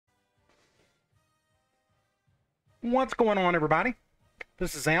What's going on, everybody?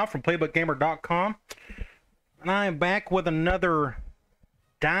 This is Al from PlaybookGamer.com, and I am back with another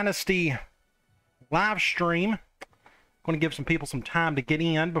Dynasty live stream. I'm going to give some people some time to get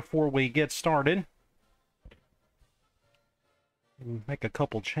in before we get started. Make a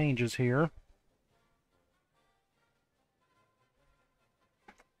couple changes here.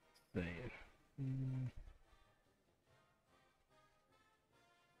 Let's see.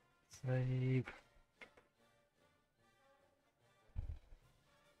 Save.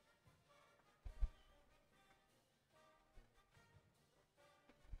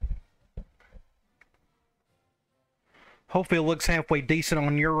 Hopefully it looks halfway decent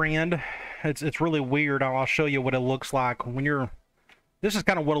on your end. It's really weird. I'll show you what it looks like when you're... This is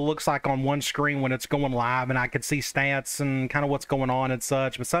kind of what it looks like on one screen when it's going live, and I can see stats and kind of what's going on and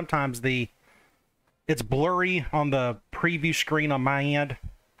such. But sometimes it's blurry on the preview screen on my end.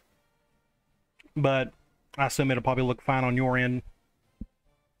 But I assume it'll probably look fine on your end.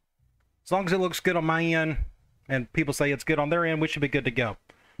 As long as it looks good on my end, and people say it's good on their end, we should be good to go.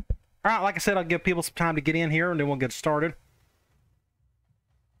 Alright, like I said, I'll give people some time to get in here, and then we'll get started.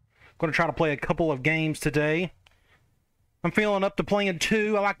 Going to try to play a couple of games today. I'm feeling up to playing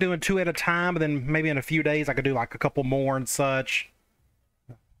 2. I like doing 2 at a time, and then maybe in a few days I could do like a couple more and such.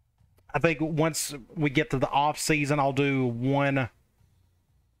 I think once we get to the off season, I'll do 1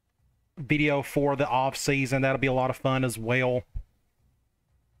 video for the off season. That'll be a lot of fun as well.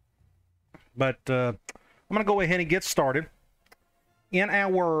 But I'm going to go ahead and get started. In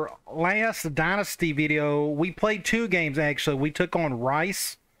our last Dynasty video, we played 2 games, actually. We took on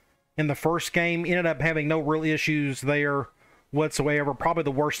Rice in the first game. Ended up having no real issues there whatsoever. Probably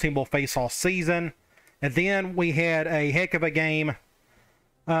the worst team we'll face all season. And then we had a heck of a game.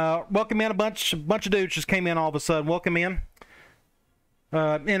 Welcome in a bunch of dudes just came in all of a sudden. Welcome in.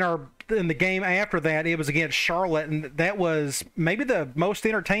 In the game after that, it was against Charlotte, and that was maybe the most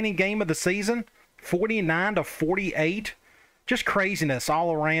entertaining game of the season. 49-48. Just craziness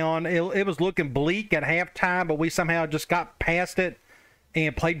all around. It was looking bleak at halftime, but we somehow just got past it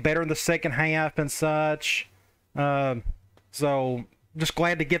and played better in the second half and such. So just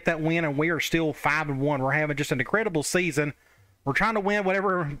glad to get that win, and we are still 5-1. We're having just an incredible season. We're trying to win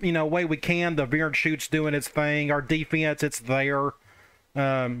whatever way we can. The veer and shoot's doing its thing. Our defense, it's there.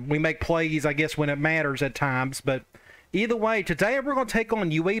 We make plays, I guess, when it matters at times. But either way, today we're going to take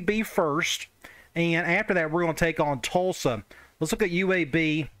on UAB first. And after that, we're going to take on Tulsa. Let's look at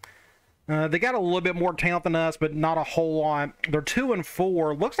UAB. They got a little bit more talent than us, but not a whole lot. They're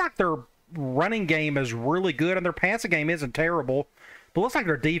 2-4. Looks like their running game is really good, and their passing game isn't terrible. But looks like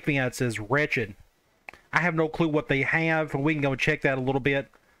their defense is wretched. I have no clue what they have. We can go check that a little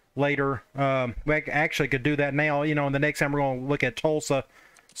bit later. We actually could do that now. And the next time we're going to look at Tulsa.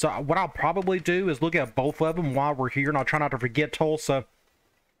 So what I'll probably do is look at both of them while we're here, and I'll try not to forget Tulsa.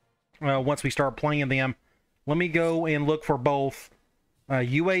 Once we start playing them. Let me go and look for both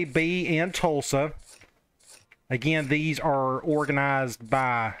UAB and Tulsa. Again, these are organized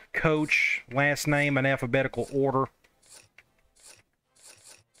by coach, last name, in alphabetical order.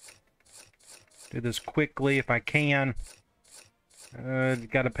 Do this quickly if I can.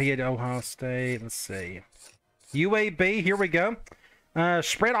 Got to pay it to Ohio State. Let's see. UAB, here we go.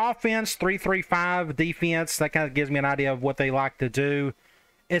 Spread offense, 3-3-5 defense. That kind of gives me an idea of what they like to do.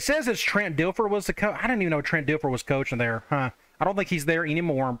 It says it's Trent Dilfer was the coach. I didn't even know Trent Dilfer was coaching there. I don't think he's there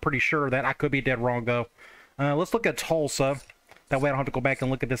anymore. I'm pretty sure of that. I could be dead wrong, though. Let's look at Tulsa. That way I don't have to go back and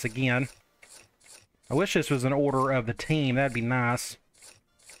look at this again. I wish this was an order of the team. That'd be nice.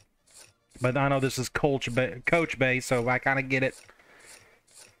 But I know this is coach base, so I kind of get it.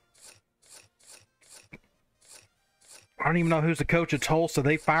 I don't even know who's the coach of Tulsa.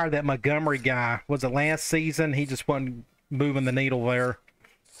 They fired that Montgomery guy. Was it last season? He just wasn't moving the needle there.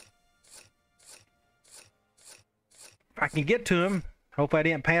 I can get to him. Hope I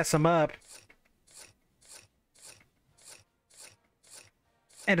didn't pass him up.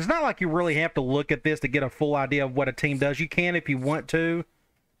 And it's not like you really have to look at this to get a full idea of what a team does. You can if you want to,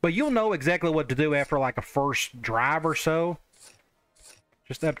 but you'll know exactly what to do after like a first drive or so.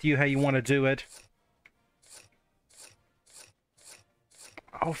 Just up to you how you want to do it.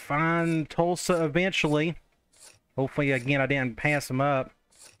 I'll find Tulsa eventually. Hopefully, again, I didn't pass him up.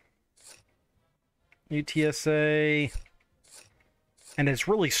 UTSA. And it's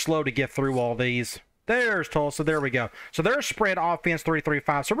really slow to get through all these. There's Tulsa. There we go. So there's spread offense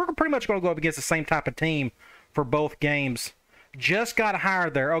 3-3-5. So we're pretty much going to go up against the same type of team for both games. Just got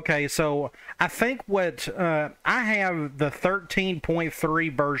hired there. Okay, so I think what I have the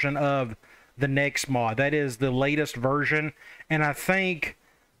 13.3 version of the Next Mod. That is the latest version. And I think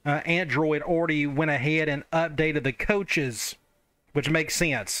Android already went ahead and updated the coaches, which makes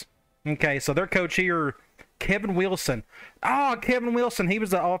sense. Okay, so their coach here, Kevin Wilson. Kevin Wilson, he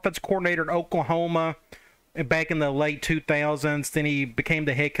was the offense coordinator at Oklahoma back in the late 2000s. Then he became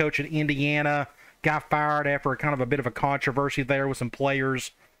the head coach at Indiana. Got fired after kind of a bit of a controversy there with some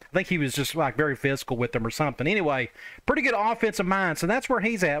players. I think he was just like very physical with them or something. Anyway, pretty good offensive mind, so that's where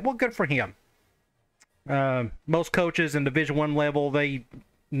he's at. Well, good for him. Most coaches in Division I level, they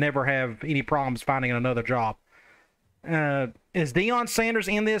never have any problems finding another job. Is Deion Sanders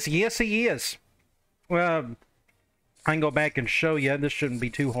in this? Yes, he is. Well, I can go back and show you. This shouldn't be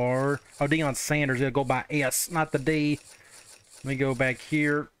too hard. Oh, Deion Sanders. It'll go by S, not the D. Let me go back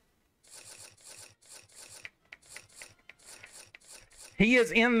here. He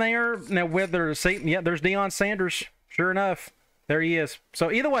is in there. Now, whether, see, yeah, there's Deion Sanders. Sure enough, there he is.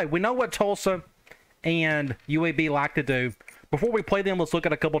 So, either way, we know what Tulsa and UAB like to do. Before we play them, let's look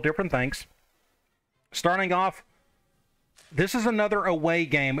at a couple different things. Starting off, this is another away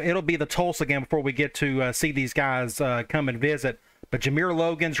game. It'll be the Tulsa game before we get to see these guys come and visit. But Jameer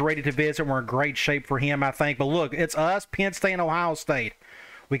Logan's ready to visit. We're in great shape for him, I think. But look, it's us, Penn State, and Ohio State.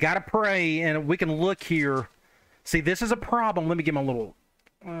 We got to pray, and we can look here. See, this is a problem. Let me get my little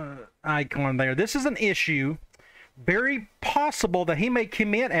icon there. This is an issue. Very possible that he may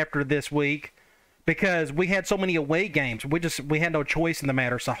commit after this week because we had so many away games. We had no choice in the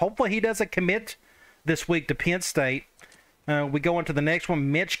matter. So hopefully he doesn't commit this week to Penn State. We go into the next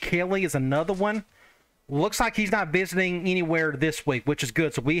one. Mitch Kelly is another one. Looks like he's not visiting anywhere this week, which is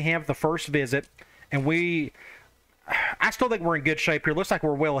good. So we have the first visit, and I still think we're in good shape here. Looks like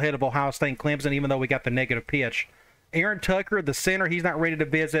we're well ahead of Ohio State and Clemson, even though we got the negative pitch. Aaron Tucker, the center, he's not ready to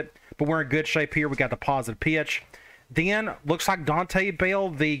visit, but we're in good shape here. We got the positive pitch. Then, looks like Dante Bell,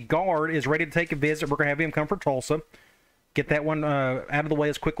 the guard, is ready to take a visit. We're going to have him come for Tulsa. Get that one out of the way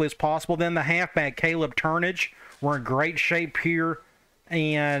as quickly as possible. Then the halfback, Caleb Turnage. We're in great shape here,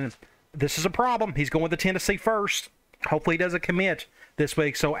 and this is a problem. He's going to Tennessee first. Hopefully he doesn't commit this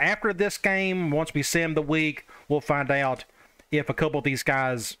week. So after this game, once we sim the week, we'll find out if a couple of these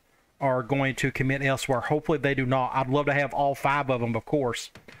guys are going to commit elsewhere. Hopefully they do not. I'd love to have all 5 of them, of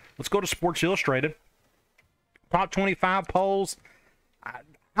course. Let's go to Sports Illustrated. Top 25 polls.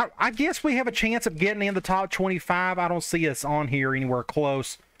 I guess we have a chance of getting in the top 25. I don't see us on here anywhere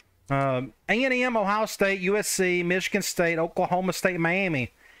close. A&M, Ohio State, USC, Michigan State, Oklahoma State,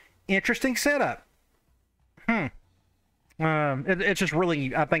 Miami. Interesting setup. It's just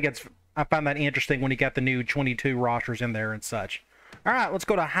really, I find that interesting when you got the new 22 rosters in there and such. All right, let's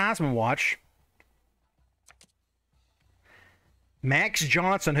go to Heisman Watch. Max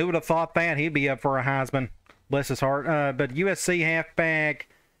Johnson, who would have thought that? He'd be up for a Heisman. Bless his heart. But USC halfback.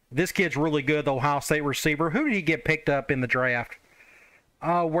 This kid's really good, the Ohio State receiver. Who did he get picked up in the draft?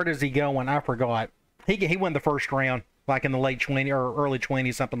 Oh, where does he go? I forgot. He went the first round, like in the late 20s or early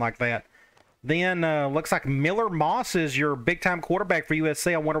 20s, something like that. Then, looks like Miller Moss is your big-time quarterback for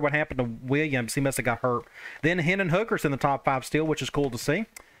USC. I wonder what happened to Williams. He must have got hurt. Then Hendon Hooker's in the top 5 still, which is cool to see.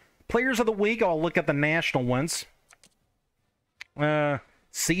 Players of the week, I'll look at the national ones.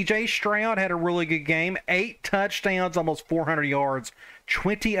 C.J. Stroud had a really good game. 8 touchdowns, almost 400 yards.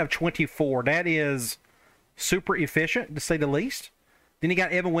 20 of 24. That is super efficient, to say the least. Then you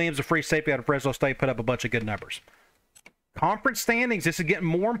got Evan Williams, a free safety out of Fresno State, put up a bunch of good numbers. Conference standings, this is getting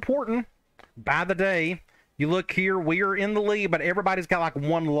more important by the day. You look here, we are in the lead, but everybody's got like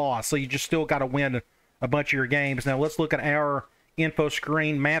 1 loss, so you just still got to win a bunch of your games. Now let's look at our info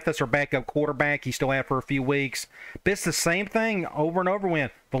screen. Mathis, our backup quarterback, he's still out for a few weeks. But it's the same thing over and over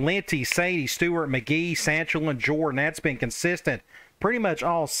again. Valenti, Sadie, Stewart, McGee, Satchel, and Jordan. That's been consistent pretty much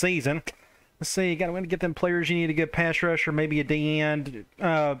all season. Let's see, you got to get them players. You need a good pass rusher, maybe a D-end.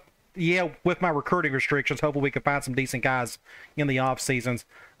 Yeah, with my recruiting restrictions, hopefully we can find some decent guys in the off seasons.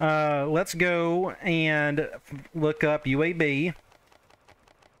 Let's go and look up UAB.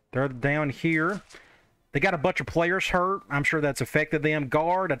 They're down here. They got a bunch of players hurt. I'm sure that's affected them.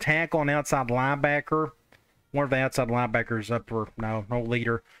 Guard, a tackle, an outside linebacker. One of the outside linebackers up for no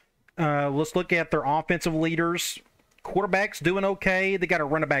leader. Let's look at their offensive leaders. Quarterback's doing okay. They got a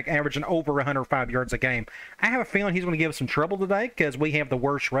running back averaging over 105 yards a game. I have a feeling he's going to give us some trouble today because we have the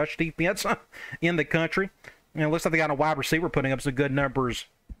worst rush defense in the country. And it looks like they got a wide receiver putting up some good numbers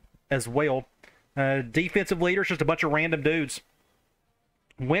as well. Defensive leaders, just a bunch of random dudes.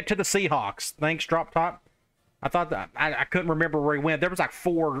 Went to the Seahawks. Thanks, Drop Top. I thought that I couldn't remember where he went. There was like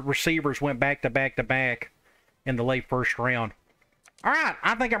 4 receivers went back to back to back in the late first round. All right,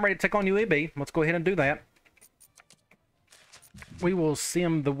 I think I'm ready to take on UAB. Let's go ahead and do that. We will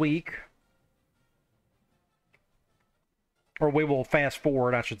sim the week. Or we will fast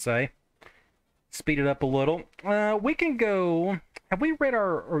forward, I should say. Speed it up a little. We can go... Have we read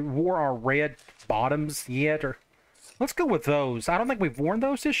or wore our red bottoms yet? Or let's go with those. I don't think we've worn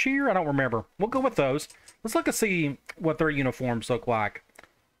those this year. I don't remember. We'll go with those. Let's look and see what their uniforms look like.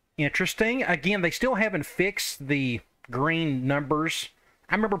 Interesting. Again, they still haven't fixed the green numbers.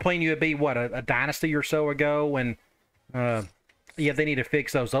 I remember playing UAB, what, a Dynasty or so ago, and yeah, they need to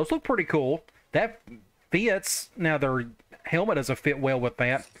fix those. Those look pretty cool. That fits. Now, their helmet doesn't fit well with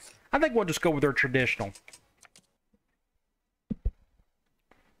that. I think we'll just go with their traditional.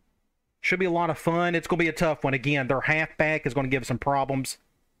 Should be a lot of fun. It's going to be a tough one. Again, their halfback is going to give some problems.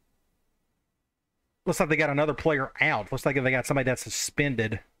 Looks like they got another player out. Looks like they got somebody that's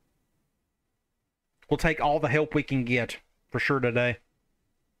suspended. We'll take all the help we can get for sure today.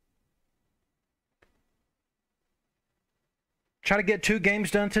 Try to get 2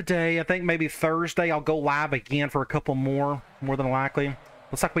 games done today. I think maybe Thursday I'll go live again for a couple more than likely.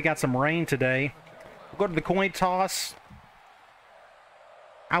 Looks like we got some rain today. We'll go to the coin toss.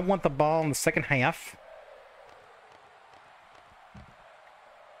 I want the ball in the second half.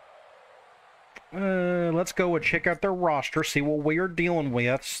 Let's go and check out their roster, see what we are dealing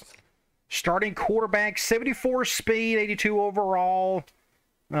with. Starting quarterback, 74 speed, 82 overall.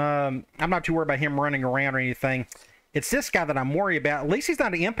 I'm not too worried about him running around or anything. It's this guy that I'm worried about. At least he's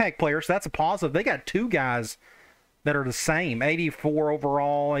not an impact player, so that's a positive. They got 2 guys that are the same. 84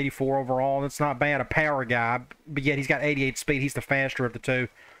 overall, 84 overall. That's not bad. A power guy, but yet he's got 88 speed. He's the faster of the 2.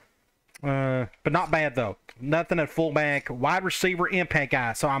 But not bad, though. Nothing at fullback. Wide receiver, impact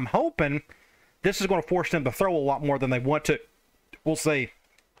guy. So I'm hoping this is going to force them to throw a lot more than they want to. We'll see.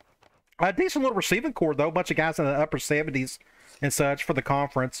 A decent little receiving core, though. A bunch of guys in the upper 70s and such for the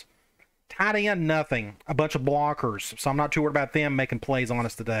conference. Tight end, nothing. A bunch of blockers. So I'm not too worried about them making plays on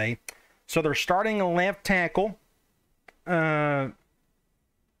us today. So they're starting a left tackle.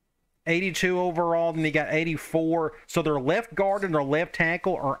 82 overall, then you got 84. So their left guard and their left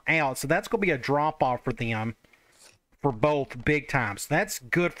tackle are out. So that's going to be a drop-off for them for both big times. So that's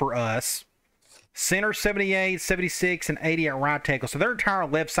good for us. Center 78, 76, and 80 at right tackle. So their entire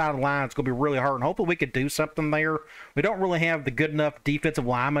left side of the line is going to be really hard. And hopefully we could do something there. We don't really have the good enough defensive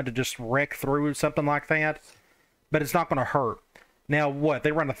lineman to just wreck through something like that. But it's not going to hurt. Now, what?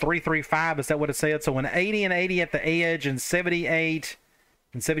 They run a 3-3-5. Is that what it said? So an 80 and 80 at the edge and 78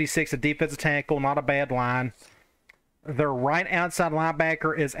 and 76 at defensive tackle. Not a bad line. Their right outside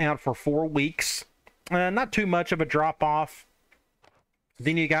linebacker is out for 4 weeks. Not too much of a drop-off.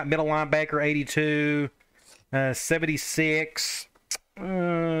 Then you got middle linebacker, 82, 76.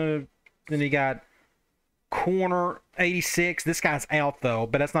 Then you got corner, 86. This guy's out, though,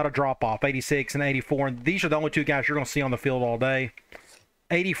 but that's not a drop-off, 86 and 84. And these are the only 2 guys you're going to see on the field all day.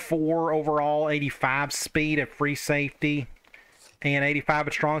 84 overall, 85 speed at free safety, and 85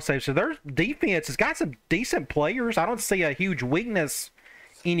 at strong safety. So their defense has got some decent players. I don't see a huge weakness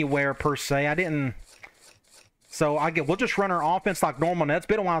anywhere, per se. So we'll just run our offense like normal. Now, it's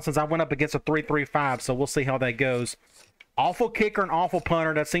been a while since I went up against a 3-3-5, so we'll see how that goes. Awful kicker and awful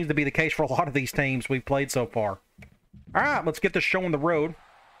punter. That seems to be the case for a lot of these teams we've played so far. All right, let's get this show on the road.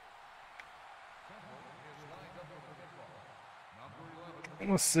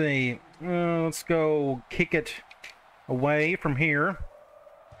 Let's see. Let's go kick it away from here.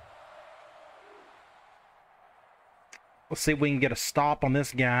 Let's see if we can get a stop on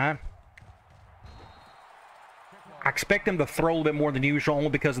this guy. I expect him to throw a little bit more than usual only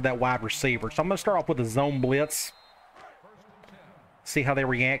because of that wide receiver. So I'm going to start off with a zone blitz. See how they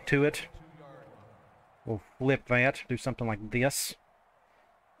react to it. We'll flip that. Do something like this.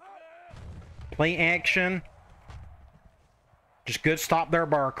 Play action. Just good stop there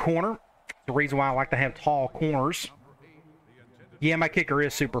by our corner. The reason why I like to have tall corners. Yeah, my kicker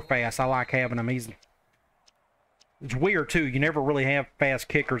is super fast. I like having him. It's weird, too. You never really have fast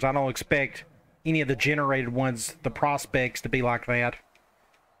kickers. I don't expect any of the generated ones, the prospects, to be like that.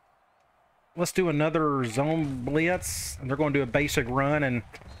 Let's do another zone blitz. And they're going to do a basic run and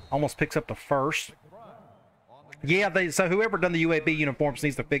almost picks up the first. Yeah, so whoever done the UAB uniforms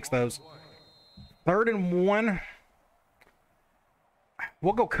needs to fix those. 3rd and 1.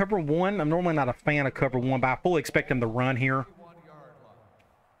 We'll go cover 1. I'm normally not a fan of cover 1, but I fully expect them to run here.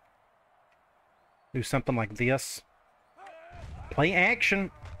 Do something like this. Play action.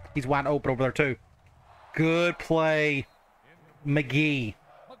 He's wide open over there, too. Good play, McGee.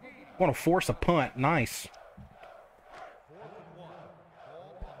 Want to force a punt. Nice.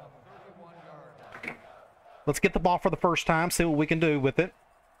 Let's get the ball for the first time, see what we can do with it.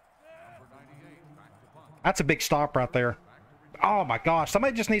 That's a big stop right there. Oh, my gosh.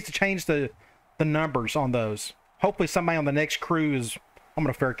 Somebody just needs to change the numbers on those. Hopefully somebody on the next crew is... I'm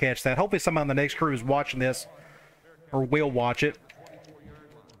going to fair catch that. Hopefully somebody on the next crew is watching this or will watch it.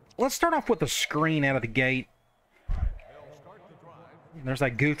 Let's start off with the screen out of the gate. There's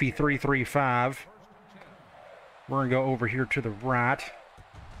that goofy 3-3-5. We're going to go over here to the right.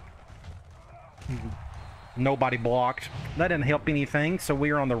 Nobody blocked. That didn't help anything, so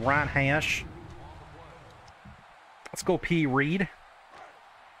we are on the right hash. Let's go P. Reed.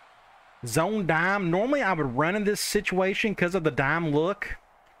 Zone dime. Normally I would run in this situation because of the dime look.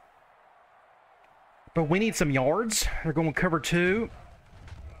 But we need some yards. They're going cover 2.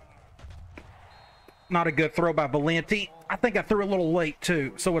 Not a good throw by Valenti. I think I threw a little late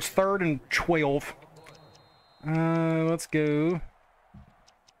too. So it's 3rd and 12. Let's go.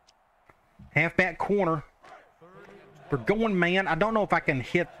 Halfback corner. We're going man. I don't know if I can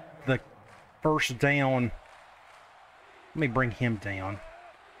hit the first down. Let me bring him down.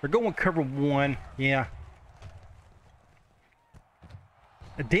 They're going cover 1. Yeah.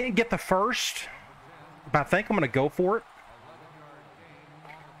 I didn't get the first, but I think I'm going to go for it.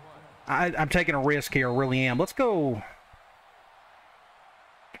 I'm taking a risk here. I really am. Let's go.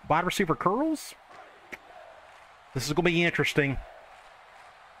 Wide receiver curls. This is going to be interesting.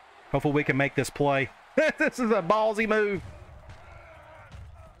 Hopefully we can make this play. This is a ballsy move.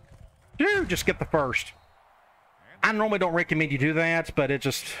 Dude, just get the first. I normally don't recommend you do that, but it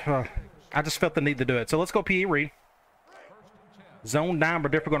just, I just felt the need to do it. So let's go P.E. Reed. Zone dime,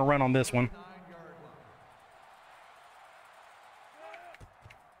 but definitely going to run on this one.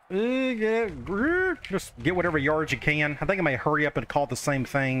 Yeah, just get whatever yards you can. I think I may hurry up and call the same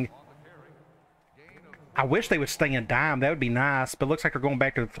thing. I wish they would stay in dime. That would be nice, but it looks like they're going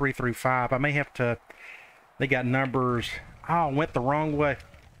back to the 3-3-5. I may have to... They got numbers. Oh, went the wrong way.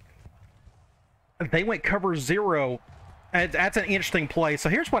 They went cover 0. That's an interesting play. So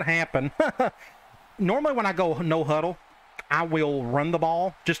here's what happened. Normally when I go no huddle, I will run the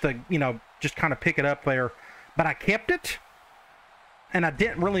ball just to, you know, just kind of pick it up there. But I kept it. And I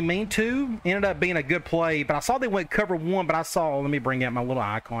didn't really mean to. Ended up being a good play. But I saw they went cover 1, but I saw... Let me bring out my little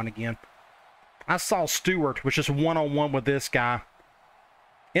icon again. I saw Stewart was just one-on-one with this guy.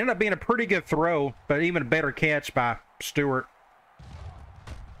 Ended up being a pretty good throw, but even a better catch by Stewart.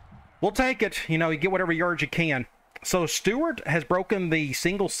 We'll take it. You know, you get whatever yards you can. So Stewart has broken the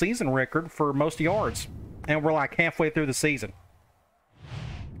single season record for most yards. And we're like halfway through the season.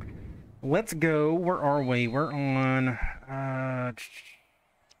 Let's go. Where are we? We're on...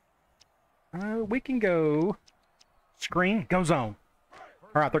 we can go... Screen. Go zone.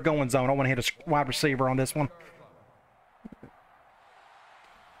 All right, they're going zone. I don't want to hit a wide receiver on this one.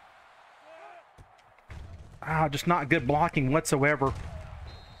 Just not good blocking whatsoever.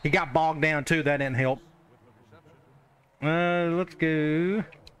 He got bogged down, too. That didn't help. Let's go.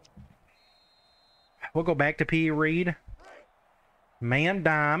 We'll go back to P. Reed. Man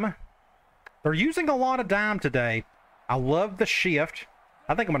dime. They're using a lot of dime today. I love the shift.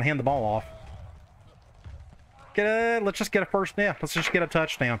 I think I'm going to hand the ball off. Let's just get a first down. Let's just get a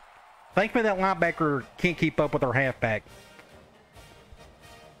touchdown. Thankfully, that linebacker can't keep up with our halfback.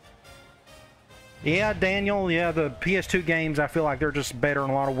 Yeah, Daniel, yeah, the PS2 games, I feel like they're just better in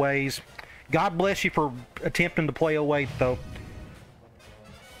a lot of ways. God bless you for attempting to play 08, though.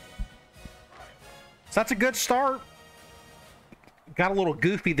 So that's a good start. Got a little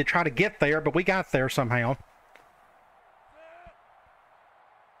goofy to try to get there, but we got there somehow.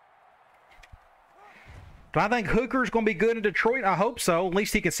 Do I think Hooker's going to be good in Detroit? I hope so. At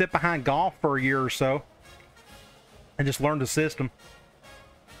least he can sit behind Goff for a year or so and just learn the system.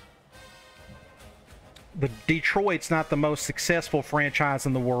 But Detroit's not the most successful franchise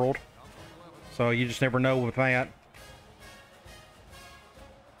in the world, so you just never know with that.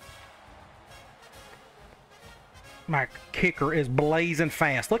 My kicker is blazing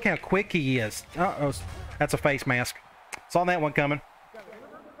fast. Look how quick he is. Uh-oh. That's a face mask. Saw that one coming.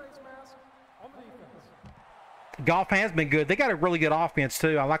 Goff has been good. They got a really good offense,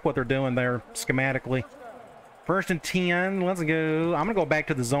 too. I like what they're doing there schematically. 1st and 10. Let's go. I'm going to go back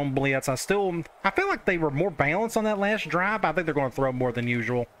to the zone blitz. I feel like they were more balanced on that last drive. I think they're going to throw more than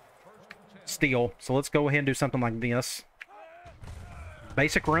usual. Still. So let's go ahead and do something like this.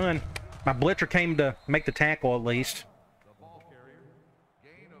 Basic run. My blitzer came to make the tackle at least.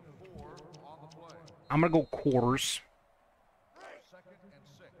 I'm going to go quarters.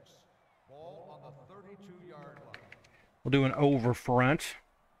 We'll do an over front.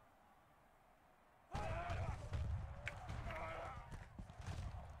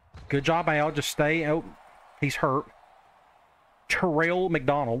 Good job, Al. Just stay. Oh, he's hurt. Terrell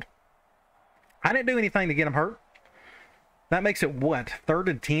McDonald. I didn't do anything to get him hurt. That makes it what? 3rd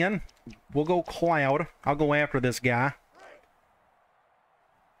and 10? We'll go Cloud. I'll go after this guy.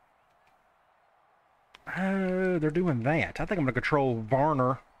 Oh, they're doing that. I think I'm going to control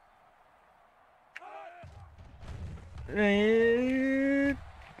Varner.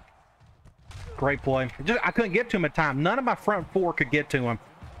 Great play. I couldn't get to him in time. None of my front four could get to him.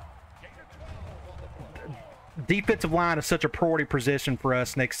 Defensive line is such a priority position for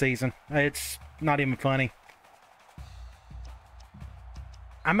us next season. It's not even funny.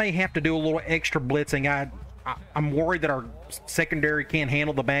 I may have to do a little extra blitzing. I'm worried that our secondary can't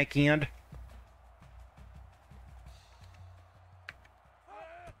handle the back end.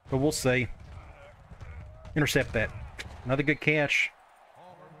 But we'll see. Intercept that. Another good catch.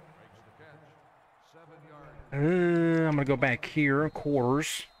 I'm going to go back here.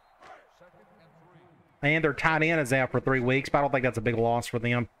 Quarters. And their tight end is out for 3 weeks, but I don't think that's a big loss for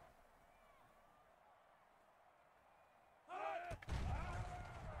them.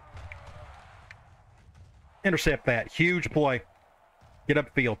 Intercept that. Huge play. Get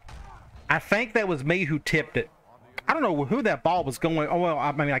upfield. I think that was me who tipped it. I don't know who that ball was going. Oh, well,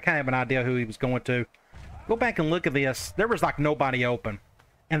 I mean, I kind of have an idea who he was going to. Go back and look at this. There was like nobody open.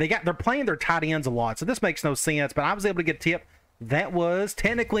 And they're playing their tight ends a lot, so this makes no sense. But I was able to get tipped. That was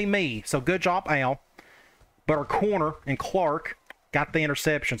technically me. So good job, Al. But our corner and Clark got the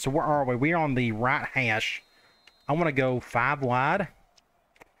interception. So where are we? We're on the right hash. I want to go 5 wide.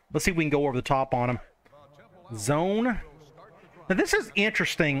 Let's see if we can go over the top on them. Zone. Now this is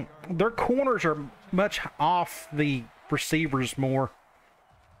interesting. Their corners are much off the receivers more.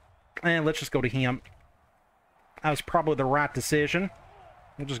 And let's just go to him. That was probably the right decision.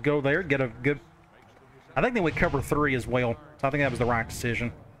 We'll just go there, get a good... I think they would cover 3 as well. So I think that was the right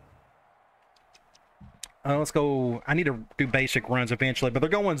decision. Let's go... I need to do basic runs eventually, but they're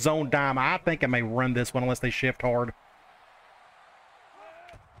going zone dime. I think I may run this one unless they shift hard.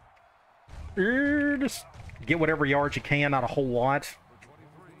 Just get whatever yards you can, not a whole lot.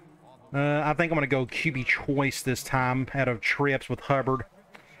 I think I'm going to go QB choice this time out of trips with Hubbard.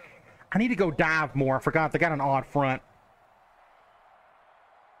 I need to go dive more. I forgot they got an odd front.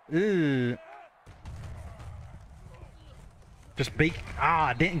 Just beat.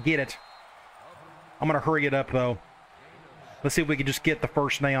 Didn't get it. I'm going to hurry it up, though. Let's see if we can just get the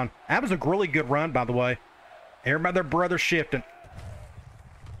first down. That was a really good run, by the way. Everybody, their brother shifting.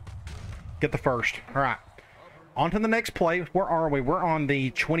 Get the first. All right. On to the next play. Where are we? We're on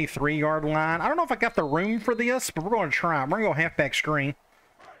the 23-yard line. I don't know if I got the room for this, but we're going to try. We're going to go halfback screen.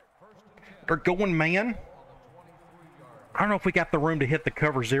 They're going man. I don't know if we got the room to hit the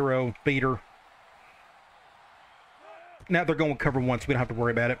cover 0 beater. Now they're going cover 1, so we don't have to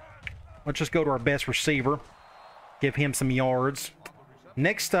worry about it. Let's just go to our best receiver. Give him some yards.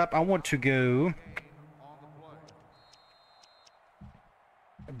 Next up, I want to go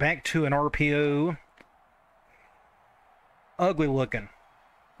back to an RPO. Ugly looking,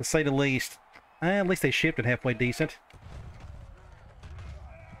 to say the least. At least they shifted halfway decent.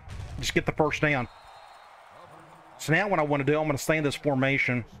 Just get the first down. So now what I want to do, I'm going to stay in this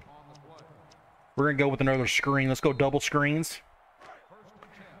formation. We're going to go with another screen. Let's go double screens.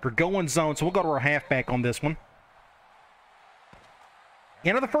 We're going zone, so we'll go to our halfback on this one.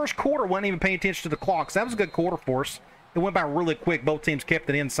 End of the first quarter, wasn't even paying attention to the clock. So that was a good quarter for us. It went by really quick. Both teams kept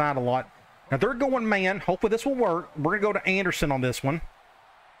it inside a lot. Now they're going man. Hopefully this will work. We're going to go to Anderson on this one.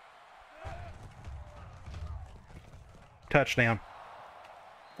 Touchdown.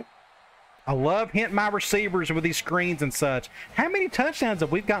 I love hitting my receivers with these screens and such. How many touchdowns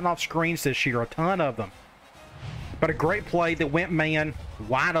have we gotten off screens this year? A ton of them. But a great play that went man,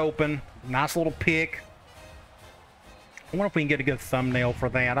 wide open, nice little pick. I wonder if we can get a good thumbnail for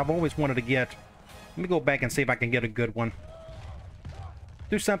that. I've always wanted to get... Let me go back and see if I can get a good one.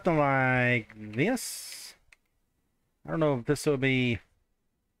 Do something like this. I don't know if this will be...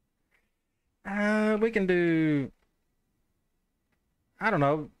 we can do... I don't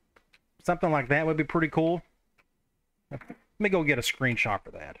know. Something like that would be pretty cool. Let me go get a screenshot for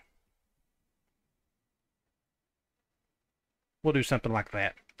that. We'll do something like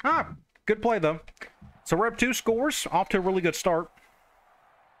that. Good play, though. So we're up 2 scores. Off to a really good start.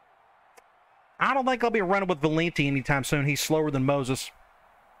 I don't think I'll be running with Valenti anytime soon. He's slower than Moses.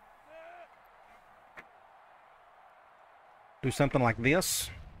 Do something like this.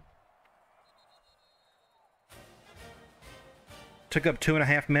 Took up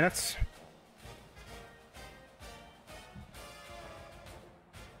 2.5 minutes.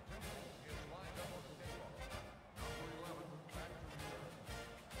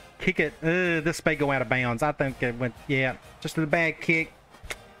 Kick it. This may go out of bounds. I think it went, yeah, just a bad kick.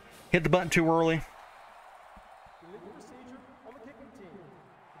 Hit the button too early.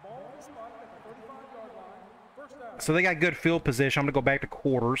 So they got good field position. I'm going to go back to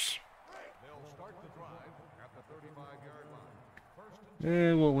quarters.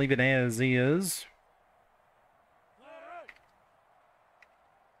 We'll leave it as is.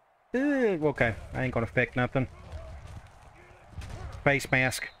 Okay, I ain't going to affect nothing. Face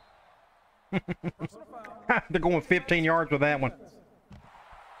mask. They're going 15 yards with that one.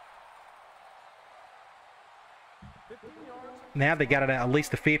 Now they got it at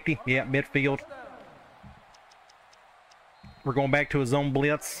least a 50. Yeah, midfield. We're going back to a zone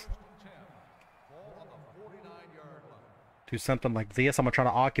blitz. Do something like this. I'm going to try to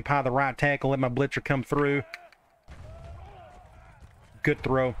occupy the right tackle, let my blitzer come through. Good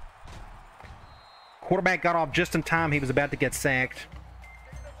throw. Quarterback got off just in time. He was about to get sacked.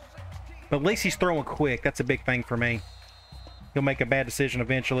 But at least he's throwing quick. That's a big thing for me. He'll make a bad decision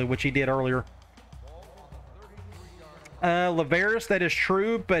eventually, which he did earlier. Laveris, that is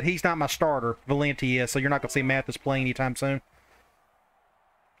true, but he's not my starter. Valenti is, so you're not going to see Mathis playing anytime soon.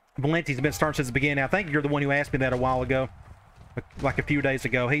 Valenti's been starting since the beginning. I think you're the one who asked me that a while ago. Like a few days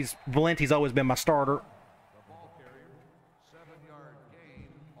ago. Valenti's always been my starter.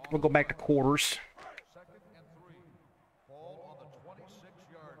 We'll go back to quarters.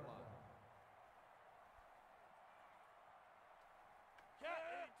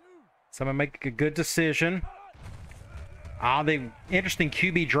 So I'm going to make a good decision. The interesting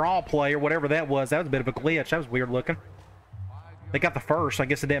QB draw play or whatever that was a bit of a glitch. That was weird looking. They got the first. I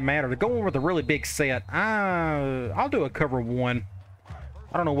guess it didn't matter. They're going with a really big set. I'll do a cover 1.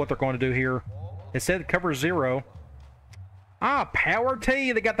 I don't know what they're going to do here. It said cover 0. Power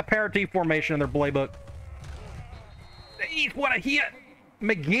T. They got the Power T formation in their playbook. What a hit.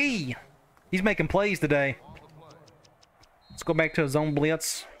 McGee. He's making plays today. Let's go back to a zone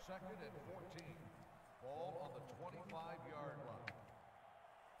blitz.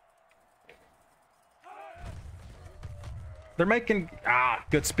 They're making...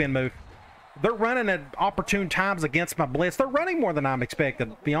 good spin move. They're running at opportune times against my blitz. They're running more than I'm expected,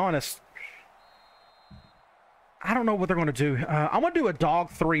 to be honest. I don't know what they're going to do. I'm going to do a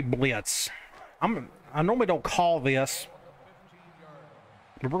dog 3 blitz. I normally don't call this,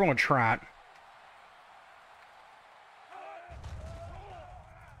 but we're going to try it.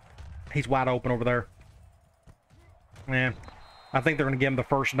 He's wide open over there. Yeah. I think they're going to give him the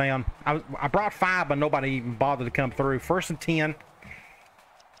first down. I brought 5, but nobody even bothered to come through. 1st and 10.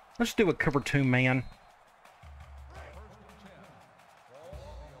 Let's do a cover 2 man.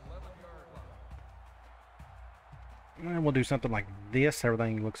 And we'll do something like this.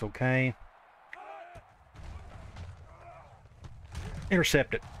 Everything looks okay.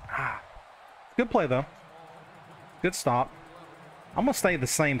 Intercepted. Good play, though. Good stop. I'm going to say the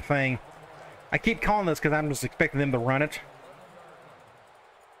same thing. I keep calling this because I'm just expecting them to run it.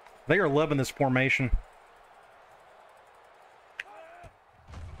 They are loving this formation.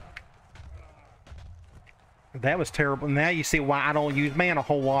 That was terrible. Now you see why I don't use man a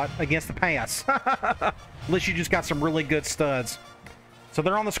whole lot against the pass. Unless you just got some really good studs. So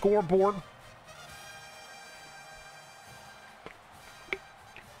they're on the scoreboard.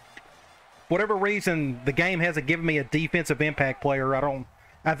 Whatever reason, the game hasn't given me a defensive impact player.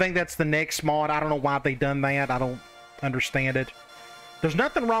 I think that's the next mod. I don't know why they've done that. I don't understand it. There's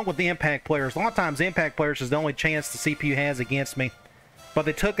nothing wrong with the impact players. A lot of times, impact players is the only chance the CPU has against me. But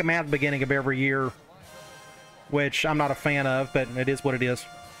they took them out at the beginning of every year, which I'm not a fan of, but it is what it is.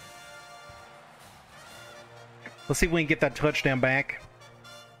 Let's see if we can get that touchdown back.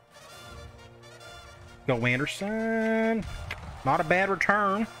 Go Anderson. Not a bad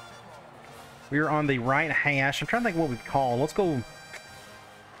return. We're on the right hash. I'm trying to think what we call. Let's go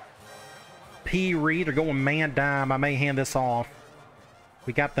P. Reed or going man dime. I may hand this off.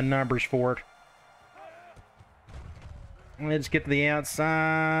 We got the numbers for it. Let's get to the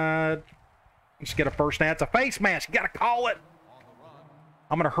outside. Let's get a first down. It's a face mask. You got to call it.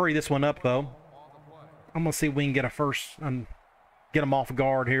 I'm going to hurry this one up, though. I'm going to see if we can get a first and get them off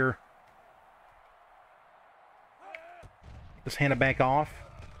guard here. Just hand it back off.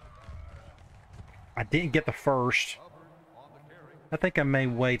 I didn't get the first. I think I may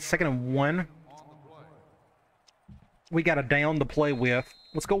wait. 2nd and 1. We got a down to play with.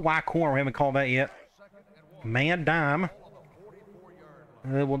 Let's go Y corner. We haven't called that yet. Man dime.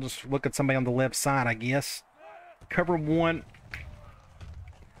 We'll just look at somebody on the left side, I guess. Cover 1.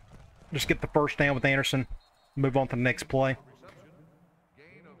 Just get the first down with Anderson. Move on to the next play.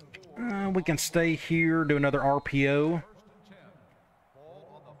 We can stay here, do another RPO.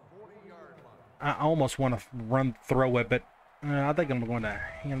 I almost want to throw it, but I think I'm going to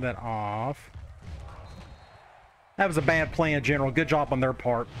hand that off. That was a bad play in general. Good job on their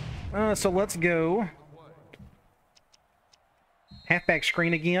part. So let's go Halfback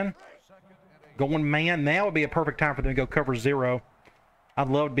screen again. Going man. Now would be a perfect time for them to go cover 0. I'd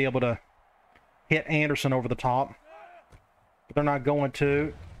love to be able to hit Anderson over the top. But they're not going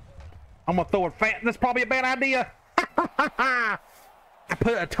to. I'm going to throw it fat. That's probably a bad idea. I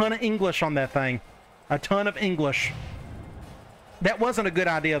put a ton of English on that thing. A ton of English. That wasn't a good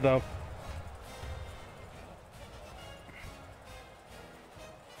idea, though.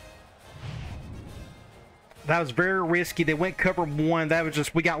 That was very risky. They went cover 1. That was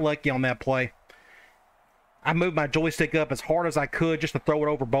just, we got lucky on that play. I moved my joystick up as hard as I could just to throw it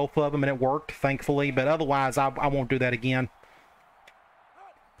over both of them, and it worked, thankfully. But otherwise, I won't do that again.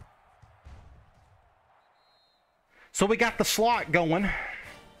 So we got the slot going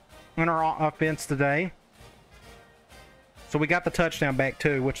in our offense today. So we got the touchdown back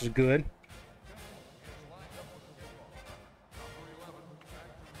too, which is good.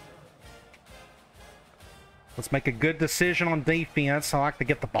 Let's make a good decision on defense. I like to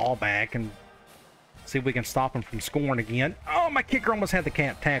get the ball back and see if we can stop him from scoring again. Oh, my kicker almost had the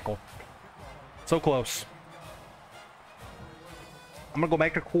tackle. So close. I'm going to go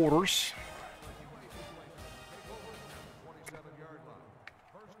back to quarters.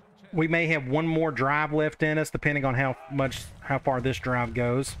 We may have one more drive left in us, depending on how far this drive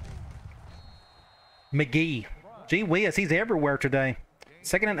goes. McGee. Gee whiz, he's everywhere today.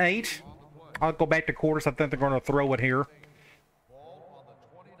 2nd and 8. I'll go back to quarters. I think they're going to throw it here.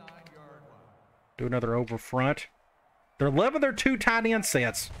 Do another over front. They're loving their 2 tight end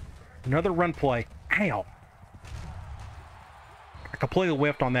sets. Another run play. Ow. I completely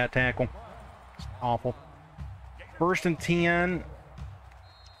whiffed on that tackle. It's awful. 1st and 10.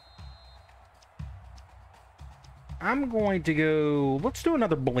 I'm going to go... Let's do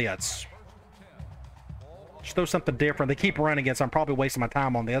another blitz. Just throw something different. They keep running it, so I'm probably wasting my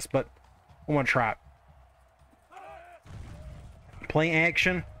time on this, but I'm going to try it. Play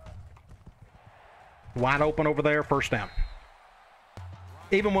action. Wide open over there. 1st down.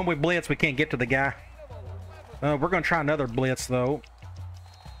 Even when we blitz, we can't get to the guy. We're going to try another blitz, though.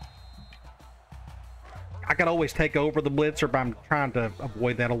 I could always take over the blitzer, but I'm trying to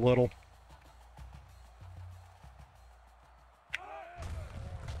avoid that a little.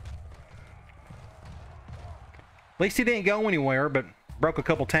 At least he didn't go anywhere, but broke a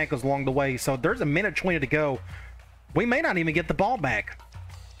couple tackles along the way. So there's a minute 20 to go. We may not even get the ball back.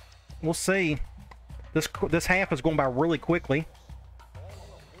 We'll see. This half is going by really quickly.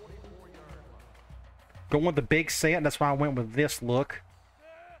 Going with the big set. That's why I went with this look.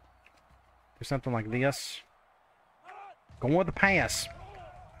 Do something like this. Going with the pass.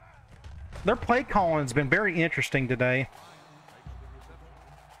 Their play calling has been very interesting today.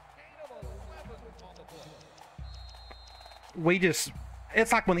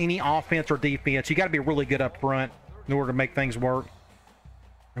 It's like with any offense or defense, you got to be really good up front in order to make things work.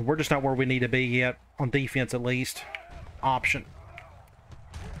 And we're just not where we need to be yet, on defense at least. Option.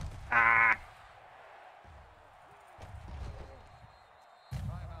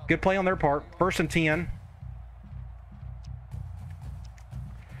 Good play on their part. 1st and 10.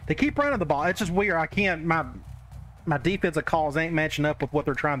 They keep running the ball. It's just weird. I can't, my defensive calls ain't matching up with what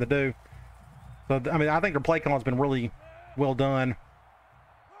they're trying to do. So, I mean, I think their play call has been really well done.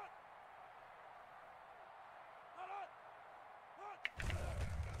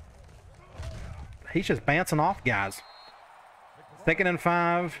 He's just bouncing off guys. 2nd and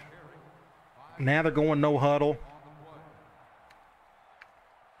 5. Now they're going no huddle.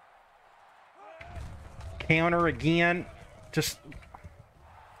 Counter again. Just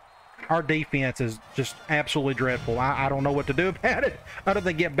our defense is just absolutely dreadful. I don't know what to do about it other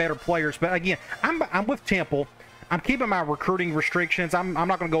than get better players. But again, I'm with Temple. I'm keeping my recruiting restrictions. I'm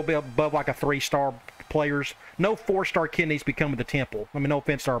not going to go above like a 3-star players. No 4-star kid needs to be coming to Temple. I mean, no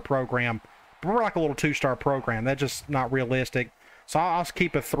offense to our program. But we're like a little 2-star program. That's just not realistic. So I'll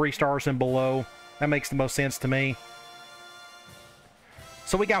keep it 3 stars and below. That makes the most sense to me.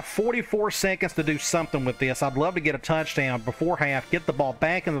 So we got 44 seconds to do something with this. I'd love to get a touchdown before half, get the ball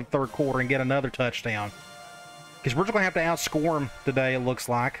back in the 3rd quarter, and get another touchdown. Because we're just going to have to outscore them today, it looks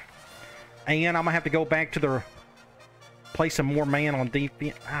like. And I'm going to have to go back to the... play some more man on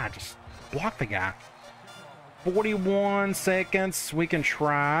defense. Just block the guy. 41 seconds. We can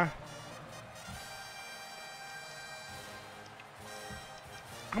try.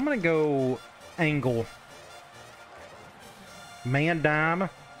 I'm going to go angle. Man dime.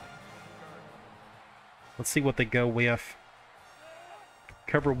 Let's see what they go with.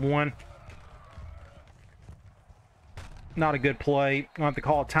 Cover 1. Not a good play. I'll have to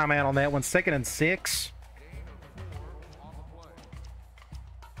call a timeout on that one. 2nd and 6.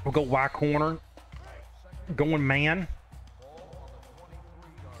 We'll go Y corner. Going man.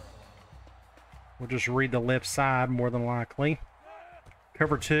 We'll just read the left side more than likely.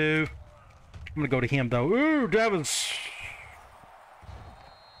 Cover 2. I'm going to go to him, though. Ooh, that was...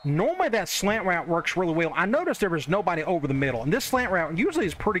 Normally that slant route works really well. I noticed there was nobody over the middle. And this slant route usually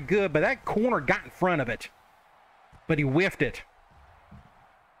is pretty good, but that corner got in front of it. But he whiffed it.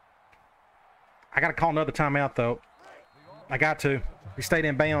 I got to call another timeout, though. I got to. We stayed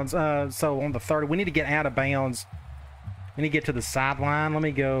in bounds. So on the 30, we need to get out of bounds. We need to get to the sideline. Let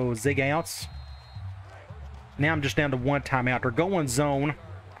me go zig outs. Now I'm just down to 1 timeout. They're going zone.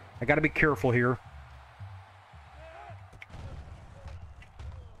 I got to be careful here.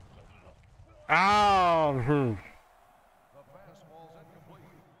 Oh.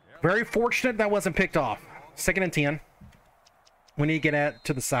 Very fortunate that wasn't picked off. 2nd and 10. We need to get out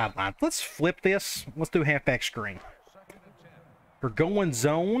to the sideline. Let's flip this. Let's do halfback screen. We're going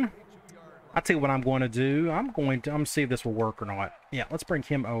zone. I'll tell you what I'm going to do. I'm going to see if this will work or not. Yeah, let's bring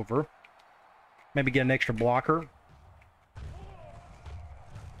him over. Maybe get an extra blocker.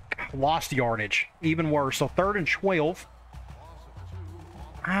 Lost yardage. Even worse. So 3rd and 12.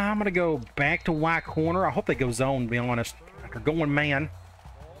 I'm going to go back to Y corner. I hope they go zone, to be honest. They're going man.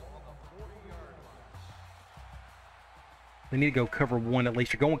 They need to go cover 1 at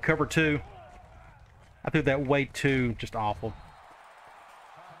least. They're going cover 2. I threw that way too. Just awful.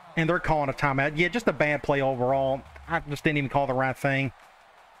 And they're calling a timeout. Yeah, just a bad play overall. I just didn't even call the right thing.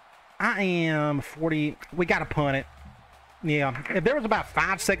 I am 40. We got to punt it. Yeah, if there was about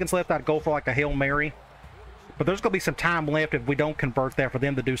 5 seconds left, I'd go for like a Hail Mary. But there's going to be some time left if we don't convert that for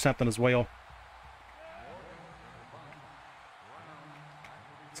them to do something as well.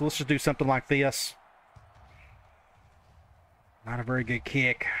 So let's just do something like this. Not a very good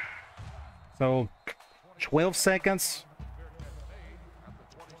kick. So 12 seconds.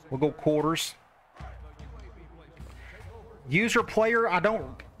 We'll go quarters. User player, I don't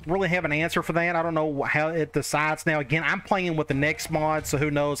really have an answer for that. I don't know how it decides now. Again, I'm playing with the Next Mod, so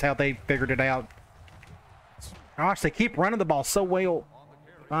who knows how they figured it out. Gosh, they keep running the ball so well.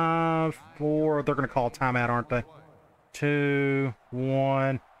 5, 4. They're going to call a timeout, aren't they? 2,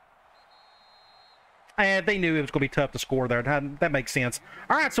 1. And they knew it was going to be tough to score there. That makes sense.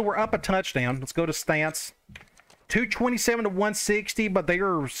 All right, so we're up a touchdown. Let's go to stats. 227 to 160, but they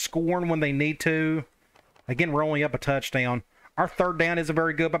are scoring when they need to. Again, we're only up a touchdown. Our 3rd down isn't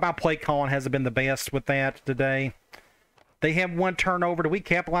very good, but my play calling hasn't been the best with that today. They have 1 turnover. Did we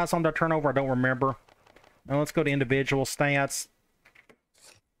capitalize on that turnover? I don't remember. Now let's go to individual stats.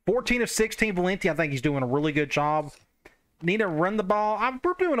 14 of 16, Valenti. I think he's doing a really good job. Need to run the ball.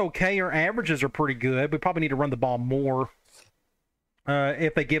 We're doing okay. Our averages are pretty good. We probably need to run the ball more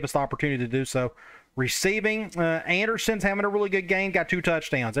if they give us the opportunity to do so. Receiving, Anderson's having a really good game. Got 2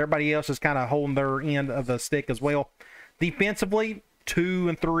 touchdowns. Everybody else is kind of holding their end of the stick as well. Defensively, 2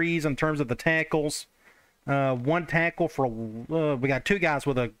 and 3s in terms of the tackles. 1 tackle for... we got 2 guys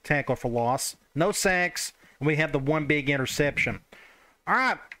with a tackle for loss. No sacks. And we have the 1 big interception. All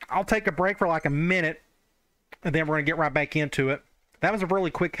right. I'll take a break for like a minute. And then we're going to get right back into it. That was a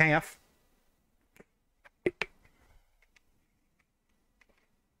really quick half.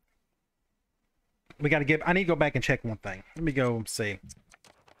 We got to give... I need to go back and check one thing. Let me go see.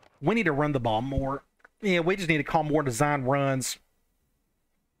 We need to run the ball more. Yeah, we just need to call more design runs.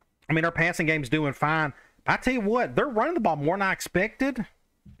 I mean, our passing game's doing fine. I tell you what, they're running the ball more than I expected.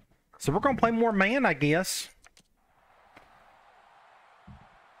 So we're going to play more man, I guess.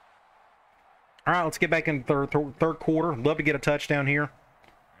 All right, let's get back in the third quarter. Love to get a touchdown here.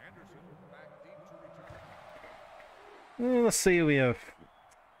 Let's see if we have...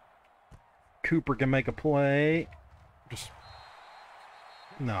 Cooper can make a play. Just...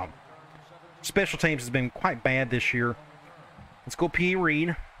 No. Special teams has been quite bad this year. Let's go P.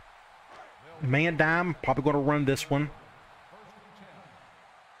 Reed. Man dime. Probably going to run this one.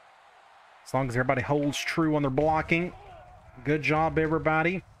 As long as everybody holds true on their blocking. Good job,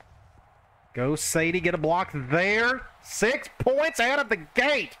 everybody. Go Sadie. Get a block there. 6 points out of the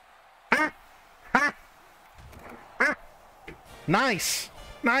gate. Ah! Ah! Ah! Nice.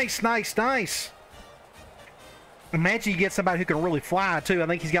 Nice, nice, nice. Imagine you get somebody who can really fly, too. I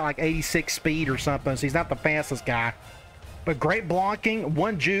think he's got like 86 speed or something, so he's not the fastest guy. But great blocking,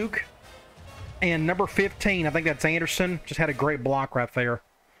 1 juke. And number 15, I think that's Anderson, just had a great block right there.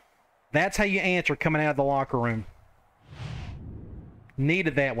 That's how you answer coming out of the locker room.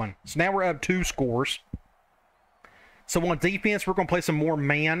 Needed that one. So now we're up 2 scores. So on defense, we're going to play some more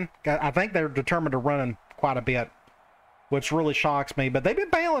man. I think they're determined to run quite a bit, which really shocks me. But they've been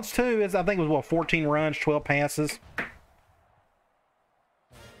balanced, too. I think it was, what, 14 runs, 12 passes.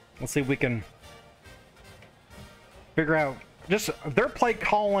 Let's see if we can figure out Just their play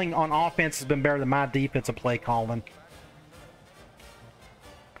calling on offense has been better than my defensive play calling.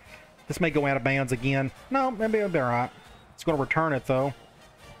 This may go out of bounds again. No, maybe it'll be all right. It's going to return it, though.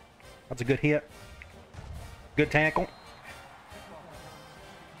 That's a good hit. Good tackle.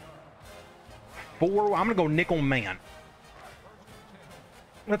 4. I'm going to go nickel man.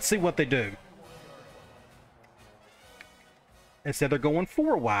 Let's see what they do. They said they're going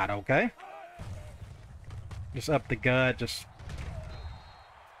 4 wide, okay. Just up the gut, just...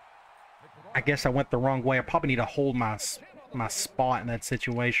 I guess I went the wrong way. I probably need to hold my spot in that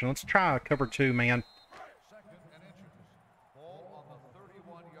situation. Let's try a cover 2, man.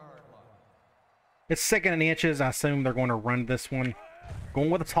 It's 2nd and inches. I assume they're going to run this one. Going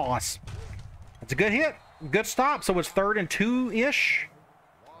with a toss. That's a good hit. Good stop. So it's 3rd and 2-ish.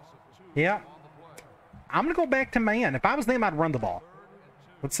 Yeah. I'm going to go back to man. If I was them, I'd run the ball.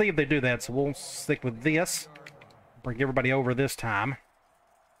 Let's see if they do that. So we'll stick with this. Bring everybody over this time.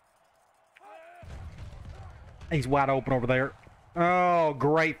 He's wide open over there. Oh,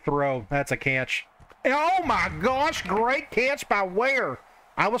 great throw. That's a catch. Oh, my gosh. Great catch by Ware.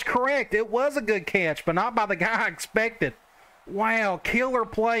 I was correct. It was a good catch, but not by the guy I expected. Wow, killer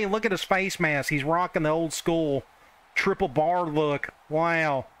play. Look at his face mask. He's rocking the old school triple bar look.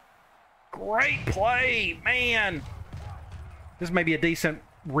 Wow. Great play, man. This may be a decent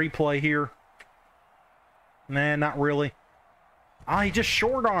replay here. Nah, not really. Oh, he just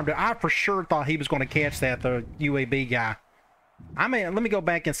short-armed it. I for sure thought he was going to catch that, the UAB guy. I mean, let me go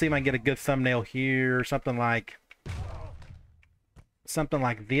back and see if I can get a good thumbnail here. Something like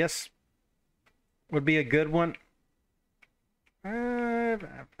this would be a good one.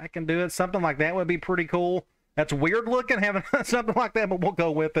 I can do it. Something like that would be pretty cool. That's weird looking, having something like that, but we'll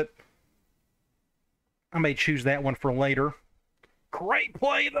go with it. I may choose that one for later. Great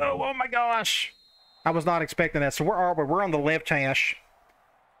play, though. Oh, my gosh. I was not expecting that. So where are we? We're on the left hash.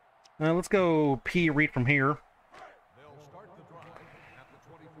 Let's go P read from here.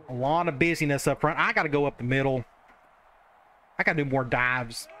 A lot of busyness up front. I got to go up the middle. I got to do more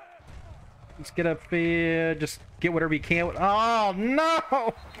dives. Let's get up there. Just get whatever you can. Oh,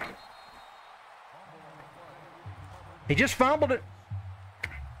 no! He just fumbled it.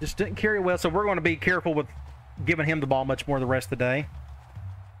 Just didn't carry it well, so we're going to be careful with giving him the ball much more the rest of the day.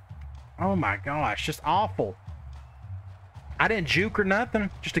 Oh, my gosh. Just awful. I didn't juke or nothing.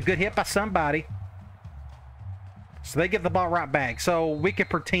 Just a good hit by somebody. So they get the ball right back. So we can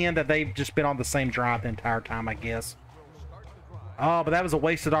pretend that they've just been on the same drive the entire time, I guess. Oh, but that was a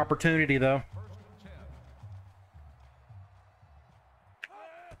wasted opportunity, though.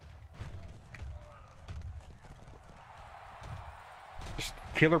 Just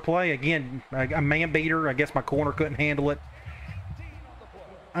killer play. Again, a man beater. I guess my corner couldn't handle it.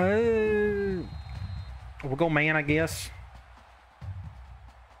 We'll go man, I guess.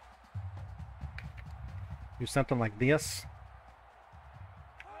 Do something like this.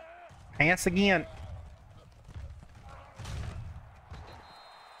 Pass again.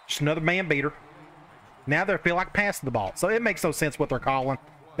 Just another man beater. Now they feel like passing the ball. So it makes no sense what they're calling.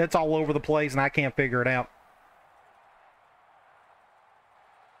 It's all over the place, and I can't figure it out.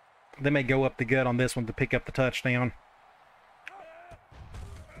 They may go up the gut on this one to pick up the touchdown.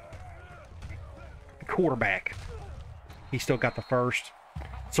 The quarterback. He still got the first.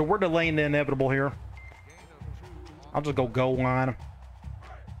 So we're delaying the inevitable here. I'll just go goal line.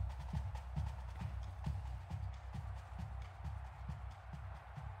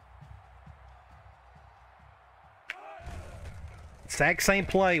 Exact same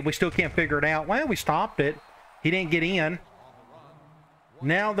play. We still can't figure it out. Well, we stopped it. He didn't get in.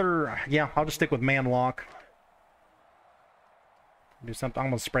 Now they're... Yeah, I'll just stick with man lock. Do something. I'm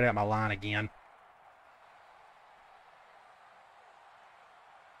going to spread out my line again.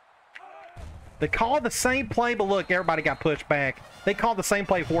 They called the same play, but look, everybody got pushed back. They called the same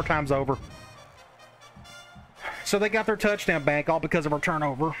play 4 times over. So they got their touchdown back, all because of our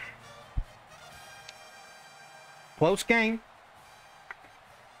turnover. Close game.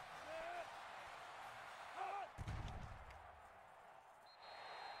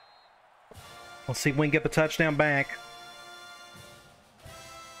 Let's see if we can get the touchdown back.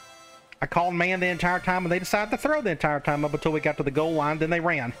 I called man the entire time, and they decided to throw the entire time up until we got to the goal line. Then they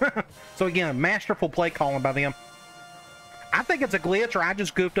ran. So, again, masterful play calling by them. I think it's a glitch, or I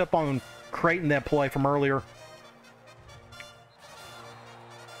just goofed up on creating that play from earlier.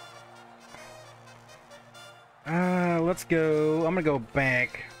 Let's go. I'm going to go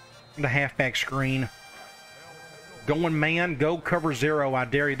back to halfback screen. Going man, go cover 0, I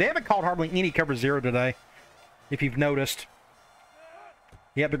dare you. They haven't called hardly any cover 0 today, if you've noticed.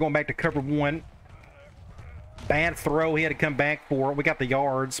 Yep, they're going back to cover 1. Bad throw. He had to come back for it. We got the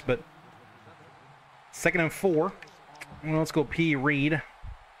yards, but 2nd and 4. Well, let's go P. Reed.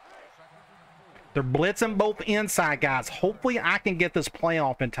 They're blitzing both inside guys. Hopefully I can get this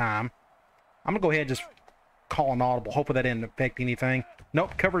playoff in time. I'm going to go ahead and just call an audible. Hopefully that didn't affect anything.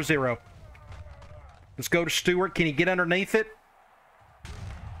 Nope, cover 0. Let's go to Stewart. Can he get underneath it?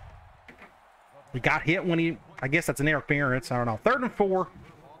 He got hit when he... I guess that's an interference. I don't know. 3rd and 4.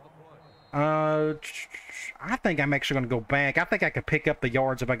 I think I'm actually going to go back. I think I could pick up the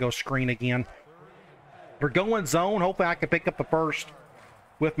yards if I go screen again. We're going zone. Hopefully I can pick up the first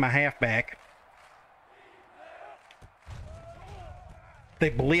with my halfback. They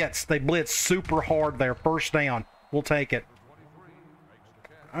blitz. They blitz super hard there. 1st down. We'll take it.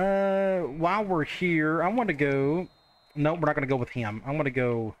 While we're here, I want to go... No, we're not going to go with him. I want to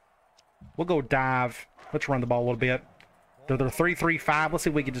go... We'll go dive. Let's run the ball a little bit. They're 3-3-5. Let's see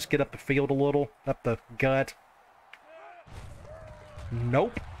if we can just get up the field a little. Up the gut.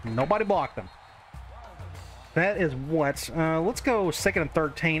 Nope. Nobody blocked them. That is what... let's go 2nd and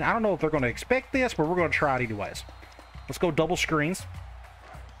 13. I don't know if they're going to expect this, but we're going to try it anyways. Let's go double screens.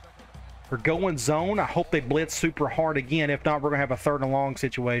 We're going zone. I hope they blitz super hard again. If not, we're going to have a 3rd and long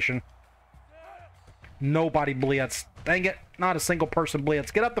situation. Nobody blitz. Dang it. Not a single person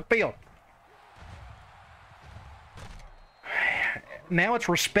blitz. Get up the field. Now it's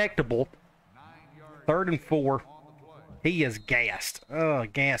respectable. 3rd and 4. He is gassed. Oh,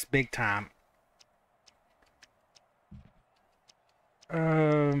 gassed big time.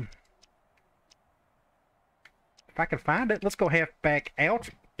 If I can find it, let's go halfback out.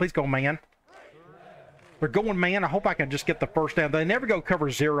 Please go man. They're going man. I hope I can just get the 1st down. They never go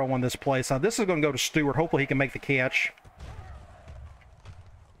cover 0 on this play. So this is going to go to Stewart. Hopefully he can make the catch.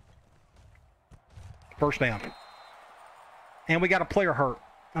 1st down. And we got a player hurt.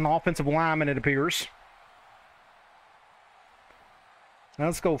 An offensive lineman, it appears. Now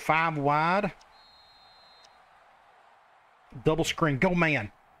let's go 5 wide. Double screen. Go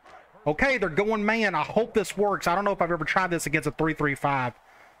man. Okay, they're going man. I hope this works. I don't know if I've ever tried this against a 3-3-5.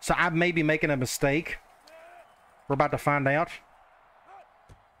 So I may be making a mistake. We're about to find out.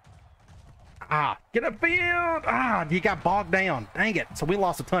 Get upfield. He got bogged down. Dang it. So we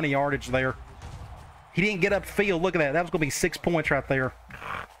lost a ton of yardage there. He didn't get upfield. Look at that. That was going to be 6 points right there.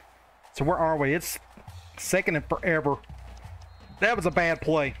 So where are we? It's 2nd and forever. That was a bad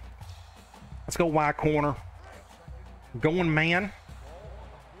play. Let's go wide corner. Going man.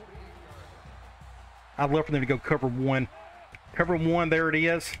 I'd love for them to go cover 1. Cover 1. There it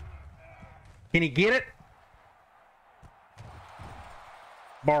is. Can he get it?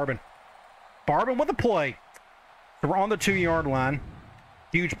 Barbin. Barbin with the play. So we're on the 2-yard line.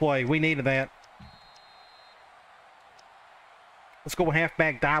 Huge play. We needed that. Let's go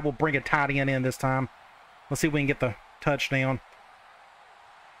halfback dive. We'll bring a tight end in this time. Let's see if we can get the touchdown.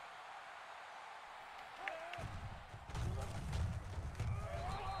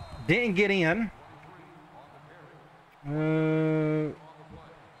 Didn't get in.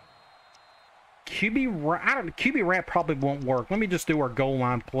 QB wrap probably won't work. Let me just do our goal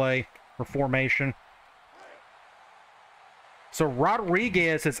line play or formation. So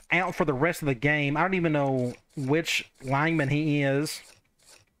Rodriguez is out for the rest of the game. I don't even know which lineman he is.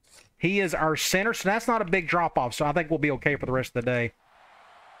 He is our center, so that's not a big drop-off, so I think we'll be okay for the rest of the day.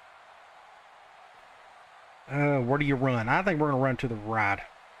 Where do you run? I think we're going to run to the right.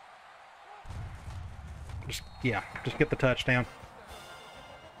 Just get the touchdown.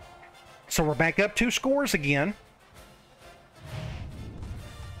 So we're back up 2 scores again.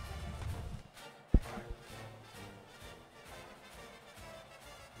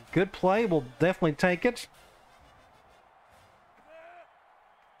 Good play. We'll definitely take it.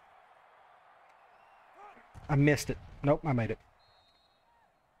 I missed it. Nope, I made it.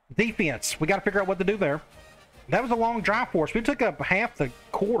 Defense. We got to figure out what to do there. That was a long drive for us. We took up half the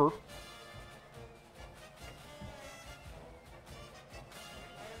quarter.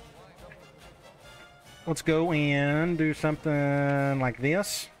 Let's go and do something like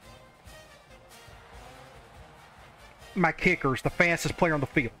this. My kicker's the fastest player on the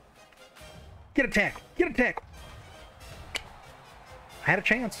field. Get a tackle. Get a tackle. I had a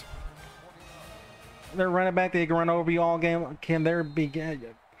chance. They're running back. They can run over you all game. Can there be... Let's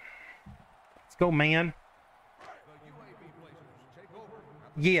go, man.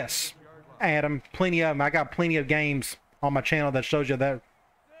 Yes, Adam. Plenty of them. I got plenty of games on my channel that shows you that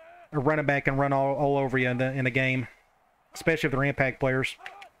a running back can run all over you in a game. Especially if they're impact players.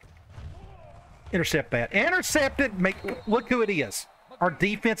 Intercept that. Intercepted. Look who it is. Our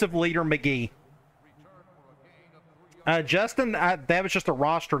defensive leader, McGee. Justin, that was just a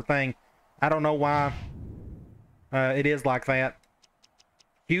roster thing. I don't know why. It is like that.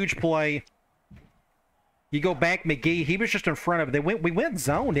 Huge play. You go back, McGee. He was just in front of it. We went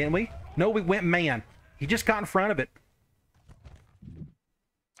zone, didn't we? No, we went man. He just got in front of it.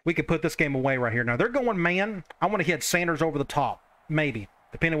 We could put this game away right here. Now, they're going man. I want to hit Sanders over the top. Maybe.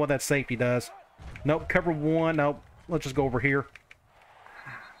 Depending on what that safety does. Nope. Cover one. Nope. Let's just go over here.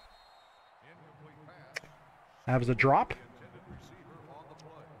 That was a drop.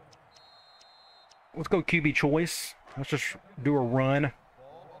 Let's go QB choice. Let's just do a run.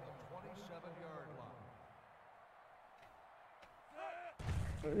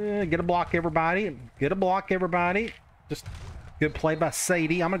 Get a block, everybody. Get a block, everybody. Just good play by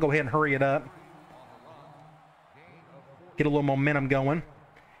Sadie. I'm going to go ahead and hurry it up. Get a little momentum going.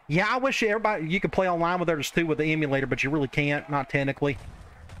 Yeah, I wish everybody, you could play online with others too with the emulator, but you really can't. Not technically.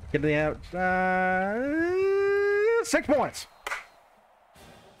 Get the out. 6 points.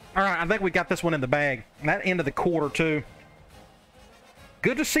 All right, I think we got this one in the bag. That end of the quarter, too.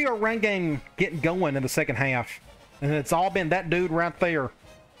 Good to see our run game getting going in the second half. And it's all been that dude right there.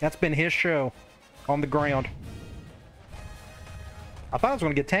 That's been his show on the ground. I thought I was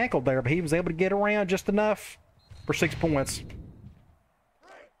going to get tackled there, but he was able to get around just enough for 6 points.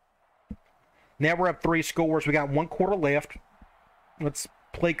 Now we're up 3 scores. We got 1 quarter left. Let's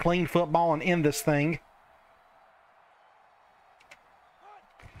play clean football and end this thing.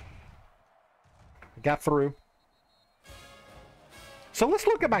 Got through. So let's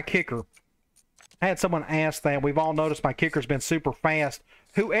look at my kicker. I had someone ask that. We've all noticed my kicker's been super fast.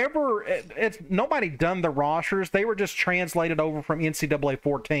 Whoever, nobody done the rosters. They were just translated over from NCAA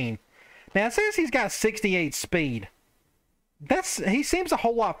 14. Now it says he's got 68 speed. He seems a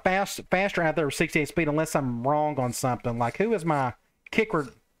whole lot faster out there with 68 speed, unless I'm wrong on something. Like, who is my kicker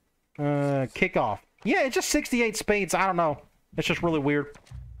kickoff? Yeah, it's just 68 speeds. I don't know. It's just really weird.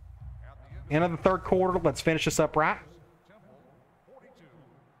 End of the third quarter. Let's finish this up right.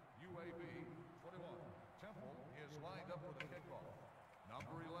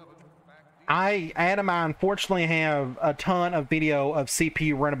 Adam, I unfortunately have a ton of video of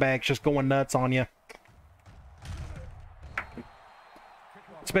CPU running backs just going nuts on you.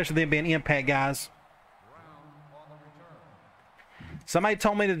 Especially them being impact guys. Somebody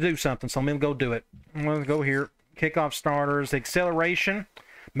told me to do something, so I'm going to go do it. I'm going to go here. Kickoff starters. Acceleration.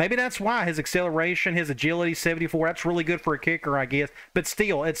 Maybe that's why his acceleration, his agility, 74, that's really good for a kicker, I guess. But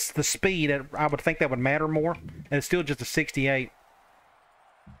still, it's the speed. I would think that would matter more. And it's still just a 68.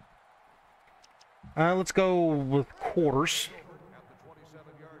 Let's go with quarters.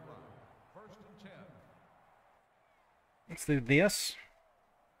 Let's do this.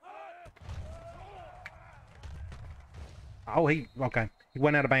 Oh, okay. He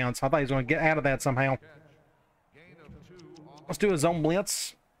went out of bounds. I thought he was going to get out of that somehow. Let's do a zone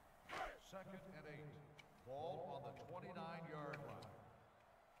blitz.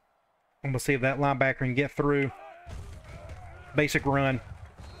 I'm going to see if that linebacker can get through. Basic run.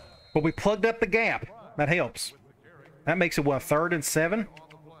 But we plugged up the gap. That helps. That makes it, what, 3rd and 7?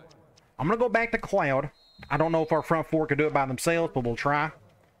 I'm going to go back to Cloud. I don't know if our front four can do it by themselves, but we'll try.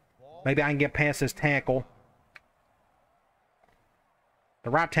 Maybe I can get past this tackle. The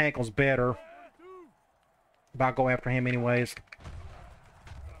right tackle's better. But I'll go after him anyways.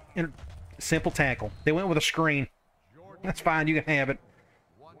 Simple tackle. They went with a screen. That's fine. You can have it.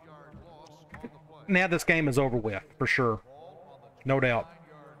 Now this game is over with, for sure. No doubt.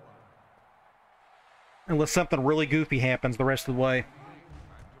 Unless something really goofy happens the rest of the way.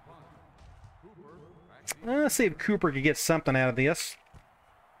 Let's see if Cooper could get something out of this.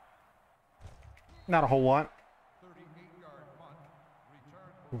 Not a whole lot.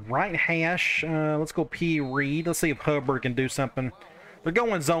 Right hash. Let's go P. Reed. Let's see if Hubbard can do something. They're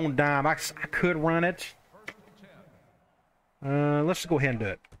going zone dime. I could run it. Let's just go ahead and do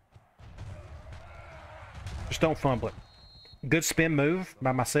it. Just don't fumble it. Good spin move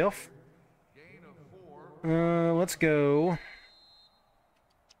by myself. Let's go.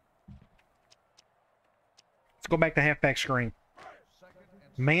 Let's go back to halfback screen.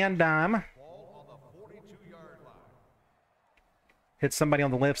 Man dime. Hit somebody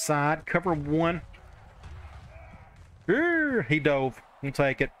on the left side. Cover one. He dove. We'll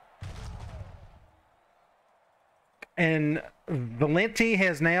take it. And Valenti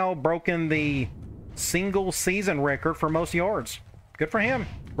has now broken the single season record for most yards. Good for him.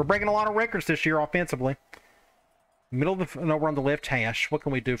 We're breaking a lot of records this year offensively. Middle of the... No, we're on the left hash. What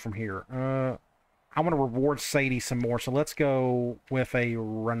can we do from here? I want to reward Sadie some more, so let's go with a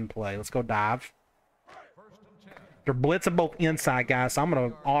run play. Let's go dive. They're blitzing both inside, guys, so I'm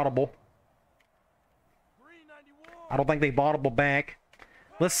going to audible. I don't think they've audible back.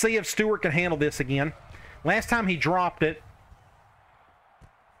 Let's see if Stewart can handle this again. Last time he dropped it.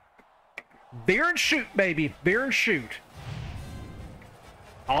 Veer and shoot, baby. Veer and shoot.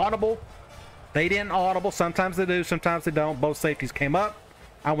 Audible. They didn't audible. Sometimes they do, sometimes they don't. Both safeties came up.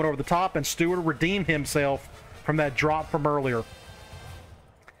 I went over the top, and Stewart redeemed himself from that drop from earlier.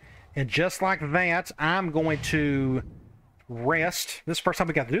 And just like that, I'm going to rest. This is the first time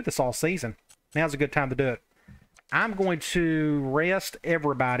we got to do this all season. Now's a good time to do it. I'm going to rest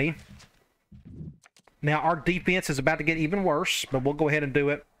everybody. Now, our defense is about to get even worse, but we'll go ahead and do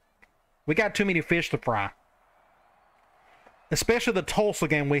it. We got too many fish to fry. Especially the Tulsa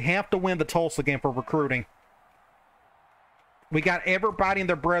game. We have to win the Tulsa game for recruiting. We got everybody and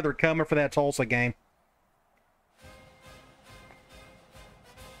their brother coming for that Tulsa game.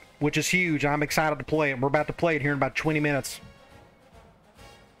 Which is huge. I'm excited to play it. We're about to play it here in about 20 minutes.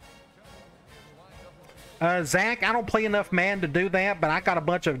 Zach, I don't play enough Madden to do that, but I got a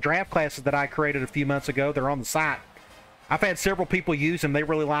bunch of draft classes that I created a few months ago. They're on the site. I've had several people use them. They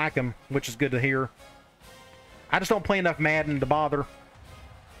really like them, which is good to hear. I just don't play enough Madden to bother.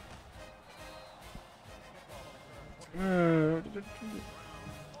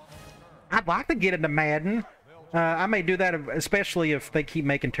 I'd like to get into Madden. I may do that, especially if they keep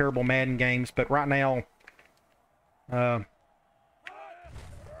making terrible Madden games. But right now,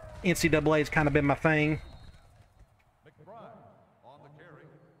 NCAA has kind of been my thing.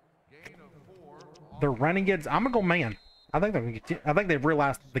 They're running it. I'm gonna go man. I think they've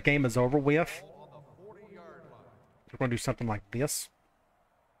realized the game is over with. They're going to do something like this.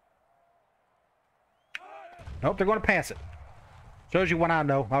 Nope, they're going to pass it. Shows you what I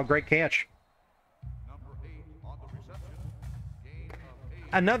know. Oh, great catch.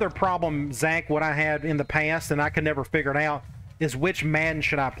 Another problem, Zach, what I had in the past, and I could never figure it out, is which Madden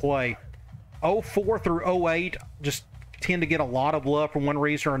should I play. 04 through 08 just tend to get a lot of love for one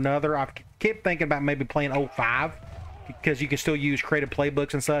reason or another. I kept thinking about maybe playing 05 because you can still use creative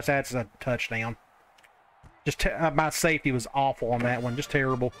playbooks and such. That's a touchdown. Just my safety was awful on that one. Just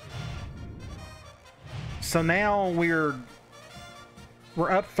terrible. So now we're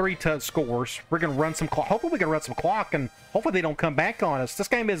up 3 scores. We're going to run some clock. Hopefully we can run some clock, and hopefully they don't come back on us. This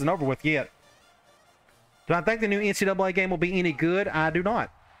game isn't over with yet. Do I think the new NCAA game will be any good? I do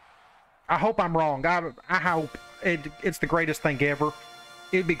not. I hope I'm wrong. I hope it's the greatest thing ever.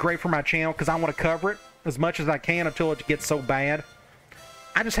 It'd be great for my channel because I want to cover it as much as I can until it gets so bad.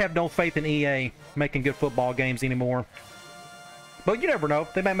 I just have no faith in EA making good football games anymore. But you never know.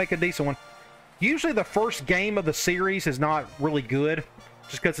 They might make a decent one. Usually the first game of the series is not really good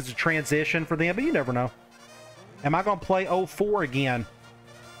just because it's a transition for them, but you never know. Am I going to play 04 again?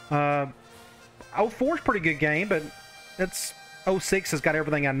 04 is a pretty good game, but it's 06 has got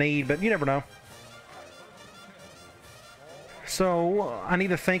everything I need, but you never know. So I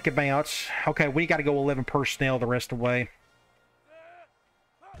need to think about, okay, we got to go 11 personnel the rest of the way.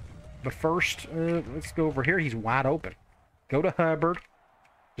 But first, let's go over here. He's wide open. Go to Hubbard.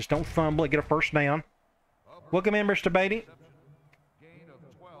 Just don't fumble it. Get a first down. Welcome in, Mr. Beatty.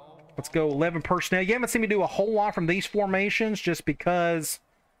 Let's go 11 personnel. You haven't seen me do a whole lot from these formations just because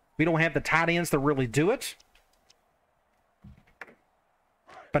we don't have the tight ends to really do it.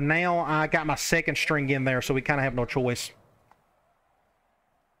 But now I got my second string in there, so we kind of have no choice.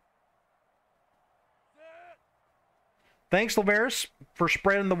 Thanks, Laveris, for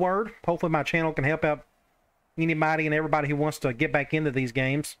spreading the word. Hopefully my channel can help out anybody and everybody who wants to get back into these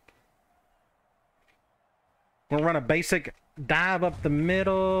games. We're going to run a basic dive up the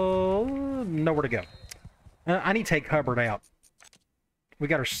middle. Nowhere to go. I need to take Hubbard out. We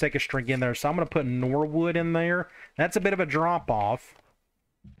got our second string in there, so I'm going to put Norwood in there. That's a bit of a drop-off.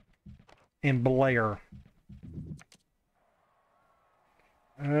 And Blair.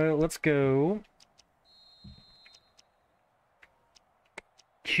 Let's go.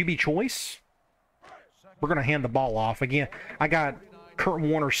 QB choice. We're going to hand the ball off. Again, I got Kurt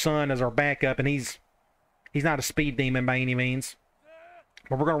Warner's son as our backup, and he's not a speed demon by any means.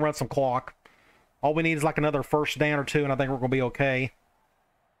 But we're going to run some clock. All we need is like another first down or two, and I think we're going to be okay.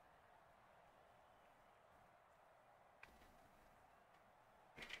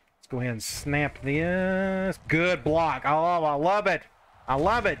 Let's go ahead and snap this. Good block. Oh, I love it. I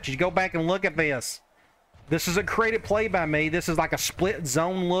love it. You go back and look at this. This is a creative play by me. This is like a split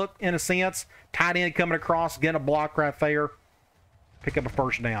zone look in a sense. Tight end coming across, getting a block right there. Pick up a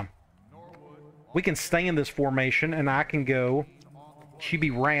first down. We can stay in this formation, and I can go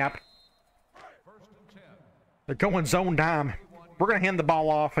QB wrap. They're going zone dime. We're going to hand the ball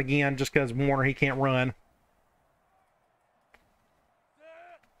off again just because Warner, he can't run.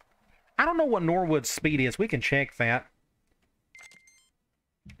 I don't know what Norwood's speed is. We can check that.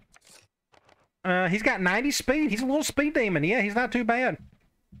 He's got 90 speed. He's a little speed demon. Yeah, he's not too bad.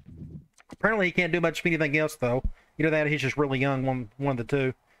 Apparently, he can't do much of anything else, though. Either that or he's just really young, one of the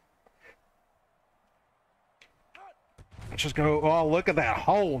two. Let's just go. Oh, look at that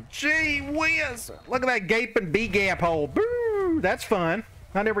hole. Gee whiz. Look at that gaping B-gap hole. Boo! That's fun.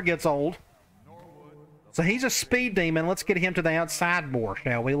 That never gets old. So he's a speed demon. Let's get him to the outside more,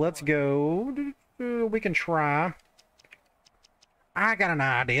 shall we? Let's go. We can try. I got an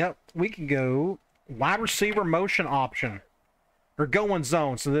idea. We can go wide receiver motion option. Or go in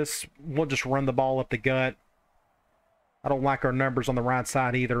zone. So this, we'll just run the ball up the gut. I don't like our numbers on the right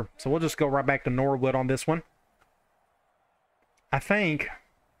side either. So we'll just go right back to Norwood on this one. I think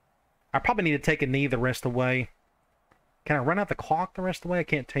I probably need to take a knee the rest of the way. Can I run out the clock the rest of the way? I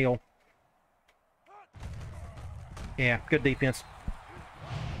can't tell. Yeah, good defense.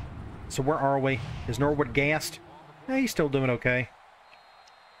 So where are we? Is Norwood gassed? Yeah, he's still doing okay.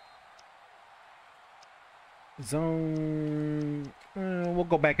 Zone. We'll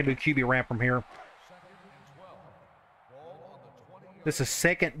go back and do QB wrap from here. This is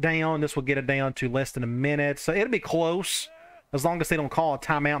second down. This will get it down to less than a minute. So it'll be close as long as they don't call a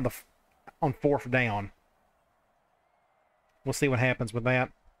timeout on fourth down. We'll see what happens with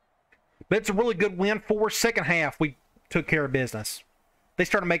that. But it's a really good win for us. Second half, we took care of business. They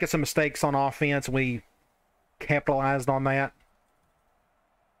started making some mistakes on offense. We capitalized on that.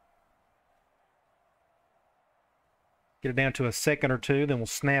 Get it down to a second or two, then we'll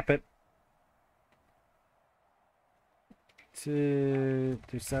snap it. To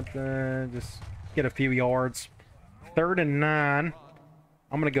do something, just get a few yards. 3rd and 9.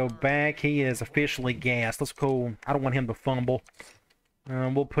 I'm going to go back. He is officially gassed. Let's go. I don't want him to fumble.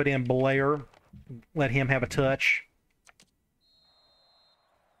 We'll put in Blair. Let him have a touch.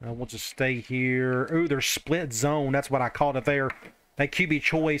 We'll just stay here. Ooh, there's split zone. That's what I called it there. That QB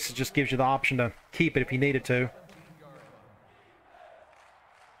choice just gives you the option to keep it if you needed to.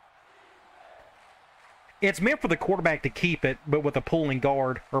 It's meant for the quarterback to keep it, but with a pulling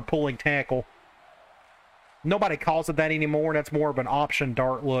guard or pulling tackle. Nobody calls it that anymore. That's more of an option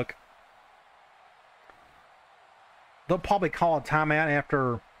dart look. They'll probably call a timeout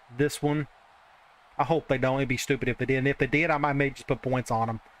after this one. I hope they don't. It'd be stupid if they did. And if they did, I might just put points on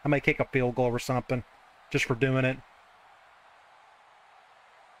them. I may kick a field goal or something just for doing it.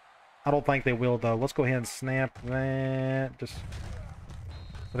 I don't think they will, though. Let's go ahead and snap that. Just...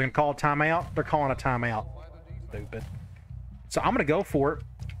 They're going to call a timeout? They're calling a timeout. Stupid. So I'm going to go for it.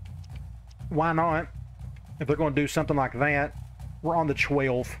 Why not? If they're going to do something like that. We're on the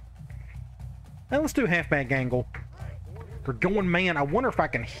 12. Now let's do halfback angle. They're going man. I wonder if I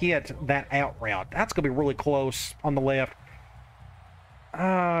can hit that out route. That's going to be really close on the left.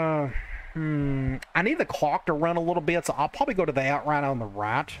 I need the clock to run a little bit, so I'll probably go to the out route on the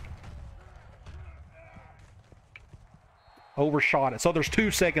right. Overshot it. So there's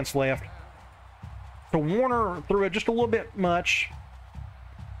 2 seconds left. So Warner threw it just a little bit much.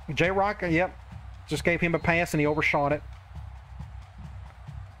 J-Rock, yep. Just gave him a pass and he overshot it.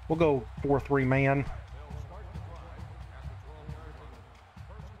 We'll go 4-3 man.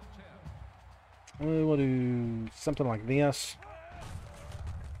 We'll do something like this.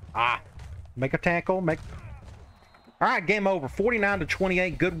 Make a tackle. All right, game over.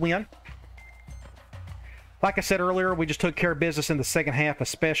 49-28. Good win. Like I said earlier, we just took care of business in the second half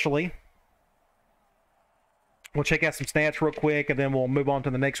especially. We'll check out some stats real quick, and then we'll move on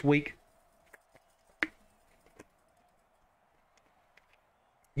to the next week.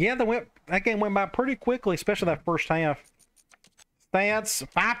 Yeah, that game went by pretty quickly, especially that first half. Stats,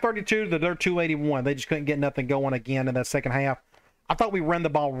 532 to their 281. They just couldn't get nothing going again in that second half. I thought we ran the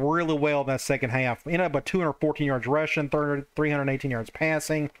ball really well in that second half. We ended up with 214 yards rushing, 318 yards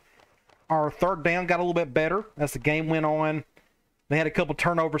passing. Our third down got a little bit better as the game went on. They had a couple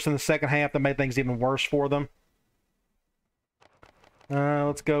turnovers in the second half that made things even worse for them.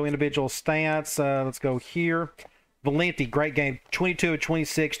 Let's go individual stats. Let's go here. Valenti, great game. 22 of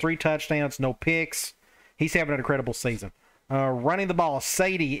 26, 3 touchdowns, no picks. He's having an incredible season. Running the ball,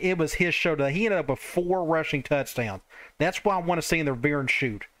 Sadie, it was his show today. He ended up with 4 rushing touchdowns. That's what I want to see in their veer and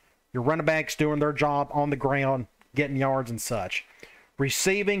shoot. Your running backs doing their job on the ground, getting yards and such.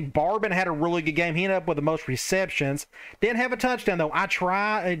 Receiving, Barbin had a really good game. He ended up with the most receptions. Didn't have a touchdown, though. I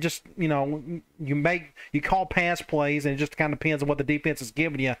try. It just, you call pass plays, and it just kind of depends on what the defense is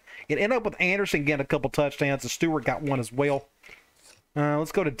giving you. It ended up with Anderson getting a couple touchdowns, and Stewart got one as well.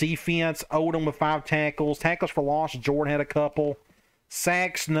 Let's go to defense. Odom with 5 tackles. Tackles for loss, Jordan had a couple.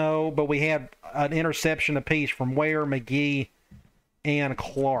 Sacks, no, but we had an interception apiece from Ware, McGee, and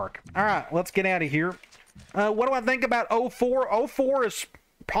Clark. All right, let's get out of here. What do I think about 04? 04 is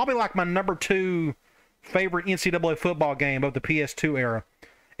probably like my number 2 favorite NCAA football game of the PS2 era.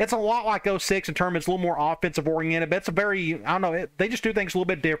 It's a lot like 06 in terms it's a little more offensive oriented, but it's a very, I don't know, they just do things a little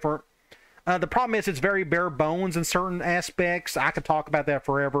bit different. The problem is it's very bare bones in certain aspects. I could talk about that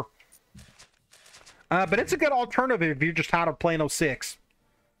forever. But it's a good alternative if you're just tired of playing 06.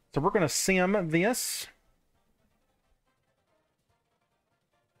 So we're going to sim this.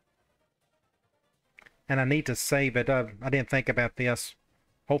 And I need to save it. I didn't think about this.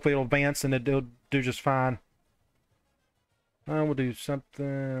 Hopefully it'll advance and it'll do just fine. We'll do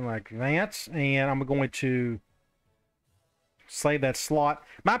something like that. And I'm going to save that slot.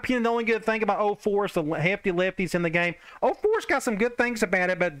 My opinion, the only good thing about 04 is the hefty lefties in the game. 04's got some good things about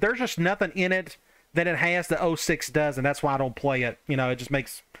it, but there's just nothing in it that it has that 06 does, and that's why I don't play it. You know, it just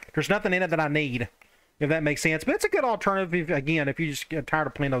makes... There's nothing in it that I need, if that makes sense. But it's a good alternative, again, if you just get tired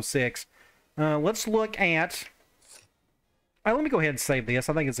of playing 06. Let's look at... let me go ahead and save this.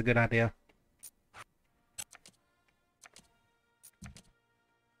 I think it's a good idea.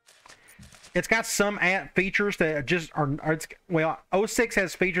 It's got some features that just are well, 06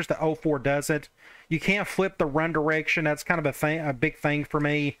 has features that 04 doesn't. You can't flip the run direction. That's kind of a big thing for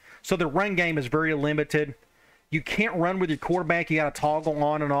me. So the run game is very limited. You can't run with your quarterback. You got to toggle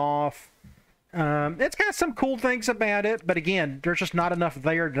on and off. It's got some cool things about it, but again, there's just not enough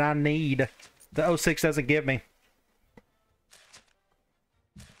there that I need. The 06 doesn't give me.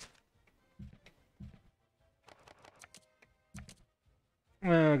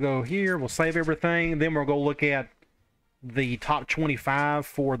 We'll go here. We'll save everything. Then we'll go look at the top 25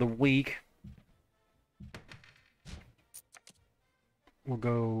 for the week. We'll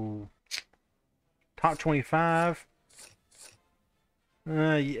go top 25.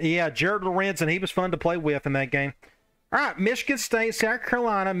 Yeah, Jared Lorenzen, he was fun to play with in that game. All right, Michigan State, South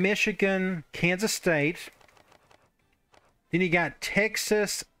Carolina, Michigan, Kansas State. Then you got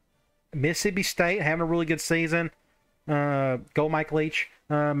Texas, Mississippi State having a really good season. Go Mike Leach.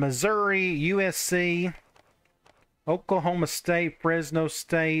 Missouri, USC, Oklahoma State, Fresno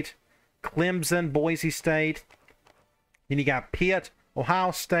State, Clemson, Boise State. Then you got Pitt,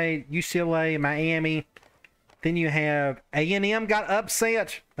 Ohio State, UCLA, Miami. Then you have A&M got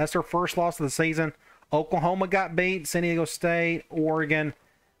upset. That's their first loss of the season. Oklahoma got beat. San Diego State, Oregon.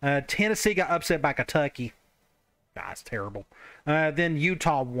 Tennessee got upset by Kentucky. That's terrible. Then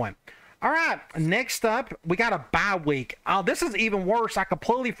Utah won. All right, next up, we got a bye week. Oh, this is even worse. I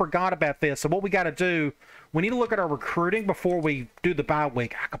completely forgot about this. So what we got to do, we need to look at our recruiting before we do the bye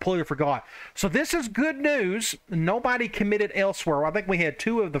week. I completely forgot. So this is good news. Nobody committed elsewhere. I think we had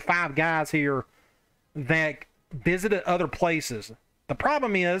 2 of the 5 guys here that visited other places. The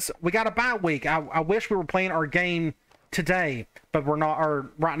problem is we got a bye week. I wish we were playing our game today, but we're not, or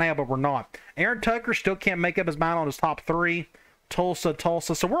right now, but we're not. Aaron Tucker still can't make up his mind on his top 3. Tulsa.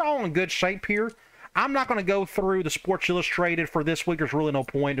 So we're all in good shape here. I'm not going to go through the Sports Illustrated for this week. There's really no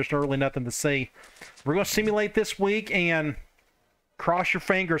point. There's really nothing to see. We're going to simulate this week and cross your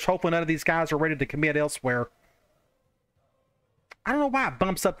fingers. Hopefully none of these guys are ready to commit elsewhere. I don't know why it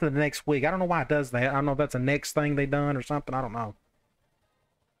bumps up to the next week. I don't know why it does that. I don't know if that's a next thing they done or something. I don't know.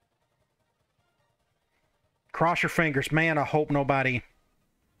 Cross your fingers. Man, I hope nobody...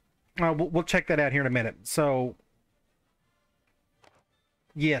 we'll check that out here in a minute. So...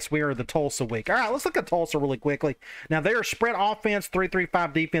 yes, we are the Tulsa week. All right, let's look at Tulsa really quickly. Now, they are spread offense,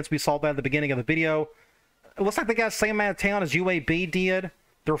 3-3-5 defense. We saw that at the beginning of the video. It looks like they got the same amount of talent as UAB did.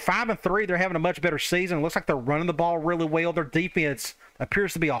 They're 5-3. They're having a much better season. It looks like they're running the ball really well. Their defense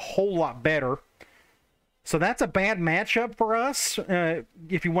appears to be a whole lot better. So that's a bad matchup for us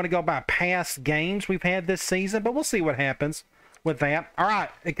if you want to go by past games we've had this season. But we'll see what happens with that. All right,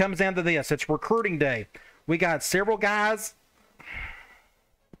 it comes down to this. It's recruiting day. We got several guys...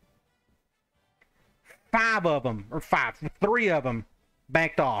 3 of them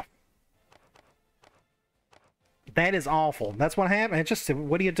backed off. That is awful. That's what happened. It's just,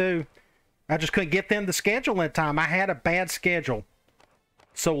 what do you do? I just couldn't get them to schedule in time. I had a bad schedule.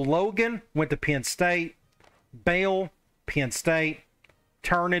 So Logan went to Penn State. Bale, Penn State.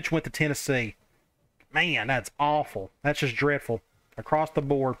 Turnage went to Tennessee. Man, that's awful. That's just dreadful across the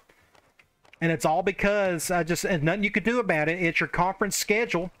board. And it's all because and nothing you could do about it. It's your conference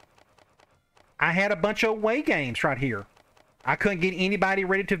schedule. I had a bunch of away games right here. I couldn't get anybody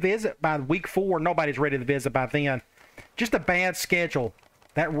ready to visit by week 4. Nobody's ready to visit by then. Just a bad schedule.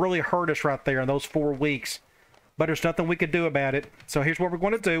 That really hurt us right there in those 4 weeks. But there's nothing we could do about it. So here's what we're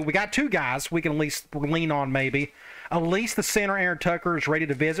going to do. We got 2 guys we can at least lean on maybe. At least the center, Aaron Tucker, is ready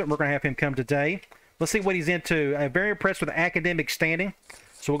to visit. We're going to have him come today. Let's see what he's into. I'm very impressed with the academic standing.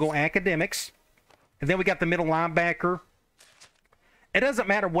 So we'll go academics. And then we got the middle linebacker. It doesn't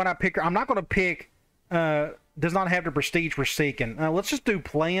matter what I pick. I'm not going to pick. Does not have the prestige we're seeking. Let's just do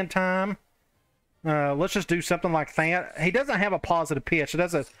playing time. Let's just do something like that. He doesn't have a positive pitch. It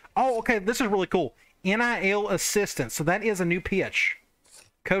doesn't. Oh, okay. This is really cool. NIL assistant. So that is a new pitch.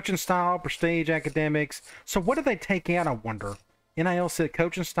 Coaching style, prestige, academics. So what did they take out, I wonder? NIL said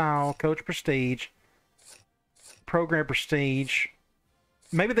coaching style, coach prestige, program prestige.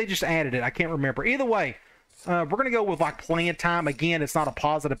 Maybe they just added it. I can't remember. Either way, we're going to go with like playing time. Again, it's not a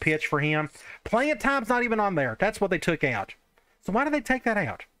positive pitch for him. Playing time's not even on there. That's what they took out. So why did they take that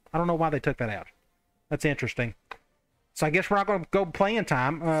out? I don't know why they took that out. That's interesting. So I guess we're not going to go playing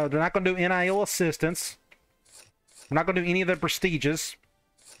time. They're not going to do NIL assistance. We're not going to do any of the prestiges.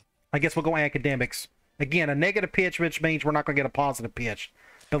 I guess we'll go academics. Again, a negative pitch, which means we're not going to get a positive pitch.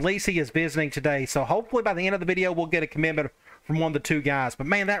 But at least he is visiting today. So hopefully by the end of the video, we'll get a commitment from one of the two guys. But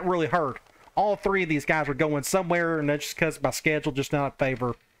man, that really hurt. All three of these guys were going somewhere, and that's just because my schedule just not in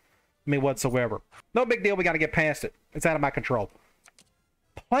favor me whatsoever. No big deal. We got to get past it. It's out of my control.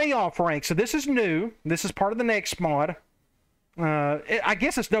 Playoff rank. So this is new. This is part of the Next Mod. I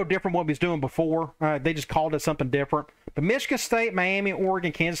guess it's no different what we was doing before. They just called it something different. But Michigan State, Miami,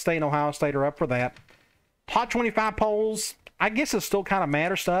 Oregon, Kansas State, and Ohio State are up for that. Hot 25 polls. I guess it still kind of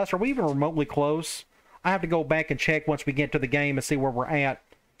matters to us. Are we even remotely close? I have to go back and check once we get to the game and see where we're at.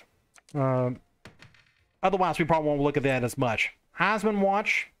 Otherwise, we probably won't look at that as much. Heisman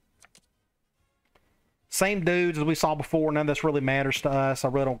watch. Same dudes as we saw before. None of this really matters to us. I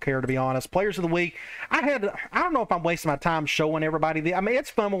really don't care, to be honest. Players of the week. I don't know if I'm wasting my time showing everybody. I mean, it's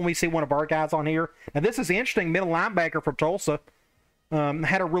fun when we see one of our guys on here. And this is interesting. Middle linebacker from Tulsa.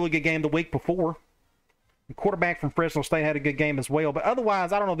 Had a really good game the week before. The quarterback from Fresno State had a good game as well. But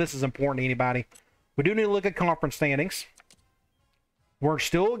otherwise, I don't know if this is important to anybody. We do need to look at conference standings. We're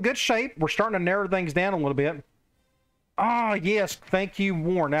still in good shape. We're starting to narrow things down a little bit. Oh, yes. Thank you,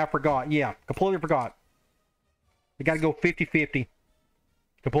 Warren. I forgot. Yeah, completely forgot. We got to go 50-50.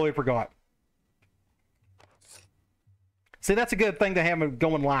 Completely forgot. See, that's a good thing to have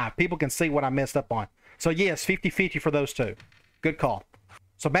going live. People can see what I messed up on. So, yes, 50-50 for those two. Good call.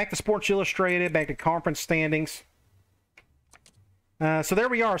 So, back to Sports Illustrated, back to conference standings. So, there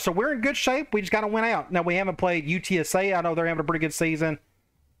we are. So, we're in good shape. We just got to win out. Now, we haven't played UTSA. I know they're having a pretty good season.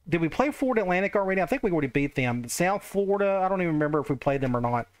 Did we play Florida Atlantic already? I think we already beat them. South Florida, I don't even remember if we played them or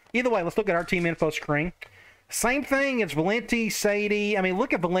not. Either way, let's look at our team info screen. Same thing. It's Valenti, Sadie. I mean,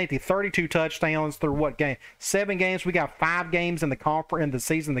 look at Valenti. 32 touchdowns through what game? 7 games. We got 5 games in the conference in the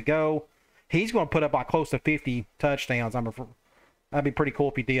season to go. He's going to put up like close to 50 touchdowns. That'd be pretty cool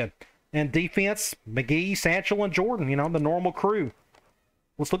if he did. And defense, McGee, Satchel, and Jordan. You know, the normal crew.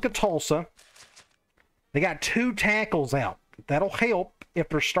 Let's look at Tulsa. They got 2 tackles out. That'll help if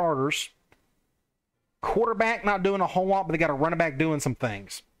they're starters. Quarterback not doing a whole lot, but they got a running back doing some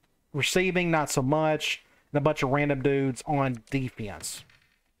things. Receiving, not so much. And a bunch of random dudes on defense.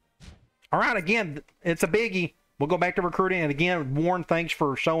 All right, again, it's a biggie. We'll go back to recruiting. And again, Warren, thanks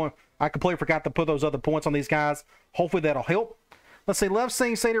for showing. I completely forgot to put those other points on these guys. Hopefully that'll help. Let's see. Love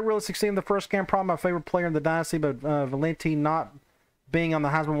seeing Sadie really succeed in the first game. Probably my favorite player in the Dynasty, but Valenti not being on the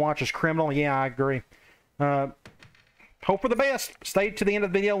Heisman watch is criminal. Yeah, I agree. Hope for the best. Stay to the end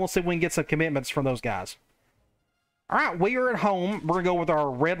of the video. We'll see if we can get some commitments from those guys. All right, we are at home. We're going to go with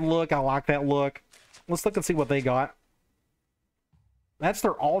our red look. I like that look. Let's look and see what they got. That's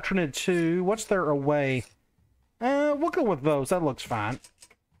their alternate 2. What's their away? We'll go with those. That looks fine.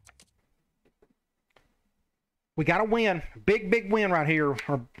 We got to win. Big win right here.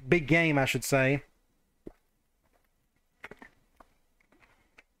 Or big game, I should say.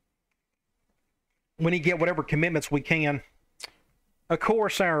 We need to get whatever commitments we can. Of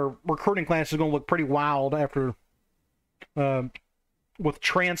course, our recruiting class is going to look pretty wild after... with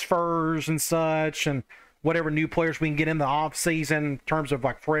transfers and such, and whatever new players we can get in the off season in terms of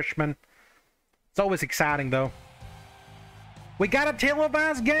like freshmen. It's always exciting though. We got a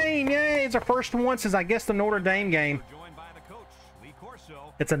televised game. Yay! It's our first one since I guess the Notre Dame game.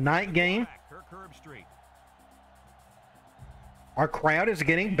 It's a night game. Our crowd is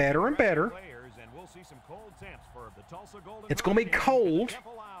getting better and better. It's going to be cold.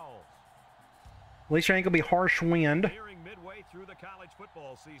 At least there ain't going to be harsh wind.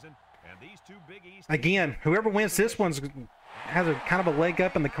 Again, whoever wins this one has a kind of a leg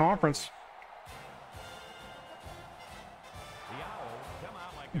up in the conference.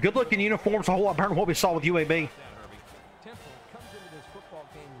 Good looking uniforms, a whole lot better than what we saw with UAB.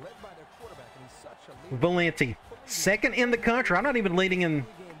 Valenti, second in the country. I'm not even leading in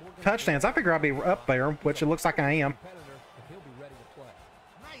touchdowns. I figure I'll be up there, which it looks like I am.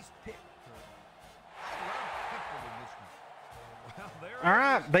 All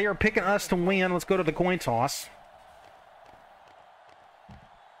right, they are picking us to win. Let's go to the coin toss.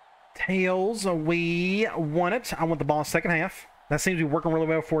 Tails, we won it. I want the ball second half. That seems to be working really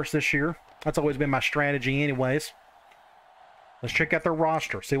well for us this year. That's always been my strategy anyways. Let's check out their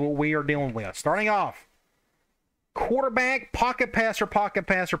roster, see what we are dealing with. Starting off, quarterback, pocket passer, pocket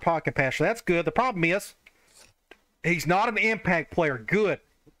passer, pocket passer. That's good. The problem is, he's not an impact player. Good.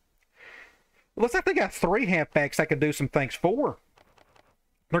 Looks like they got 3 halfbacks that can do some things for.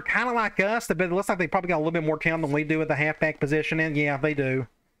 They're kind of like us. It looks like they probably got a little bit more talent than we do at the halfback position. And yeah, they do.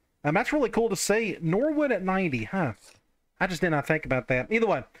 That's really cool to see. Norwood at 90, huh? I just did not think about that. Either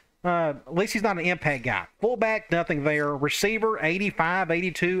way, at least he's not an impact guy. Fullback, nothing there. Receiver, 85,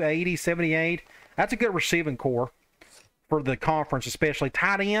 82, 80, 78. That's a good receiving core for the conference, especially.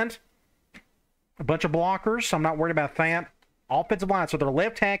 Tight end, a bunch of blockers, so I'm not worried about that. Offensive line, so their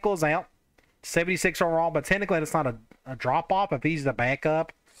left tackle is out. 76 overall, but technically that's not a drop-off if he's the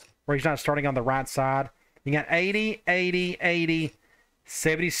backup, or he's not starting on the right side. You got 80, 80, 80,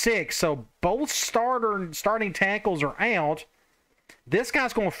 76. So both starting tackles are out. This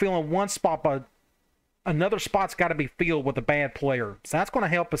guy's going to fill in one spot, but another spot's got to be filled with a bad player. So that's going to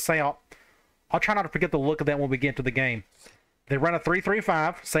help us out. I'll try not to forget the look of that when we get to the game. They run a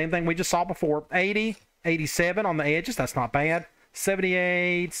 3-3-5. Same thing we just saw before. 80, 87 on the edges. That's not bad.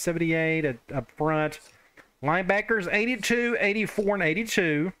 78, 78 up front. Linebackers, 82, 84, and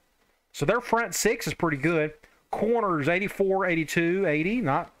 82. So their front 6 is pretty good. Corners, 84, 82, 80.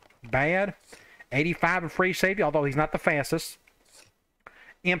 Not bad. 85 in free safety, although he's not the fastest.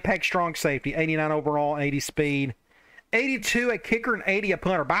 Impact strong safety, 89 overall, 80 speed. 82 a kicker and 80 a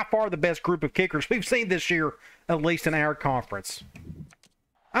punter. By far the best group of kickers we've seen this year, at least in our conference.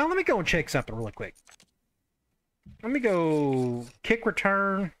 Let me go and check something really quick. Let me go kick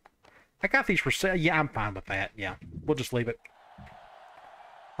return. I got these for sale. Yeah, I'm fine with that. Yeah, we'll just leave it.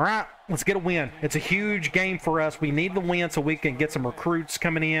 All right, let's get a win. It's a huge game for us. We need the win so we can get some recruits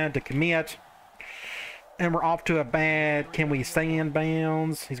coming in to commit. And we're off to a bad. Can we stay in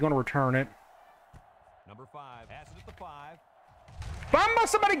bounds? He's going to return it. Number 5 has it at the 5.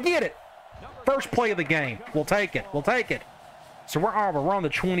 Somebody get it. First play of the game. We'll take it. We'll take it. So we're on the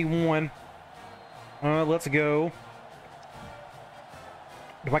 21. Let's go.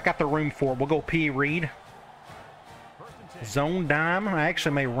 Do I got the room for it? We'll go P. Reed. Zone dime. I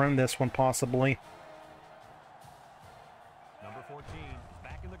actually may run this one possibly.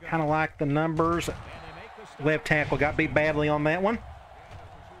 Kind of like the numbers. Left tackle got beat badly on that one.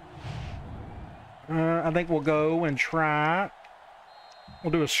 I think we'll go and try.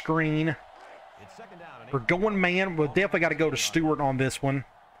 We'll do a screen. We're going man. We'll definitely got to go to Stewart on this one.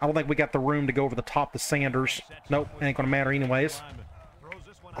 I don't think we got the room to go over the top of Sanders. Nope, ain't going to matter anyways.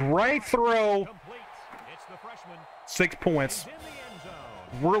 Great throw. 6 points.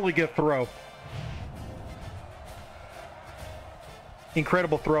 Really good throw.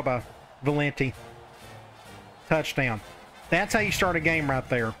 Incredible throw by Valenti. Touchdown. That's how you start a game right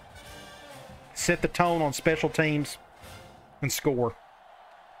there. Set the tone on special teams and score.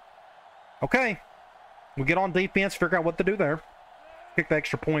 Okay. We'll get on defense, figure out what to do there. Kick the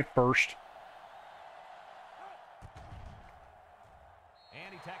extra point first.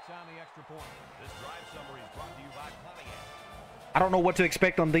 And he tacks on the extra point. This drive summary is brought to you by Pontiac. I don't know what to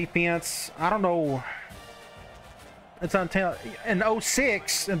expect on defense. I don't know. It's until in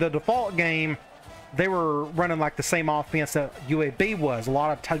 06, in the default game, they were running like the same offense that UAB was. A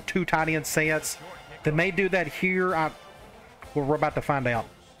lot of two tight end sets. They may do that here. We're about to find out.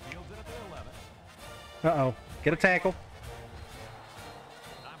 Uh-oh. Get a tackle.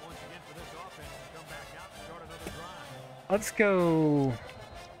 Let's go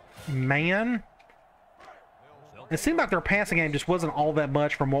man. It seemed like their passing game just wasn't all that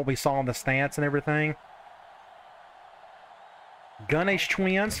much from what we saw in the stats and everything. Gun-H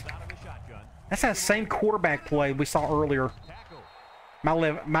twins. That's that same quarterback play we saw earlier.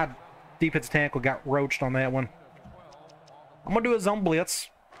 My defensive tackle got roached on that one. I'm going to do a zone blitz.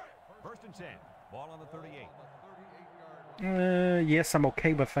 First and 10. Ball on the 38. Yes, I'm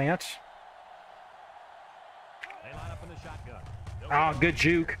okay with that. They line up in the shotgun. Ah, good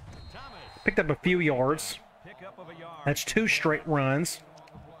juke. Picked up a few yards. That's 2 straight runs.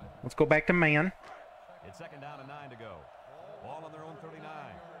 Let's go back to man. It's second down and 9 to go. Ball on their own 39.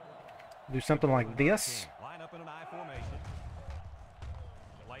 Do something like this. Line up in an I formation.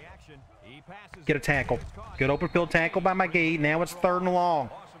 Play action. He passes. Get a tackle. Good open field tackle by McGee. Now it's 3rd and long.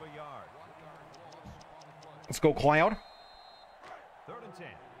 Loss of a yard. Let's go Cloud. 3rd and 10.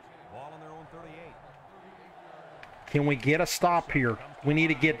 Ball on their own 38. Can we get a stop here? We need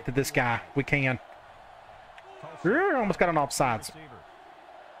to get to this guy. We can. Almost got an offsides.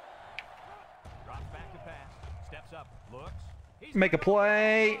 Make a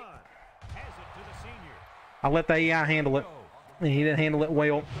play. Has it to the senior. I let the AI handle it. And he didn't handle it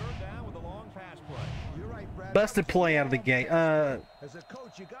well. Third down with a long pass play. You're right, Brad. Busted play out of the game. As a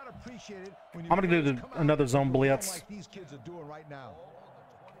coach, you gotta appreciate it when I'm gonna do another zone blitz. like these kids are doing right now.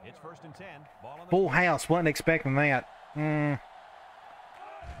 It's first and 10. Ball on the Full house. Wasn't expecting that. There's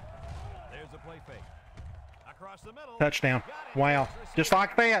the play fake. Across the middle. Touchdown. Wow. Just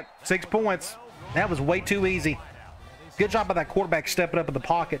like that. 6 points. That was way too easy. Good job by that quarterback stepping up in the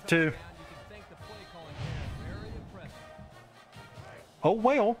pocket, too. Oh,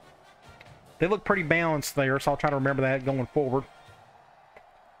 well. They look pretty balanced there, so I'll try to remember that going forward.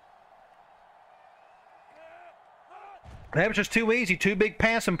 That was just too easy. 2 big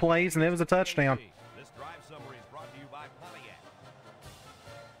passing plays, and it was a touchdown. This drive summary is brought to you by Pontiac.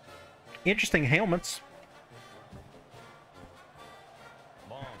 Interesting helmets.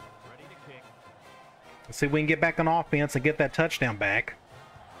 Long, ready to kick. Let's see if we can get back on offense and get that touchdown back.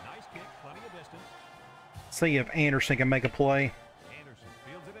 Nice kick, plenty of distance. See if Anderson can make a play. Anderson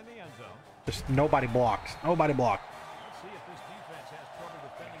fields it in the end zone. Just nobody blocked. Nobody blocked. Let's see if this defense has trouble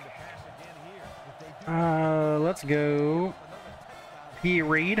defending the pass again here. Let's go. P.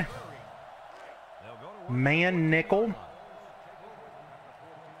 Reed. They'll go to work. Man nickel.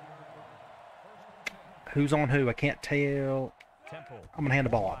 Who's on who? I can't tell. Temple. I'm gonna hand the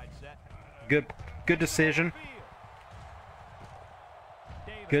ball off. Wide set. Good decision.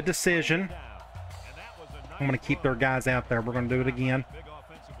 Davis Good decision. down. And that was a nice I'm gonna keep their guys out there. We're gonna do it again. big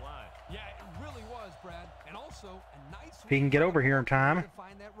offensive line. Yeah, it really was, Brad. And also a nice If he can get over here in time. to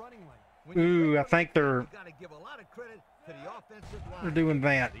find that running lane. When you Ooh, play I think they're you gotta give a lot of credit to the offensive line. they're doing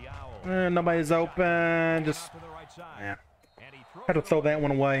that. The Owl. Nobody's open. Just Out to the right side. yeah. And he throws Had to it throw away. that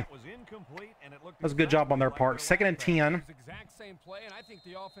one away. That was incomplete, and it looked That was a good job on their part. 2nd and 10. It was the exact same play, and I think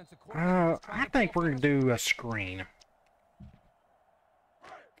the offensive coordinator was trying I to think pull we're gonna fast. do a screen.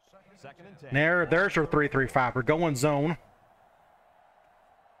 2nd and 10. There's your 3-3-5. We're going zone.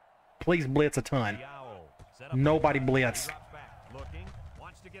 Please blitz a ton. The Owl. Set up Nobody the blitz. drops back. Looking.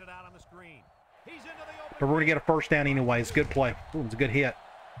 Wants to get it out on the screen. He's into the open. But we're gonna get a first down anyways. Good play. Ooh, it's a good hit.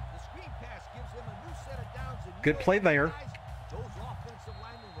 The screen pass gives them a new set of downs, and Good play there. guys, those offensive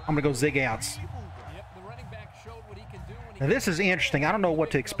linemen were I'm gonna go out zig there outs. moving. Yep, the running back showed what he can do when he Now this is interesting. I don't know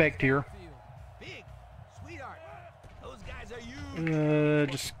what to expect here. Big, sweetheart. Those guys are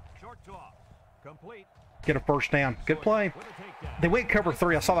huge. Just Short toss. Complete. get a first down. Good play. With a takedown. They went cover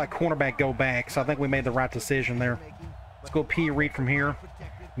 3. I saw that cornerback go back, so I think we made the right decision there. Let's go P. Reed from here.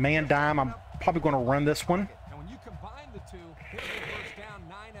 Man dime. I'm probably going to run this one. And when you combine the two, here's your first down,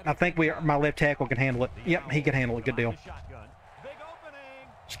 9 out I of think my left tackle can handle it. Yep, he can handle it. Good deal. Shotgun. Big opening.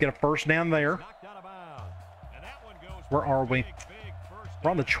 Let's get a first down there. Knocked out of bounds. And that one goes Where for a are we? big first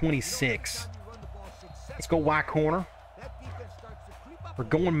We're on the down. 26. Let's go Y corner. That defense starts to creep up. We're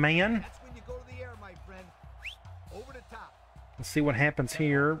going man. That's when you go to the air, my friend. Over the top. Let's see what happens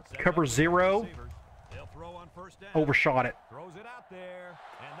here. Cover 0. Receivers. They'll throw on first down. Overshot it. Throws it out there.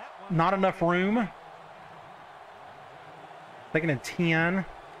 And that one Not enough room. 2nd and 10.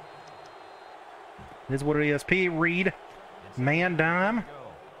 This is what it is. P. Reed. Man dime. go.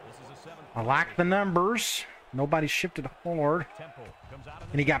 This is a 7. I like the numbers. Nobody shifted hard. Temple comes out of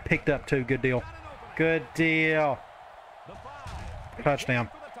And he got picked up too. Good deal. Good deal. the 5. Touchdown.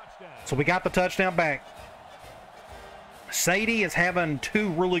 For the touchdown. So we got the touchdown back. Sadie is having 2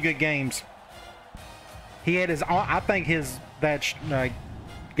 really good games. He had his, I think that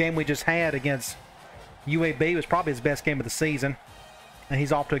game we just had against UAB was probably his best game of the season. And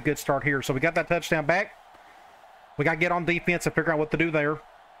he's off to a good start here. So we got that touchdown back. We got to get on defense and figure out what to do there. And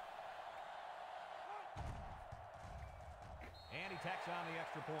he tacks on the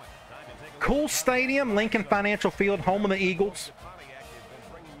extra point. Time to take a Cool stadium, Lincoln Financial Field, home of the Eagles. Pontiac has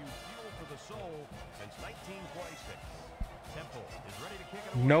been bringing you fuel for the soul since 1926. Temple is ready to kick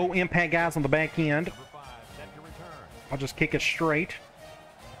it away. No impact guys on the back end. Number 5, set to return. I'll just kick it straight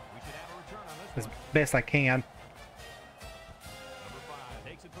We should have a return on as this one. best I can. Number 5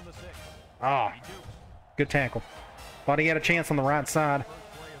 takes it from the 6. Ah, He dukes. good tackle. Thought he had a chance on the right side. First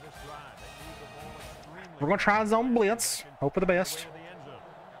play of this drive. They move the ball extremely We're going to try zone blitz. Hope for the best. way to the end zone.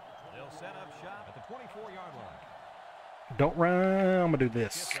 They'll set up shop at the 24-yard line. Don't run. I'm going to do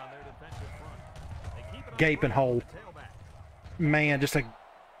this. Hits on their defensive front. They keep it on the Gaping ground hole. with the tailback. Man, just And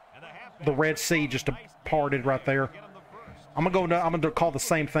the halfback the Red Sea just parted right there. get him the first. I'm going to call the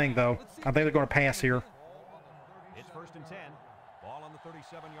same thing, though. I think they're going to pass here. It's first and 10. Ball on the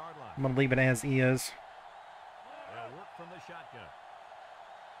 37-yard line. I'm going to leave it as is. They'll work from the shotgun.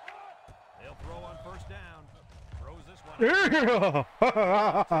 They'll throw on first down. Throws this one.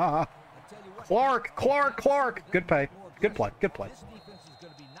 Clark. Good pay. Good play. Good play. This defense is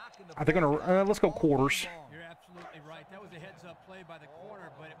going to be knocking the Are they going to, let's go quarters. You're absolutely right. That was a heads-up play by the corner,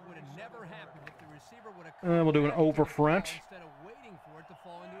 but it would have never happened if the receiver would have We'll do an over front. instead of waiting for it to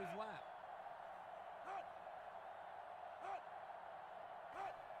fall into his lap.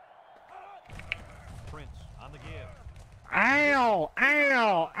 Prince on the give. Ow!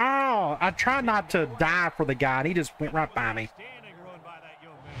 Ow! Ow! I tried not to die for the guy, and he just went right by me. Standing run by that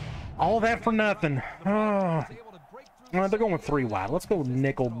young man. All that for nothing. Oh. They're going 3 wide. Let's go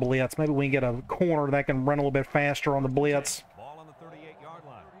nickel blitz. Maybe we can get a corner that can run a little bit faster on the blitz. Ball on the 38-yard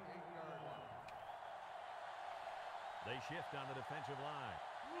line. They shift on the defensive line.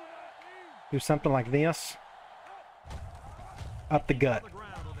 Do something like this. Up the gut. On the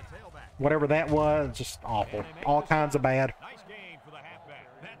ground with the tailback. Whatever that was, just awful. All kinds of bad. Nice gain for the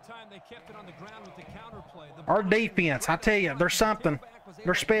halfback. That time they kept it on the ground with the counter play. The Our defense, I tell you, there's something.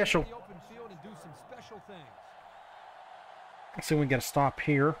 They're special. the open field and do some special things. Let's see if we can get a stop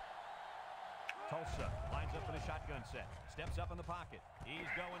here. Tulsa lines up in a shotgun set. Steps up in the pocket. He's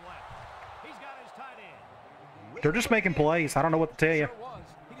going left. He's got his tight end. They're just making plays. I don't know what to tell you. Sure was.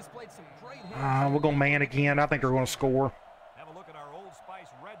 He displayed some great hands. We'll go man again. I think they're going to score. Have a look at our Old Spice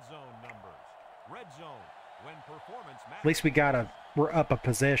red zone numbers. Red zone, when performance matters. At least we're up a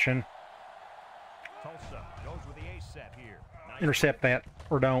possession. Tulsa goes with the ace set here. Nice Intercept that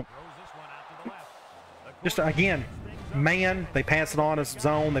or don't. throws this one out to the left. The Just quarterback again, sets things up. man, they pass it on as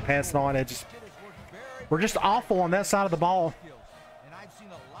zone. They pass it on. We're just awful on that side of the ball. And I've seen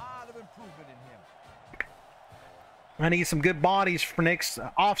a lot of improvement in him. I need some good bodies for next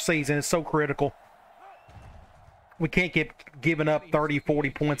off season. It's so critical. We can't get giving up 30, 40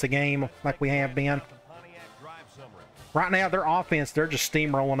 points a game like we have been. Pontiac drive summary. Right now, their offense, they're just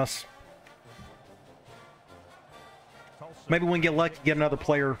steamrolling us. Tulsa Maybe we can get lucky, get another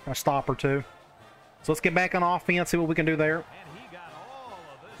player, a stop or two. So let's get back on offense, see what we can do there. and he got all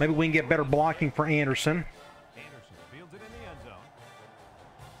of this. Maybe we can get better blocking for Anderson. Anderson fields it in the end zone.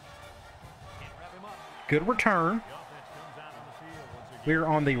 Can't wrap him up. Good return. The offense comes out on the field once again. We're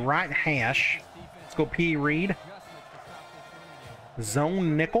on the right hash. Let's go P. Reed.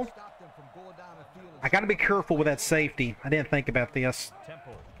 Zone nickel. Stop them from going down the field and I got to be careful with that safety. I didn't think about this.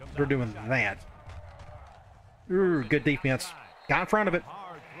 Temple comes They're out doing with the shot. that. Ooh, good defense. Got in front of it.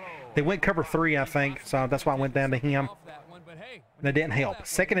 Hard throw. They went cover 3, I think, so that's why I went down to him. Off that one, but hey, That didn't help.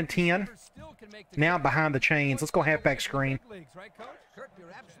 2nd and 10. still can make the Now behind the chains. Let's go halfback screen. leagues, right, coach? Kirk, you're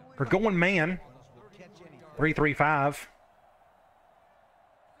absolutely We're going man. will catch anything. 3-3-5.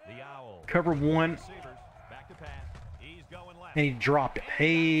 The Owls. Cover 1. Receivers. Back to pass. He's going left. And he dropped it.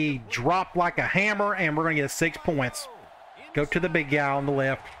 He dropped like a hammer, and we're going to get 6 points. Go to the big guy on the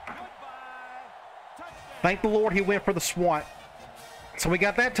left. Thank the Lord he went for the SWAT. So we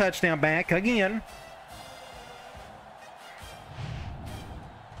got that touchdown back again.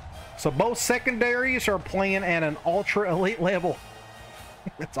 So both secondaries are playing at an ultra elite level.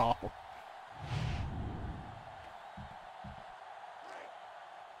 That's awful.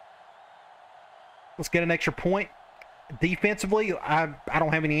 Let's get an extra point. Defensively, I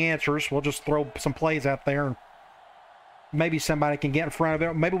don't have any answers. We'll just throw some plays out there. And maybe somebody can get in front of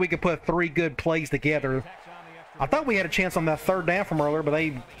it. Maybe we could put 3 good plays together. I thought we had a chance on that 3rd down from earlier, but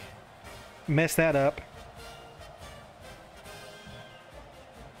they messed that up.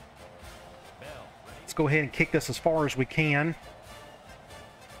 Let's go ahead and kick this as far as we can.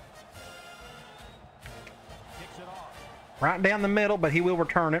 Kicks it off. Right down the middle, but he will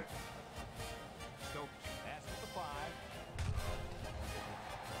return it. Stokes passes the 5.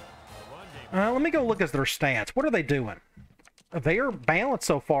 The run game. Let me go look at their stats. What are they doing? They're balanced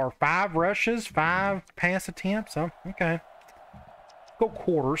so far. 5 rushes, 5 pass attempts. Oh, okay. Go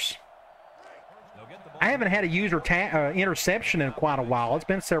quarters. They'll get the ball. I haven't had a user interception in quite a while. It's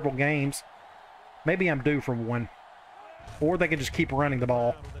been several games. Maybe I'm due for one. Or they can just keep running the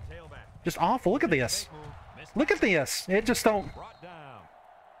ball. Down with the tailback. Just awful. Look at this. Missed Look at this. It just don't... brought down.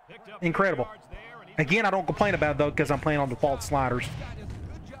 Picked up Incredible. 3 yards there, and he's Again, I don't complain about it, though, because I'm playing on default sliders. Guy does a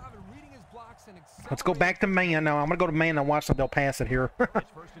good job of reading his blocks and Let's go back to man. Now, I'm going to go to man and watch them. They'll pass it here. It's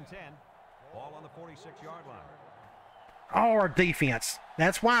 1st and 10. Ball on the 46-yard line. Oh, our defense.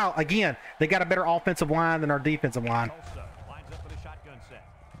 That's why, again, they got a better offensive line than our defensive line. Tulsa lines up in a shotgun set.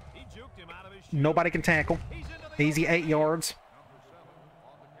 He juked him out of his shoe. Nobody can tackle. He's into the Easy 8 yards.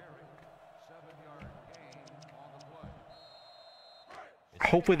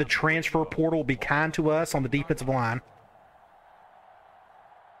 Hopefully the transfer portal will be kind to us on the defensive line.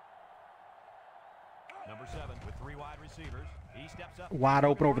 number 7 with 3 wide receivers. He steps up. Wide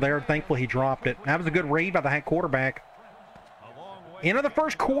open over there. Thankfully he dropped it. That was a good read by the quarterback. A long way. End of the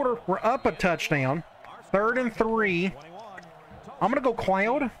first quarter, we're up a touchdown. 3rd and 3. 21. I'm going to go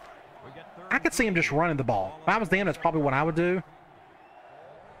Cloud. I could see him just running the ball. If I was them, that's probably what I would do.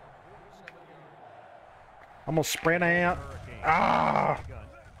 I'm going to spread out. Ah!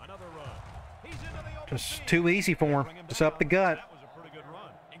 Just too easy for him. Just up the gut.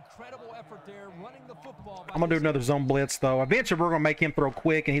 I'm going to do another zone blitz, though. Eventually, we're going to make him throw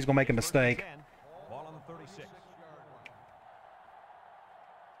quick, and he's going to make a mistake. Ball on the 36.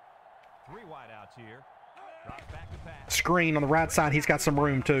 3 wideouts here. Drops back to pass. Screen on the right side. He's got some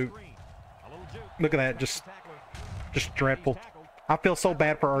room, too. Look at that. Just dreadful. I feel so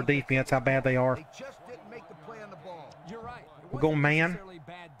bad for our defense, how bad they are. They just didn't make the play on the ball. You're right. We're going man.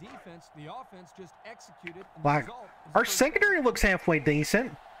 Bad defense. The offense just executed. Like, our secondary looks halfway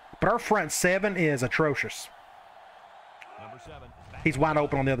decent, but our front 7 is atrocious. Number 7. He's wide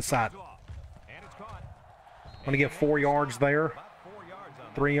open on the other side. And it's caught. I'm going to get 4 yards there. About 4 yards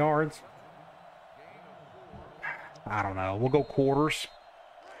on 3 yards. I don't know. We'll go quarters.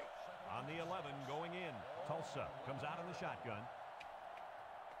 On the 11 going in. Tulsa comes out in the shotgun.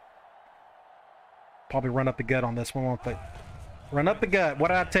 Probably run up the gut on this one, won't they? Run up the gut. What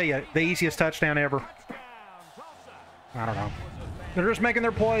did I tell you? The easiest touchdown ever. I don't know. They're just making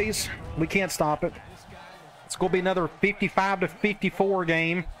their plays. We can't stop it. It's going to be another 55-54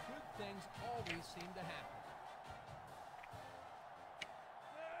 game.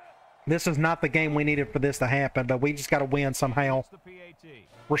 This is not the game we needed for this to happen, but we just got to win somehow.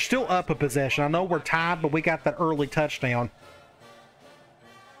 We're still up a possession. I know we're tied, but we got that early touchdown.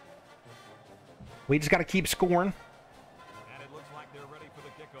 We just got to keep scoring. And it looks like they're ready for the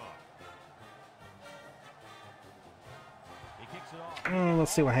kickoff. He kicks it off.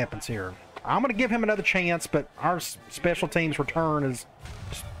 Let's see what happens here. I'm going to give him another chance, but our special teams return is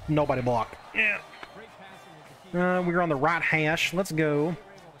just nobody blocked. Yeah. We're on the right hash. Let's go.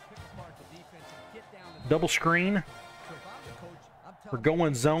 Double screen. We're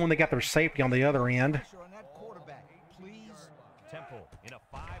going zone. They got their safety on the other end. Temple in a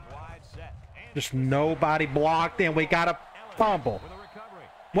 5-wide set. And Just nobody blocked, and we got a fumble. with a recovery.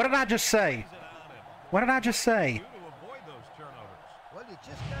 What did I just say? What did I just say? To avoid those turnovers. Well, you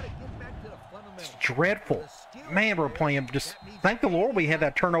just got to get back to the fundamentals. It's dreadful. Man, we're playing just... Thank the Lord we had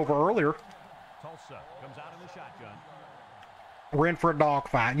that turnover earlier. Tulsa comes out in the shotgun. We're in for a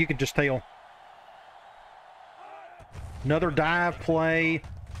dogfight. You can just tell. Another dive play.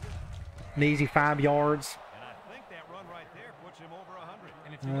 An easy 5 yards. And I think that run right there puts him over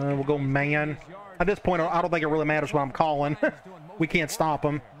 100. We'll go man. At this point, I don't think it really matters what I'm calling. We can't stop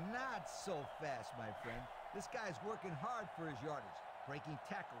him. Not so fast, my friend. This guy's working hard for his yardage, breaking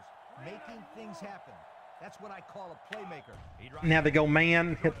tackles, making things happen. That's what I call a playmaker. Now they go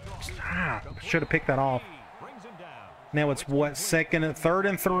man. Should have picked that off. Brings him down. Now it's what, 3rd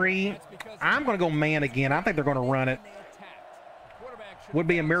and 3. I'm going to go man again. I think they're going to run it. Would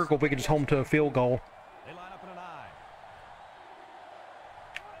be a miracle if we could just hold them to a field goal. They line up in an eye.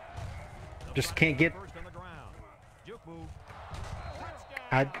 Just can't get... First on the ground. Juke move.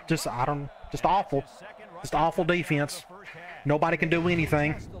 Just awful. Just awful defense. Nobody can do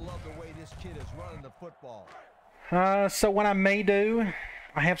anything. Still love the way this kid is running the football. So what I may do,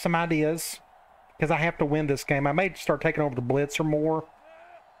 I have some ideas. Because I have to win this game. I may start taking over the blitzer more.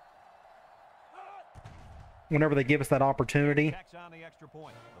 Whenever they give us that opportunity. Tacks on the extra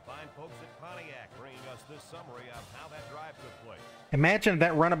point. The fine folks at Pontiac bringing us this summary of how that drive took place. Imagine if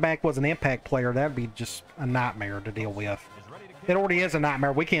that running back was an impact player. That'd be just a nightmare to deal with. It already is a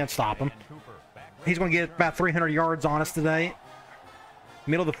nightmare. We can't stop him. He's going to get about 300 yards on us today.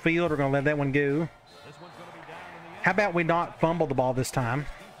 Middle of the field, we're going to let that one go. How about we not fumble the ball this time?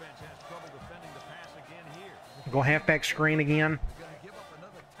 Go halfback screen again.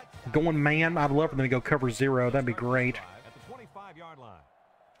 Going man. I'd love for them to go cover 0. That'd be great.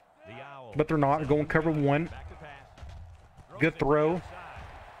 But they're not. They're going cover 1. Good throw.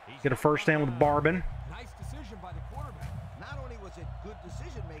 Get a first down with Barbin. Nice decision by the quarterback. Not only was it good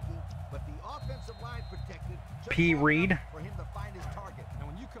decision making, but the offensive line protected just P. long Reed. enough for him to find his target. And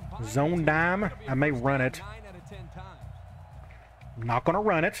when you combine Zone the two, dime. it's gonna be a I may first run down it. 9 out of 10 times. I'm not going to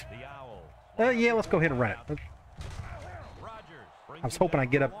run it. Yeah, let's go ahead and run it. I was hoping I'd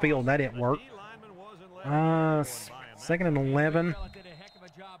get upfield, and that didn't work. 2nd and 11.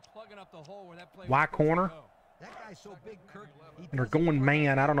 Y corner. That guy's so big, Kirk, he And they're doesn't going run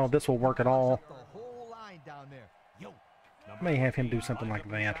man. I don't know if this will work at all. up the whole line down there. Yo, May have him do something like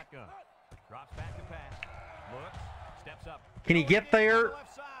that. Drops back to pass. Looks, steps up. Can he get there?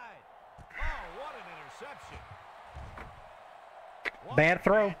 Left side. Oh, what an interception. What Bad a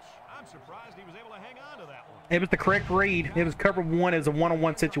throw. catch. I'm surprised he was able to hang on to that one. It was the correct read. It was cover 1. It was a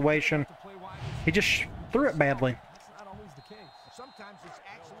one-on-one situation. He just threw it badly. That's not always the case.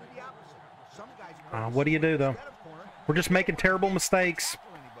 exactly the opposite. Some guys What do you do, though? instead of corner, We're just making terrible mistakes,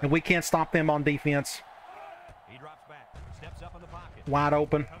 and we can't stop them on defense. He drops back, steps up in the pocket. Wide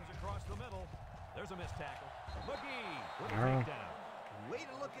open. Comes across the middle. There's a missed tackle. McGee with a All right. takedown. way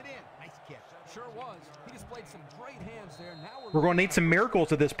to look it in. Nice catch. Sure was. He displayed some great hands there. Now We're going to need some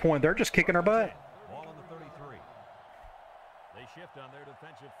miracles at this point. They're just kicking our butt. Ball on the 33. They shift on their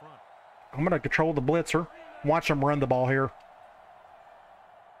defensive front. I'm going to control the blitzer. Watch them run the ball here.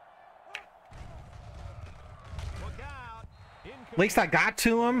 Look out. At least I got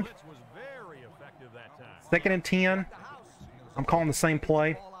to him. Blitz was very effective that time. 2nd and 10. I'm calling the same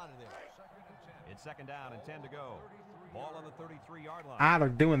play. Ball out of there. It's 2nd down and 10 to go. Ball on the 33-yard line. They're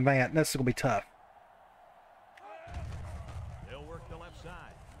doing that. This is going to be tough. He'll work the left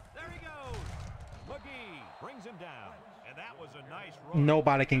side. There he goes. McGee brings him down. And that was a nice run.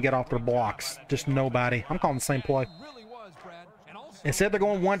 Nobody can get off their blocks. Just nobody. I'm calling the same play. It really was, Brad. And also, Instead, they're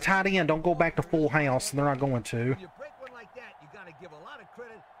going one tight end. Don't go back to full house. They're not going to. When you break one like that, you got to give a lot of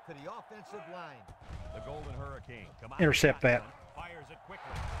credit to the offensive line. The Golden Hurricane. Come out Intercept of the that. shotgun, fires it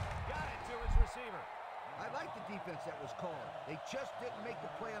quickly. Got it to his receiver. I like the defense that was called. They just didn't make the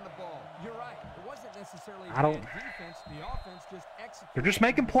play on the ball. you're right. It wasn't necessarily I don't- bad defense. The offense just executed. They're just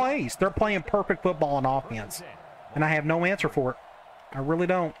making plays. They're playing perfect football on offense. And I have no answer for it. I really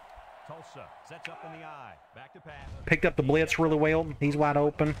don't. Tulsa sets up in the eye. Back to pass. Picked up the blitz really well. He's wide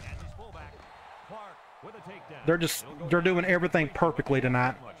open. And he's fullback. Clark with a takedown. They're doing everything perfectly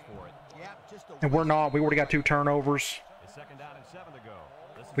tonight. Much for it. Yeah, just a And we're not. We already got 2 turnovers. It's 2nd down and 7 to go.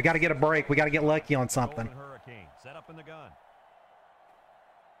 This is We got to get a break. We got to get lucky on the something. Golden Hurricane set up in the gun.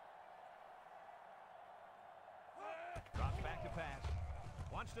 Drops back to pass.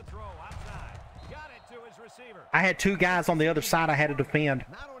 Wants to throw outside. Got it to his receiver. I had 2 guys on the other side I had to defend.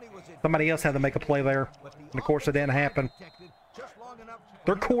 Not only was it Somebody else had to make a play there. but the And of course, it didn't happen. protected just long enough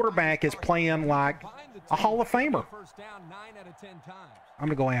Their quarterback is playing like a Hall of Famer. First down 9 out of 10 times. I'm going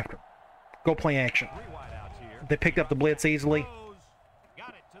to go after him. Go play action. 3 wideouts here. They picked up the blitz easily. Throws. Got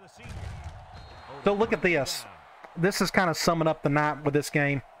it to the senior. So look at this. This is kind of summing up the night with this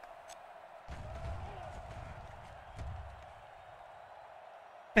game.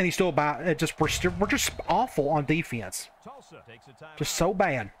 And he's still about it. Just we're just awful on defense. Tulsa takes a time. Just so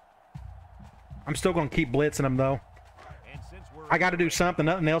bad. I'm still going to keep blitzing them though. And since we're I got to do something.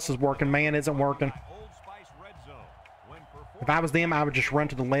 Nothing else is working. Man isn't working. Old Spice red zone. When If I was them, I would just run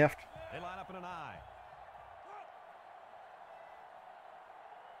to the left. they line up in an eye.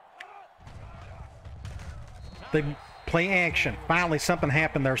 They play action. Finally, something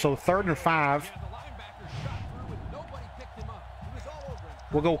happened there. So 3rd and 5. The linebacker shot through and nobody picked him up. He was all over him.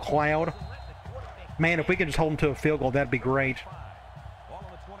 We'll go Cloud. Let the quarterback Man, if we could just hold them to a field goal, that'd be great. Ball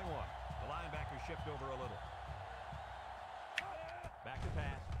on the 21. The linebacker shift over a little. Back to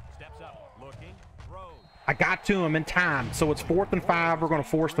pass. Steps up. Looking. Throws. I got to him in time. So it's 4th and 5. We're going to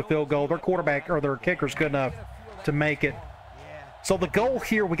force the field goal. Their quarterback or their kicker's good enough to make it. So the goal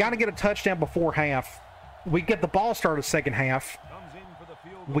here, we got to get a touchdown before half. We get the ball started 2nd half. Comes in for the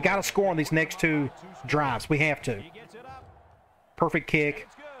field We goal. got to score on these next 2 drives. We have to. He gets it up. Perfect kick.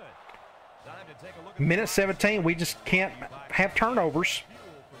 It's good. Time to take a look at Minute 17, we just can't have turnovers. fuel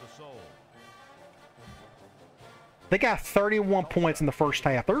for the soul. They got 31 points in the first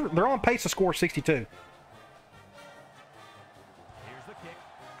half. They're on pace to score 62. Here's the kick.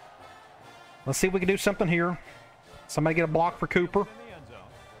 Let's see if we can do something here. Somebody get a block for Cooper. In the end zone.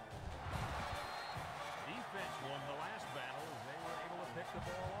 Defense won the last battle as they were able to pick the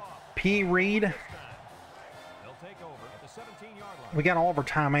ball off. P. Reed. This time, they'll take over at the 17-yard line. We got all of our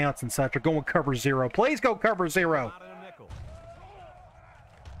timeouts and such. We're going cover 0. Please go cover 0. Out in a nickel.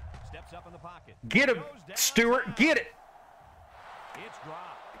 Steps up in the pocket. Get him, Goes down Stewart. outside. Get it. It's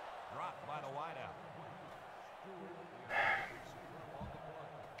dropped. Dropped by the wideout.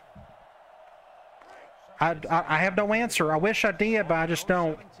 I have no answer. I wish I did, but I just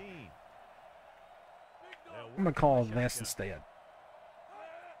don't. 17. I'm going to call this instead.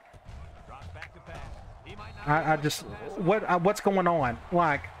 Drops back to pass. He might not I just, what's going on?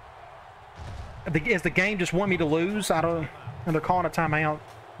 Like, is the game just want me to lose? I don't, and they're calling a timeout.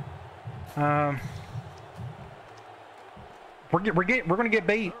 We're going to get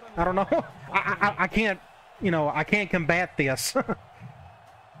beat. I don't know. I can't, I can't combat this. Number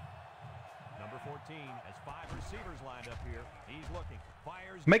 14 has 5 receivers lined up here. He's looking.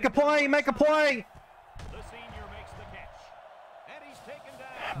 Fires. Make a play, make a play. The senior makes the catch. And he's taken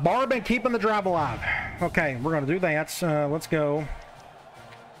down. Barbin keeping the drive alive. Okay, we're going to do that. Let's go.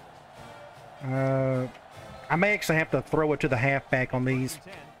 I may actually have to throw it to the halfback on these.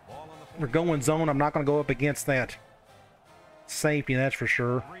 10. Ball on the We're going zone. I'm not going to go up against that safety, that's for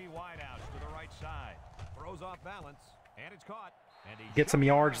sure. 3 wideouts to the right side. Throws off balance, and it's caught. And he Get some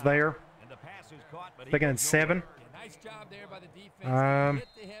yards there. And the pass is caught, but he Second and goes 7. Yeah, nice job there by the defense.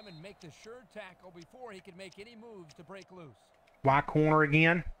 Get to him and make the sure tackle before he can make any moves to break loose. Y corner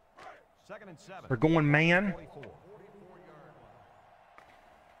again. nowhere. 2nd and 7. They're going man. 44.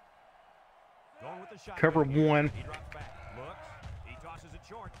 Going with the shotgun Cover here. 1. He drops back. Looks. He tosses it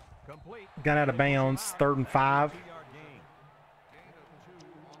short. Complete. Got out of bounds. 3rd and 5. 2-yard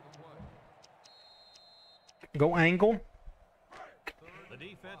gain. Go angle. The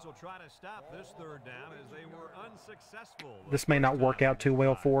defense will try to stop this 3rd down as they were unsuccessful. This may not work out too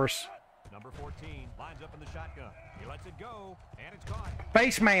well for us. Number 14 lines up in the shotgun. He lets it go, and it's caught.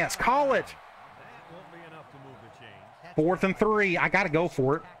 Face mask. Call it. That won't be enough to move the chains. 4th and 3. I got to go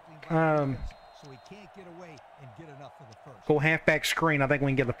for it. So he can't get away and get enough for the first. Go halfback screen. I think we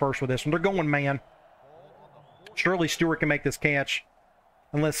can get the first with this one. They're going man. Surely Stewart can make this catch.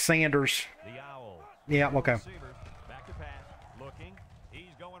 Unless Sanders. The Owls. Yeah, okay. Receivers, back to pass. Looking.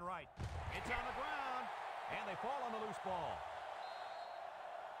 He's going right. It's on the ground, and they fall on the loose ball.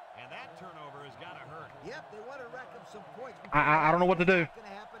 And that turnover has got to hurt. Yep, they want to rack up some points. I don't know what to do. Not gonna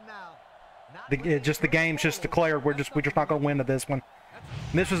happen now. Not with The game's just declared. We're just not going to win to this one.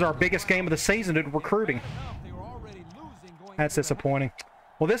 And this was our biggest game of the season due to recruiting. They were already losing going That's into the disappointing.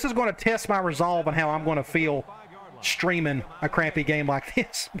 Well, this is going to test my resolve on how I'm going to feel streaming a crappy game like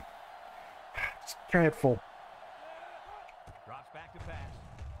this. It's dreadful. Drops back to pass.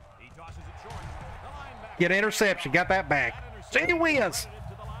 He tosses it short. The linebacker. Get interception. Got that back. Gee whiz. To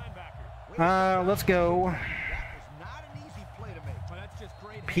the linebacker. Let's go. That was not an easy play to make. But that's just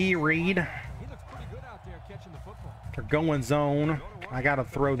great. P. Reed. He looks pretty good out there catching the football. They're going zone. I got to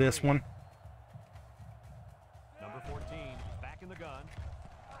throw this one. Number 14 back in the gun.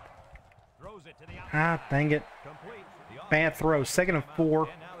 Throws it to the Ah, dang it. complete. The Bad throw. 2nd and 4.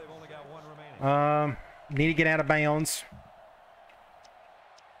 And now they've only got 1 remaining. Need to get out of bounds.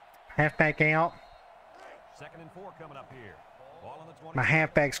 Halfback out. 2nd and 4 coming up here. Ball on the 20. My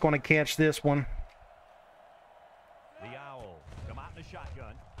halfback's going to catch this one. The Owls come out in the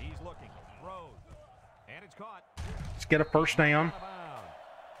shotgun. He's looking. Throws. And it's caught. Let's get a first down. Out of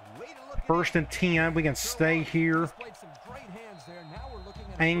bounds. Way to look at 1st and 10. We can stay here. Displayed some great hands there. Now we're looking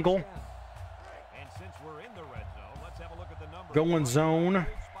at a Angle. first down. And since we're in the red zone, let's have a look at the numbers. Going zone. Old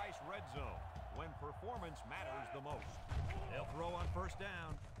Spice red zone, when performance matters the most. They'll throw on 1st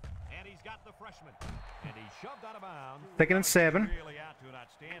down, and he's got the freshman. And he's shoved out of bounds. 2nd and 7. Really out to an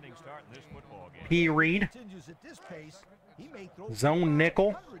outstanding start in this football game. P. Reed. continues at this pace. He may throw Zone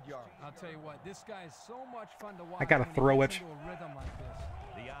nickel. 100 yards. I'll tell you what, this guy is so much fun to watch. I gotta when he throw gets it. into a rhythm like this.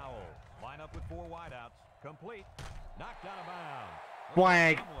 The Owls line up with 4 wideouts. Complete. Knocked out of bounds.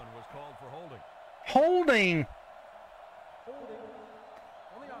 Flag. Someone was called for holding. Holding.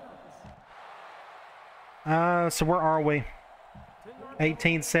 So where are we?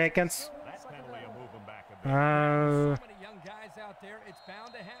 18 seconds. That penalty will move him back a bit. So many young guys out there, it's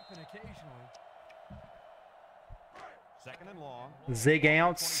bound to happen occasionally. 2nd and long. Zig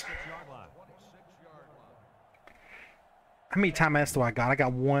outs. 26-yard line. How many timeouts do I got? I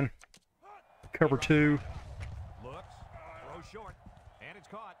got 1. Cover 2. Looks. Throws short. And it's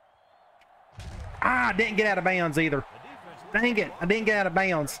caught. Ah, didn't get out of bounds either. The defense Dang it. I didn't get out of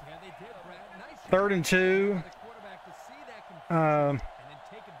bounds. Yeah, they did, Brad. Nice 3rd and 2. for the quarterback to see that confusion and then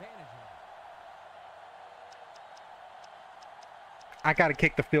take advantage of it. I got to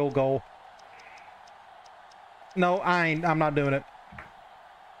kick the field goal. No, I'm not doing it.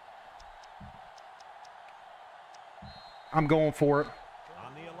 I'm going for it.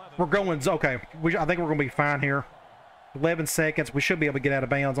 on the 11. We're going. Okay. I think we're going to be fine here. 11 seconds. We should be able to get out of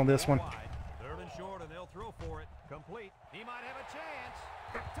bounds on this one. Wide. 3rd and short, and they'll throw for it. Complete. He might have a chance.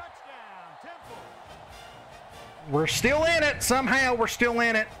 Touchdown, Temple. We're still in it. Somehow we're still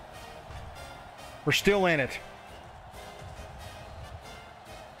in it. We're still in it.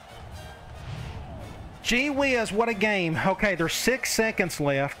 Gee whiz, what a game. Okay, there's 6 seconds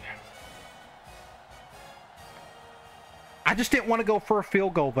left. I just didn't want to go for a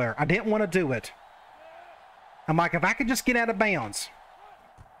field goal there. I didn't want to do it. I'm like, if I could just get out of bounds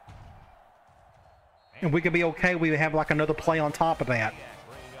and we could be okay, we would have like another play on top of that.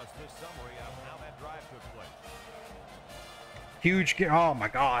 Bringing us this summary of how that drive took place. Huge. Oh my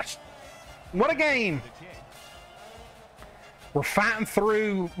gosh. What a game. The kick. We're fighting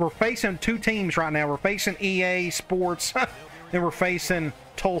through. We're facing 2 teams right now. We're facing EA Sports and we're facing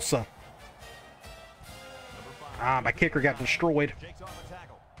Tulsa. Ah, my kicker got destroyed. Jakes on the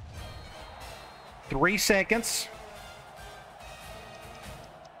tackle. 3 seconds.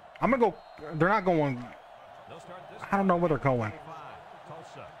 I'm going to go. They're not going They'll start this I don't know where they're going.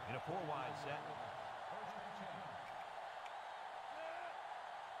 Tulsa in a 4-wide set.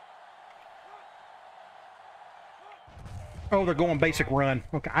 Oh, they're going basic run.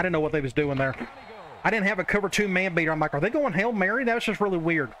 Okay, I didn't know what they was doing there. I didn't have a cover 2 man beater. I'm like, are they going Hail Mary? That was just really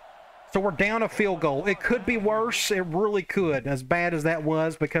weird. So we're down a field goal. It could be worse. It really could, as bad as that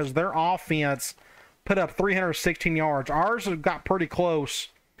was, because their offense put up 316 yards. Ours got pretty close.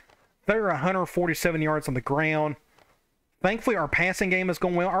 They're 147 yards on the ground. Thankfully, our passing game is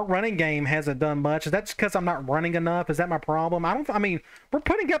going well. Our running game hasn't done much. Is that just because I'm not running enough? Is that my problem? I mean, we're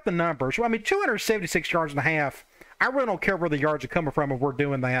putting up the numbers. I mean, 276 yards and a half. I really don't care where the yards are coming from if we're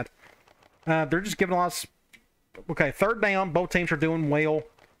doing that. They're just giving us... Okay, third down. Both teams are doing well.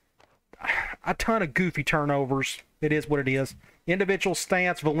 A ton of goofy turnovers. It is what it is. Individual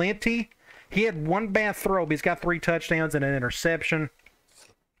stats. Valenti, he had one bad throw, but he's got 3 touchdowns and an interception.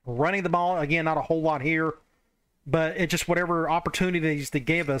 Running the ball, again, not a whole lot here. But it's just whatever opportunities they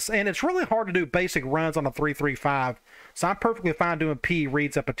give us. And it's really hard to do basic runs on a 3-3-5. So I'm perfectly fine doing P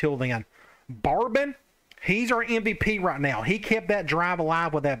reads up until then. Barbin, he's our MVP right now. He kept that drive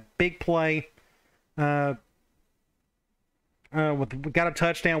alive with that big play. We got a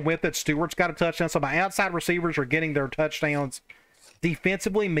touchdown with it. Stewart's got a touchdown. So my outside receivers are getting their touchdowns.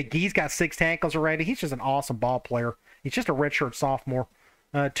 Defensively, McGee's got 6 tackles already. He's just an awesome ball player. He's just a redshirt sophomore.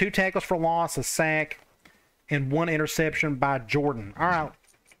 2 tackles for loss, a sack, and 1 interception by Jordan. All right,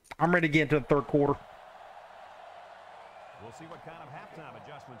 I'm ready to get into the third quarter. We'll see what kind of halftime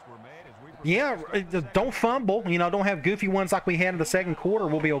adjustments were made as we Yeah, don't fumble. You know, don't have goofy ones like we had in the second quarter.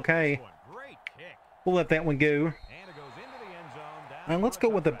 We'll be okay. Great kick. We'll let that one go. And it goes into the end zone. And let's go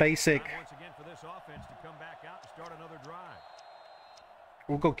with the basic. Once again for this offense to come back out and start another drive.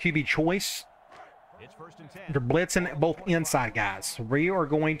 We'll go QB choice. It's 1st and 10. They're blitzing both inside guys. We are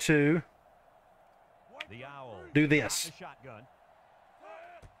going to The Owl do this. the shotgun.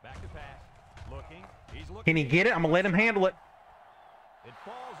 Back to pass. Looking. He's looking. Can he get it? I'm going to let him handle it. It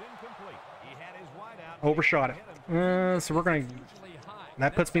falls incomplete. He had his wide out. Overshot it. So we're going to...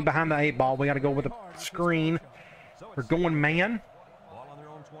 That puts me behind the 8 ball. We got to go with a screen. We're going man. Ball on their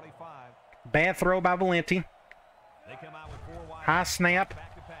own 25. Bad throw by Valenti. They come out with 4 wide. High snap.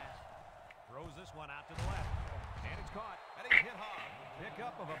 Back to pass. Throws this one out to the left. And it's caught. And it's hit hard. Pick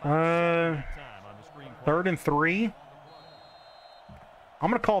up of about time on the screen play. 3rd and 3. I'm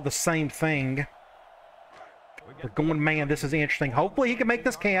going to call it the same thing. We're going man. This is interesting. Hopefully he can make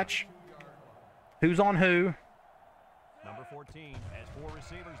this catch. Who's on who? Number 14 has 4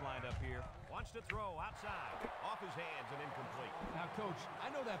 receivers lined up here. Wants to throw outside. Off his hands and incomplete. Now, Coach, I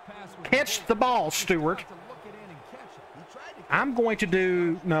know that pass was Catch the ball, Stewart. to look it in and catch it. He tried to I'm going to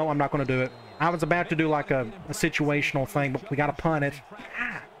do... No, I'm not going to do it. I was about to do like a situational thing, but we got to punt it.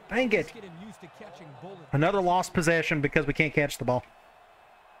 Ah, dang it. get him used to catching bullets. Another lost possession because we can't catch the ball.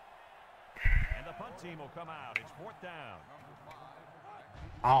 And the punt team will come out. It's 4th down.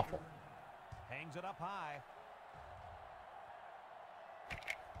 Awful. Hangs it up high.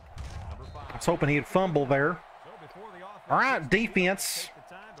 Number 5. I was hoping he'd fumble there. So before the offense All right, defense.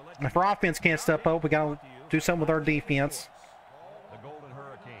 If our offense can't step up, we got to do something with our defense. The Golden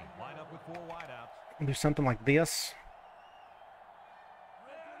Hurricane line up with 4 wideouts. Do something like this.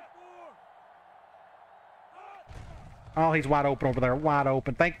 Oh, he's wide open over there. Wide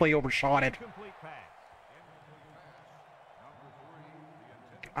open. Thankfully, he overshot it. Complete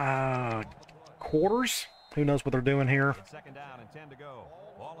pass. Quarters? Who knows what they're doing here? It's 2nd down and 10 to go.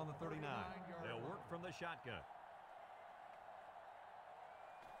 Ball on the 39. They'll work from the shotgun.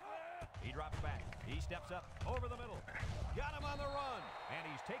 He drops back. He steps up over the middle. Got him on the run.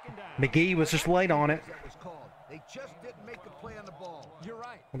 And he's taken down. McGee was just late on it. That was called. They just didn't make a play on the ball. You're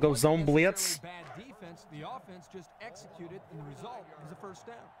right. We'll go It wasn't zone blitz. necessarily bad defense. The offense just executed, and the result is a 1st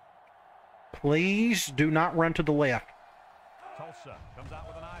down. Please do not run to the left. Tulsa comes out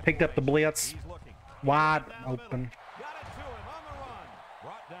with an eye. Picked up the blitz. He's looking. Wide Down the middle. open. Got it to him on the run.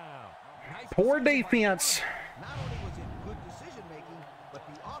 Brought down. Nice Poor decision by defense. Not only was it good decision making, but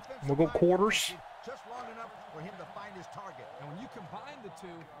the offense. We'll go quarters. Just long enough for him to find his target. And when you combine the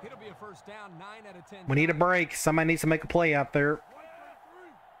two, it'll be a 1st down, 9 out of 10. We need a break. Somebody needs to make a play out there.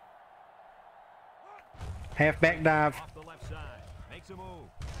 Halfback dive. Off the left side. Makes a move.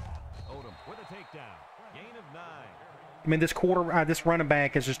 Odom with a takedown. Gain of 9. I mean, this running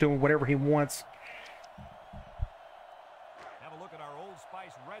back is just doing whatever he wants. Have a look at our Old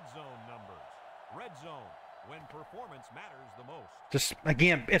Spice red zone numbers. Red zone, when performance matters the most. Just,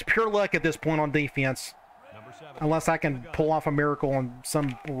 again, it's pure luck at this point on defense. Number 7. Unless I can pull off a miracle on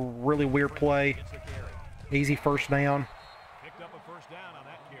some really weird play. Gets the carry. Easy 1st down. Picked up a 1st down on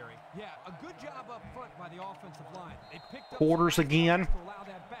that carry. Yeah, a good job up front by the offensive quarters again.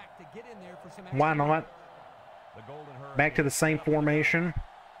 Why not? Back to the same formation.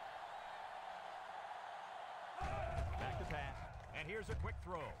 Back to pass. And here's a quick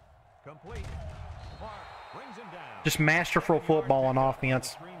throw. Complete. Clark brings him down. Just masterful football on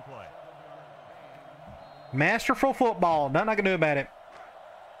offense. Masterful football. Nothing I can do about it.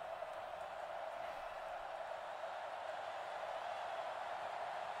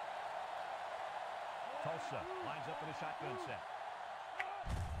 Tulsa lines up in a shotgun set.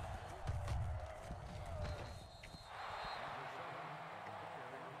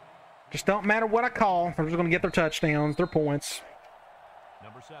 Just don't matter what I call. They're just going to get their touchdowns, their points.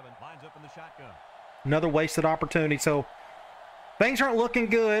 Number 7 lines up in the shotgun. Another wasted opportunity. So things aren't looking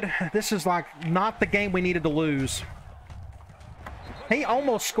good. This is like not the game we needed to lose. He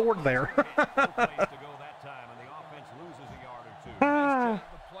almost scored there.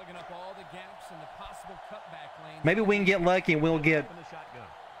 Maybe we can get lucky and we'll get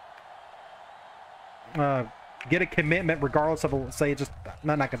a commitment regardless of, say, just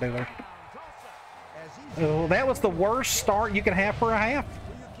nothing I can do there. Oh, that was the worst start you can have for a half.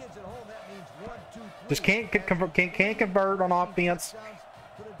 Just can't convert on offense.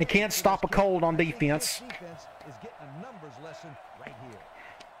 And can't stop a cold on defense.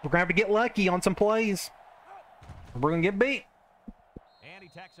 We're going to have to get lucky on some plays. We're going to get beat. And he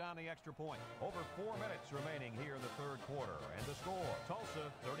tacks on the extra point. Over 4 minutes remaining here in the third quarter. And the score,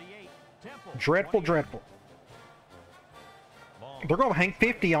 Tulsa 38, Temple. Dreadful, dreadful. They're going to hang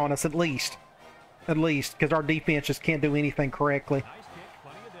 50 on us at least. At least, because our defense just can't do anything correctly.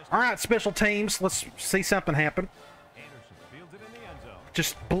 All right, special teams. Let's see something happen.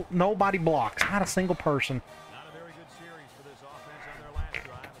 Just nobody blocks. Not a single person.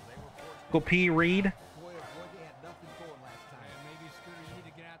 Go P. Reed.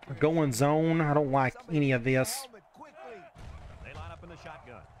 Going zone. I don't like any of this.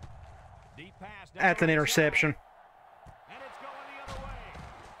 That's an interception.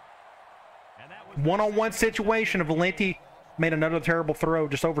 One-on-one situation. Valenti made another terrible throw.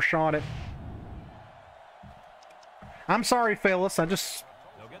 Just overshot it. I'm sorry, fellas. It's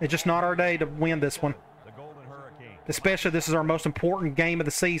just not our day to win this one. Especially this is our most important game of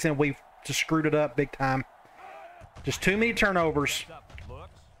the season. We've just screwed it up big time. Just too many turnovers.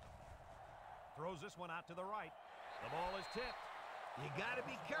 Throws this one out to the right. The ball is tipped. You got to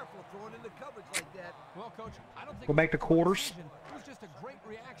be careful throwing into coverage like that. Well, coach, I don't think go back to quarters. It was just a great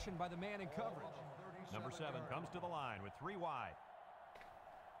reaction by the man in coverage. Number 7 comes to the line with 3 wide.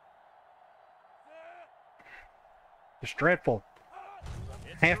 Just dreadful.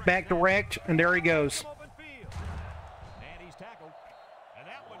 Halfback direct, and there he goes. And he's tackled. And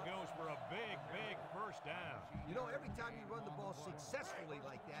that one goes for a big, big first down. You know, every time you run the ball successfully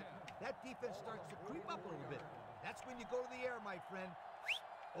like that, that defense starts to creep up a little bit. That's when you go to the air, my friend.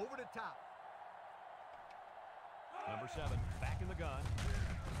 Over the top. Number 7 back in the gun.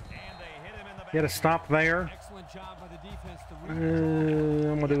 And they hit him in the back. Get a stop there. Excellent job by the defense to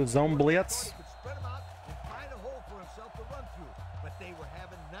I'm going to do a zone blitz. Spread him out and find a hole for himself to run through. But they were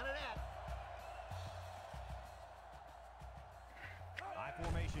having none of that. High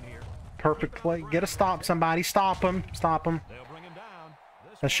formation here. Perfect play. Get a stop, somebody. Stop him. Stop him. They'll bring him down.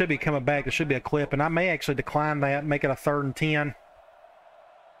 That should be coming back. There should be a clip, and I may actually decline that, make it a 3rd and 10.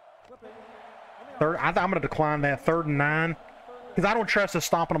 I'm going to decline that 3rd and 9 because I don't trust us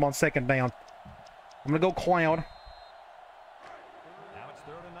stopping them on 2nd down. I'm going to go Cloud. Now it's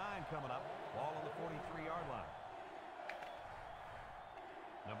 3rd and 9 coming up. Ball on the 43-yard line.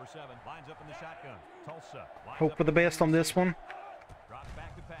 Number 7 lines up in the shotgun. Tulsa. Hope for the best on this one. Drops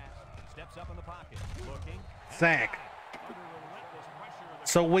back to pass. Steps up in the pocket. Looking. Sack.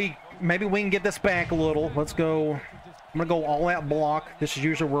 So maybe we can get this back a little. Let's go. I'm going to go all out block. This is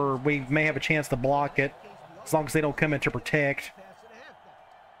usually where we may have a chance to block it, as long as they don't come in to protect.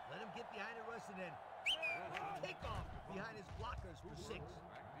 Let him get behind the rush and then take off behind his blockers for 6.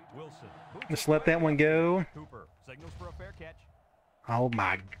 Wilson. Just let that one go. Cooper signals for a fair catch. Oh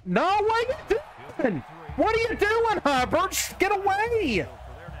my. No, what are you doing? What are you doing, Hubbard? Just get away.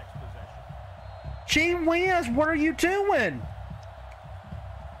 Gee whiz, what are you doing?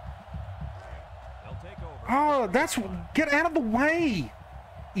 Oh, get out of the way,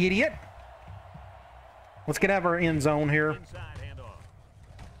 idiot. Let's get out of our end zone here.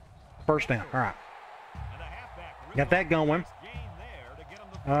 First down. All right. Got that going.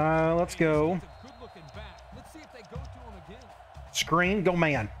 Let's go. Screen, go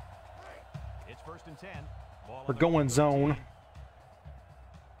man. It's 1st and 10. We're going zone.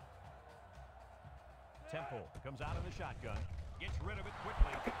 Temple comes out of the shotgun. Gets rid of it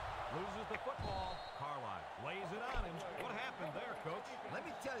quickly. Loses the football. Carline lays it on him. What happened there, Coach? Let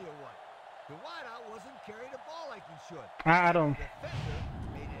me tell you what. The wideout wasn't carrying the ball like he should. I don't.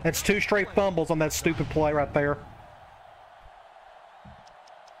 That's 2 straight fumbles on that stupid play right there.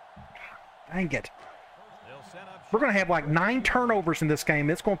 Dang it. We're going to have like 9 turnovers in this game.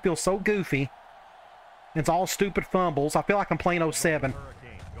 It's going to feel so goofy. It's all stupid fumbles. I feel like I'm playing 07.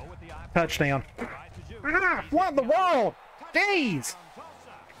 Touchdown. Ah, what in the world? Jeez.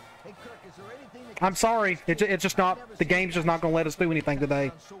 I'm sorry. It's just not, the game's just not going to let us do anything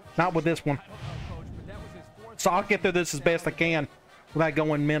today. Not with this one. So I'll get through this as best I can without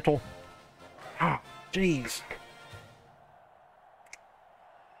going mental. Ah, jeez.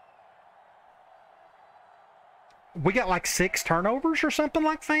 We got like 6 turnovers or something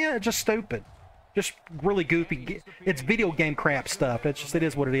like that. It's just stupid. Just really goofy. It's video game crap stuff. It's just, it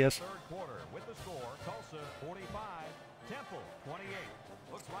is what it is.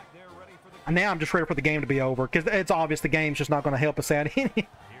 And now I'm just ready for the game to be over because it's obvious the game's just not going to help us out any.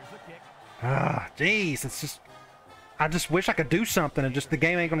 Ah, jeez. It's just, I just wish I could do something and just the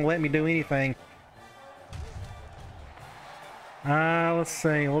game ain't going to let me do anything. Let's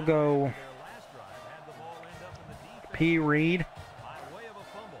see. We'll go P. Reed.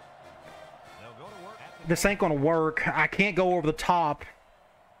 This ain't gonna work. I can't go over the top.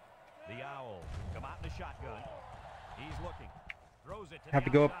 The Owl come out in the shotgun. He's looking. Throws it to Have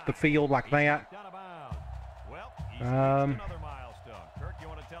to go up the field like that. Well, he's another milestone. Kirk, you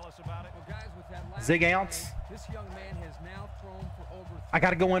want to tell us about it? Well, guys, with that last Zig outs. this young man has now thrown for over I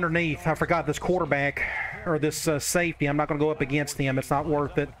got to go underneath. I forgot this quarterback or this safety. I'm not going to go up against him. It's not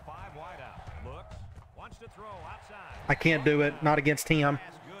worth it. I can't do it. Not against him.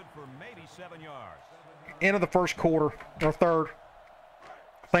 End of the first quarter or third.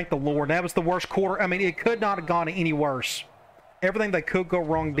 Thank the Lord. That was the worst quarter. I mean, it could not have gone any worse. Everything that could go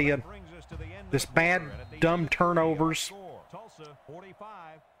wrong did. This bad, dumb turnovers.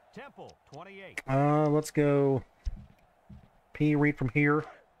 Let's go P. Reed from here.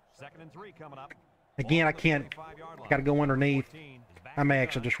 Again, I can't. Got to go underneath. I may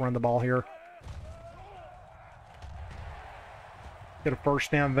actually just run the ball here. Get a first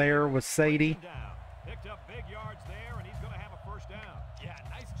down there with Sadie. Picked up big yards there, and he's going to have a first down. Yeah,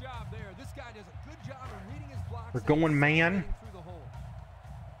 nice job there. This guy does a good job of reading his blocks. We're going man.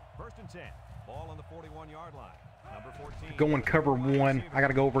 First and 10. Ball on the 41-yard line. Number 14. Going cover 1. I got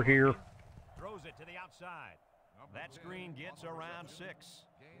to go over here. Throws it to the outside. That screen gets around 6.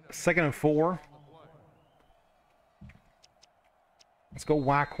 2nd and 4. Let's go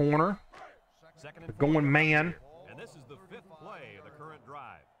Y corner. We're going man. And this is the 5th play of the current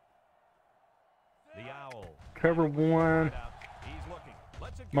drive. The Owl. Cover 1. I'm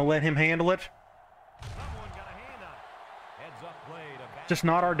going to let him handle it. Just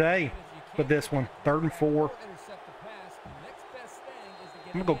not our day with this one. 3rd and 4.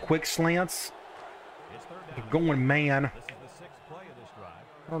 I'm going to go quick slants. We're going man.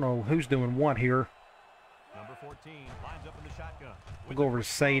 I don't know who's doing what here. We'll go over to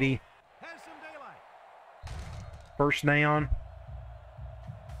Sadie. First down.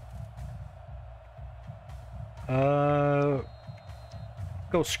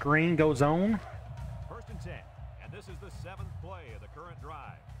 Go screen, go zone. First and 10, and this is the 7th play of the current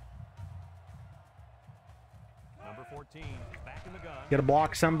drive. Number 14 is back in the gun. Get to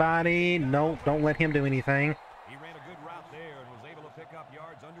block somebody. No, don't let him do anything. He ran a good route there and was able to pick up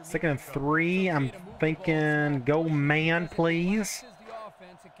yards underneath. 2nd and 3. I'm thinking go man, please.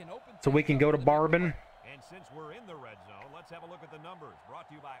 So we can go to Barbin. And since we're in the red zone, let's have a look at the numbers. Brought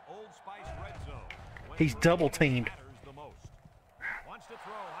to you by Old Spice Red Zone. He's double teamed.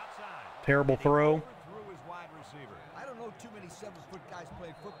 Terrible throw. I don't know too many 7-foot guys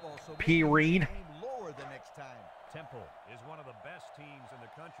play football, so P. Reed. lower the next time. Temple is one of the best teams in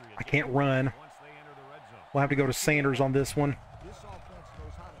the country. I can't run. Once they enter the red zone. We'll have to go to Sanders on this one. This offense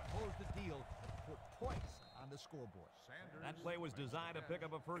knows how to close the deal and put points on the scoreboard. That play was designed to pick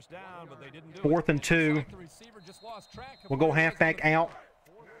up a first down, but they didn't do 4th and 2. We'll go halfback out.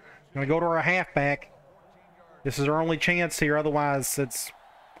 Going to go to our halfback. This is our only chance here. Otherwise, it's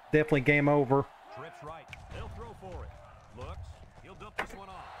definitely game over. Trips right. They'll throw for it. Looks. He'll dump this one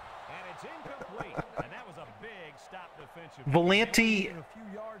off. And it's incomplete. And that was a big stop defensively. Valenti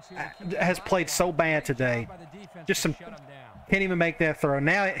has played so bad today. Just some can't even make that throw.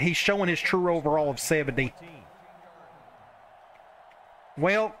 Now he's showing his true overall of 70.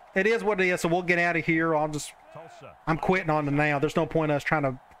 Well, it is what it is, so we'll get out of here. I'm quitting on them now. There's no point in us trying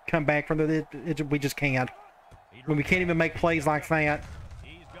to come back from it. We just can't. When we can't even make plays like that.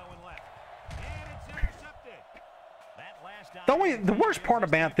 He's going left. And it's intercepted. That last The worst part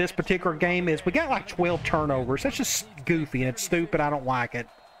about this particular game is we got like 12 turnovers. That's just goofy and it's stupid. I don't like it.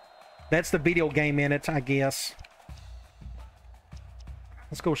 That's the video game in it, I guess.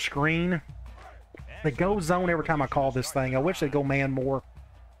 Let's go screen. They go zone every time I call this thing. I wish they'd go man more.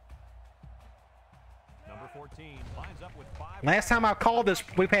 Last time I called this,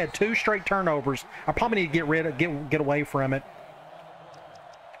 we've had 2 straight turnovers. I probably need to get away from it.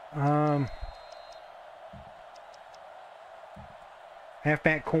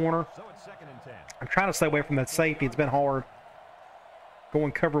 Halfback corner. I'm trying to stay away from that safety. It's been hard.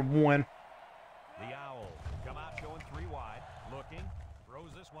 Going cover 1. The Owls come out showing 3 wide. Looking.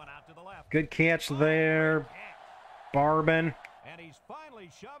 Throws this one out to the left. Good catch there. Barbin. And he's finally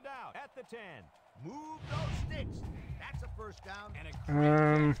shoved out at the 10. Move those sticks. That's a first down. And a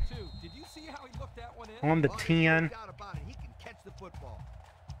great catch, too. Did you see how he looked that one in? On the 10. He can catch the football.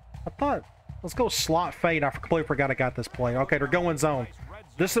 I thought, let's go slot fade. I completely forgot I got this play. Okay, they're going zone.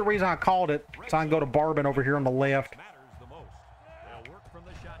 This is the reason I called it, so I can go to Barbin over here on the left. Matters the most. They'll work from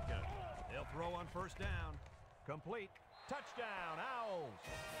the shotgun. They'll throw on first down. Complete. Touchdown, Owls.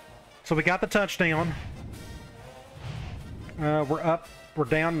 So we got the touchdown. We're up. We're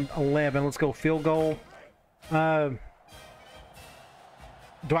down 11. Let's go field goal. Do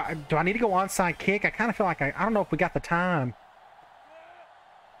I need to go onside kick? I kind of feel like I don't know if we got the time.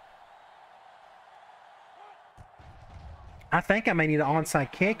 I think I may need to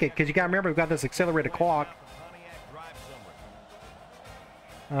onside kick it because you got to remember we've got this accelerated clock.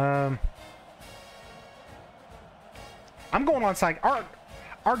 I'm going onside.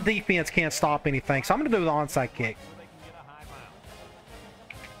 Our defense can't stop anything, so I'm going to do the onside kick.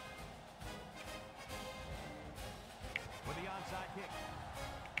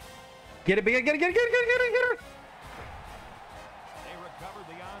 Get it, get it. They recovered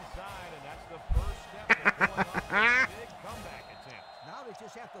the onside, and that's the first step to going on big comeback attempt. Now they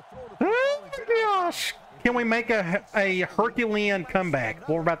just have to throw the Oh my gosh! Can we make a Herculean comeback?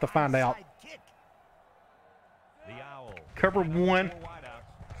 Well, we're about to find out. The Owl. Cover 1.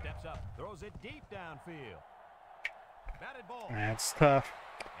 Steps up, throws it deep downfield. Batted ball. That's tough.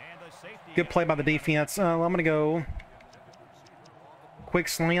 And the safety. Good play by the defense. I'm going to go quick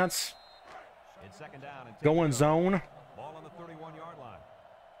slants. Second down and Going zone. Ball on the 31-yard line.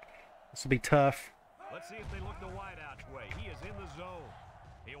 This will be tough. Let's see if they look the wideout's way. He is in the zone.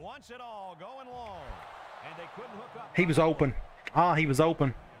 He wants it all going long. And they couldn't hook up. He was open. He was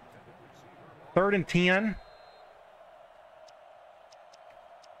open. 3rd and 10.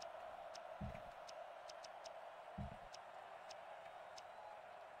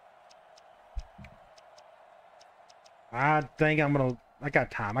 I think I'm going to... I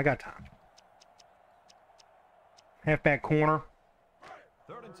got time. Halfback corner.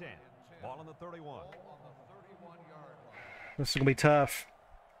 3rd and 10. Ball on the 31. This is going to be tough.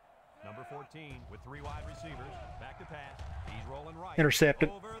 Number 14 with 3 wide receivers. Back to pass. He's rolling right. Intercepted.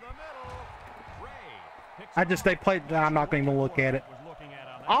 Over the middle. Ray they played. I'm not going to even look at it.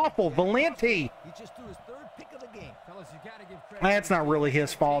 Awful. Valenti. He just threw his 3rd pick of the game. Fellas, you gotta give credit. That's not really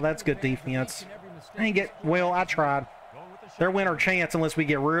his fault. That's good defense. I tried. They're winning our chance unless we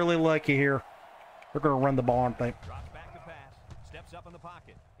get really lucky here. They're going to run the ball, aren't they? Drops back to pass. Steps up in the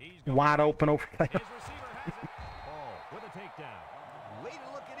pocket. He's Wide open over there. His receiver has it. Ball with a takedown. Way to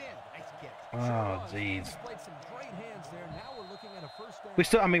look it in. Nice catch. Oh, jeez. Played some great hands there. Now we're looking at a first down. We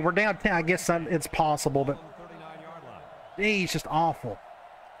still, I mean, we're down 10. I guess it's possible, but On the 39-yard line. he's just awful.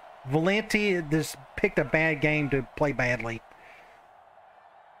 Valenti just picked a bad game to play badly.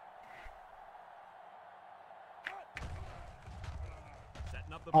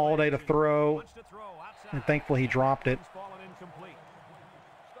 Setting up the All play day to throw, Wants to throw outside. and thankfully he dropped it. It's fallen incomplete.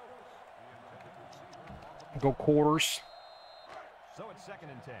 Go quarters. So it's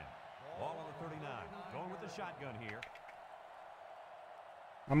 2nd and 10. Ball on the 39. Going with the shotgun here.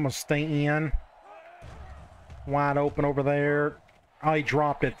 I'm going to stay in. Wide open over there. Oh, he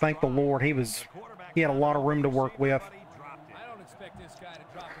dropped it. Thank the Lord. He had a lot of room to work with. I don't expect this guy to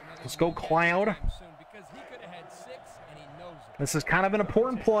drop another Let's go Cloud. soon because he could have had 6 and he knows it. This is kind of an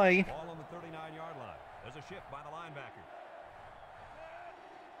important play. Ball on the 39-yard line. There's a shift by the linebacker.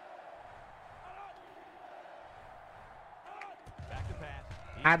 Back to pass.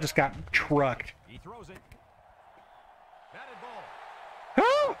 I just got trucked. He throws it. Batted ball.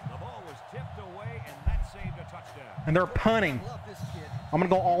 Oh! The ball was tipped away, and that saved a touchdown. And they're punting. Love this kid. I'm going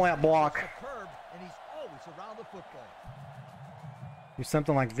to go all-out block. Superb, and he's always around the football. Do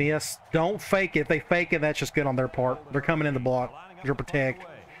something like this. Don't fake it. If they fake it, that's just good on their part. They're coming in the block. You're protect.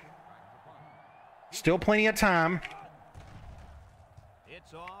 Still plenty of time.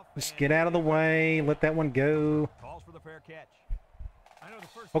 Gets off. Just get out of the way. Let that one go. Calls for the fair catch. I know the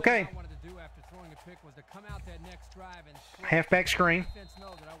first Okay. thing I wanted to do after throwing a pick was to come out that next drive and throw. Halfback screen. Defense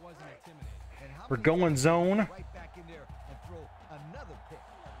know that I wasn't intimidated. And how We're many going times zone. right back in there and throw another pick?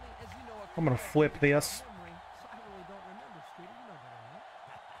 I mean, as you know, I'm gonna flip this. so I really don't remember, Scooter. You know better than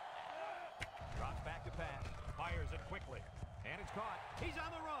that. Drops back to pass. Fires it quickly. And it's caught. He's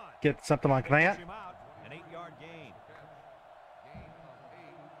on the run. Get something like that. Push him out. An 8-yard gain.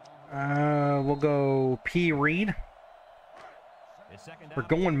 We'll go P. Reed. It's second down. We're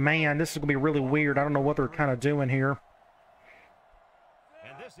going man. This is gonna be really weird. I don't know what they're kind of doing here.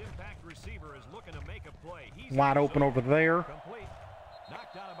 And this impact receiver is looking to make a play. He's Wide open over there. complete.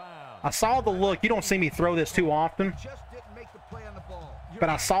 Knocked out of bounds. I saw the look. You don't see me throw this too often, Just didn't make the play on the ball. but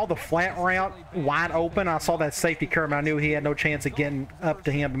I saw the flat route wide open. I saw that safety curve, and I knew he had no chance of getting up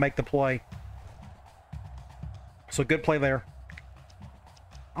to him to make the play. So good play there.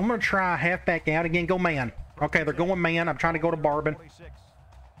 I'm going to try halfback out again. Go man. Okay, they're going man. I'm trying to go to Barbin. 46.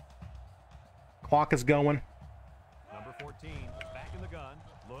 Clock is going. Number 14 is back in the gun.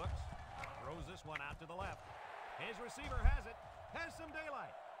 Looks. Throws this one out to the left. His receiver has it. Has some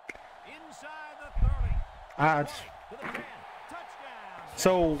daylight. Inside the 30. To the 10. Touchdown.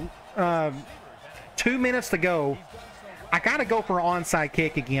 So, 2 minutes to go. I got to go for an onside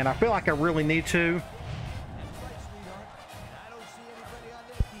kick again. I feel like I really need to.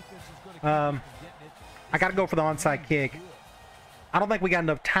 I got to go for the onside kick. I don't think we got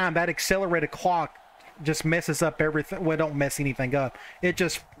enough time. That accelerated clock just messes up everything. Well, it don't mess anything up. It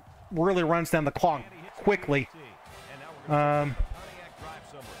just really runs down the clock quickly.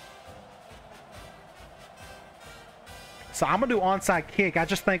 So I'm going to do onside kick. I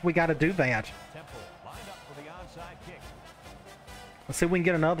just think we got to do that. Temple lined up for the onside kick. Let's see if we can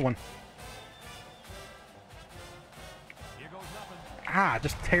get another one. Here goes nothing. Ah,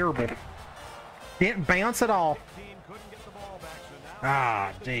 just terrible. Didn't bounce at all. Team couldn't get the ball back, so now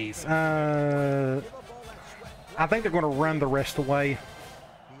Ah, jeez. I think they're going to run the rest of the way.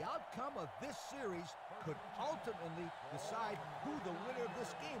 The outcome of this series could ultimately decide who the winner of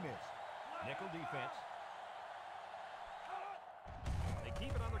this game is. nickel defense. They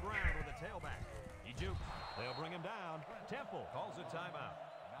keep it on the ground with a tailback. He jukes. They'll bring him down. Temple calls a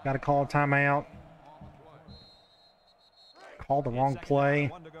timeout. Got to call a timeout. Called the wrong play.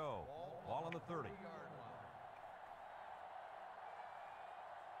 1 to go. Ball on the 30.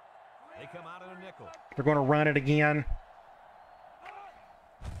 They come out in a nickel. They're going to run it again.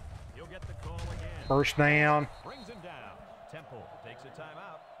 He'll get the call again. First down. Brings him down. Temple takes a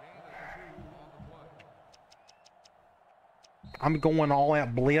timeout. I'm going all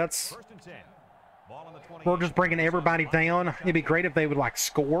out blitz. First and 10. Ball on the 20. We're just bringing everybody down. It'd be great if they would like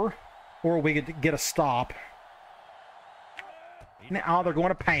score, or we could get a stop. Now they're going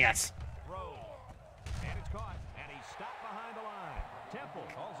to pass. Throws. And it's caught. And he's stopped behind the line. Temple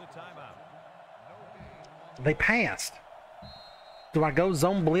calls a timeout. They passed. Do I go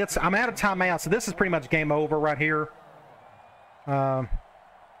zone blitz? I'm out of timeout, so this is pretty much game over right here.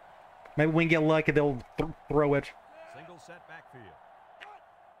 Maybe we can get lucky. They'll throw it. Single set backfield.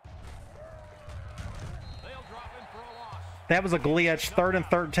 They'll drop in for a loss. That was a glitch. 3rd and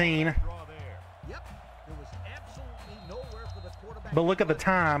 13. Draw there. Yep, there was absolutely nowhere for the quarterback. But look at the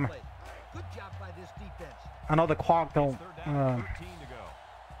time. Good job by this defense. I know the clock don't. Third down, 13 to go.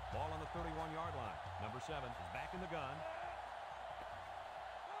 Ball on the 31-yard line. Number 7 is back in the gun.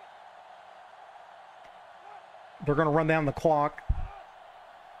 They're going to run down the clock.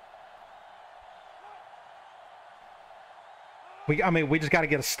 We just got to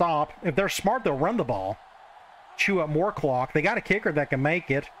get a stop. If they're smart, they'll run the ball. Chew up more clock. They got a kicker that can make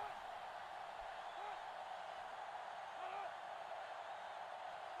it.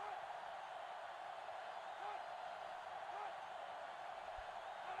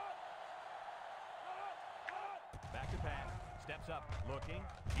 Back to pass. Steps up. Looking.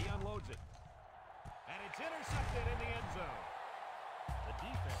 He unloads it. And it's intercepted in the end zone. The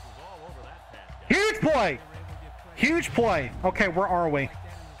defense is all over that pass. Huge play. Huge play. Okay, where are we?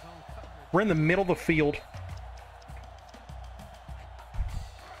 We're in the middle of the field.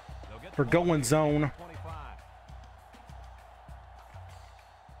 We're going zone. 25.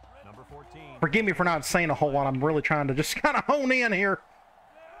 Number 14. Forgive me for not saying a whole lot. I'm really trying to just kind of hone in here.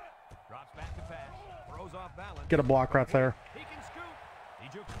 Drops back to pass. Throws off balance. Get a block right there. He can scoop. He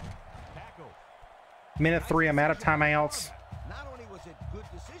jukes. Tackle. Minute 3. I'm out of timeouts. Not only was it good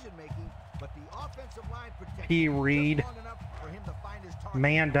decision making, but the offensive line protection P. Reed. just long enough for him to find his target.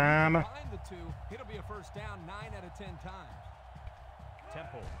 Man dime. Behind the two, it'll be a first down 9 out of 10 times.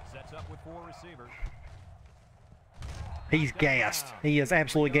 Temple sets up with 4 receivers. He's gassed. He is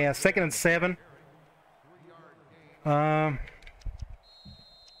absolutely gassed. 2nd and 7.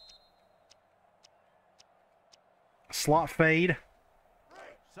 Slot fade.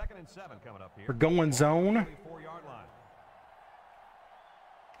 2nd and 7 coming up here. We're going zone. 4-yard line.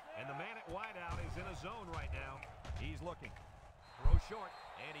 And the man at wideout is in a zone right now. He's looking. Throw short,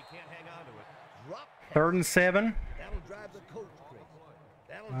 and he can't hang on to it. Drop. 3rd and 7. That'll drive the coach crazy.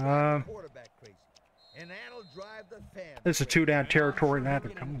 That'll drive the quarterback crazy. And that'll drive the fans. This is 2-down territory.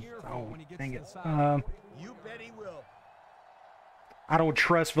 Oh, dang it. You bet he will. I don't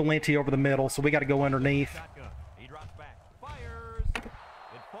trust Valenti over the middle, so we got to go underneath. He drops back. Fires.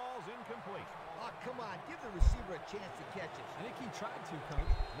 It falls incomplete. Oh, come on. Give the receiver a chance to catch it. I think he tried to,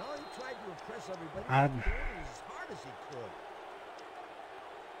 Coach. No, he tried to impress everybody. I- He threw it as hard as he could.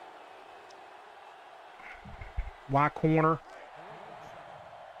 Y corner.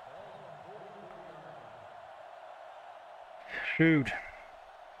 Shoot.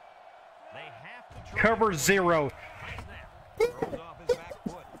 They have to try. Cover 0. Throws off his back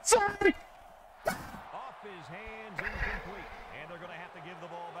foot. Sorry. Off his hands, incomplete. And they're going to have to give the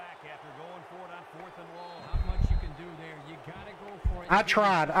ball back after going for it on 4th and long. Not much you can do there. You got to go for it.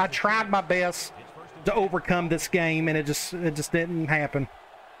 I tried my best It's 1st and to 10. overcome this game, and it just didn't happen.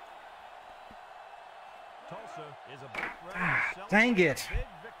 Tulsa is about ready to Dang celebrate it. a big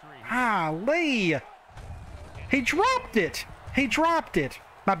victory here. Golly. He dropped it. He dropped it.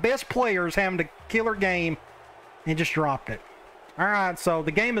 My best player is having a killer game and just dropped it. All right, so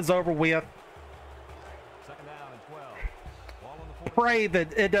the game is over with. 2nd down and 12. Ball on the 40. Pray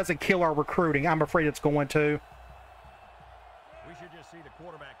that it doesn't kill our recruiting. I'm afraid it's going to. We should just see the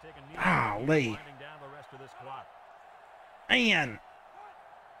quarterback taking knee. Golly. Winding down the rest of this clock. Man,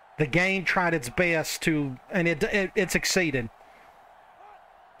 the game tried its best to, and it succeeded.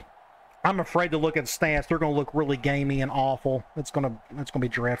 I'm afraid to look at stats. They're going to look really gamey and awful. It's going to be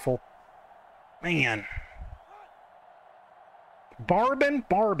dreadful. Man.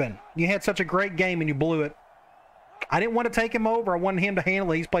 Barbin, you had such a great game and you blew it. I didn't want to take him over. I wanted him to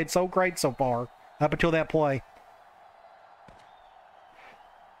handle it. He's played so great so far up until that play.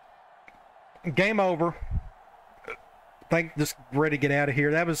 Game over. Just ready to get out of here.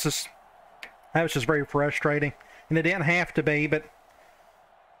 That was just very frustrating, and it didn't have to be, but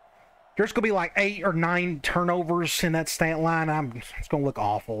there's going to be like 8 or 9 turnovers in that stat line. It's going to look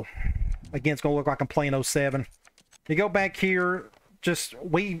awful. Again, it's going to look like I'm playing 07. You go back here,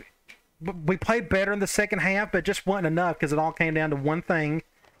 we played better in the second half, but it just wasn't enough because it all came down to one thing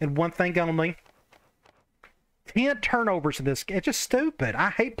and one thing only. 10 turnovers in this game. It's just stupid.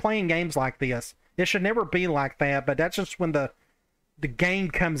 I hate playing games like this. It should never be like that, but that's just when the game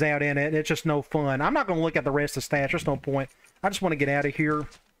comes out in it. It's just no fun. I'm not going to look at the rest of the stats. There's no point. I just want to get out of here.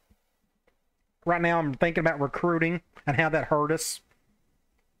 Right now, I'm thinking about recruiting and how that hurt us.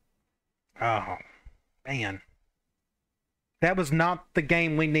 Oh, man. That was not the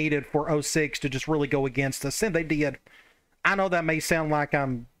game we needed for 06 to just really go against us. And they did. I know that may sound like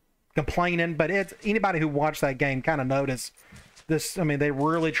I'm complaining, but anybody who watched that game kind of noticed this. I mean, they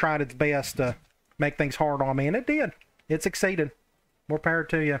really tried its best to make things hard on me, and it did. It succeeded. More power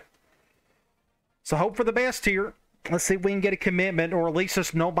to you. So hope for the best here. Let's see if we can get a commitment, or at least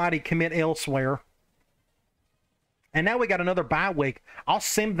just nobody commit elsewhere. And now we got another bye week. I'll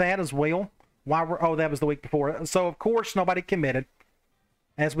sim that as well. That was the week before. So, of course, nobody committed,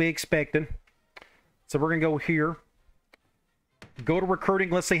 as we expected. So we're going to go here. Go to recruiting.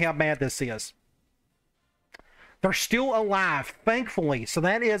 Let's see how bad this is. They're still alive, thankfully. So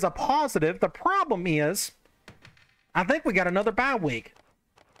that is a positive. The problem is, I think we got another bye week.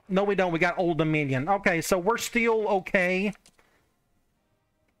 No, we don't. We got Old Dominion. Okay, so we're still okay.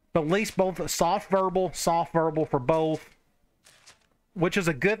 But at least both soft verbal for both, which is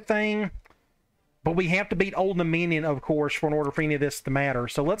a good thing. But we have to beat Old Dominion, of course, in order for any of this to matter.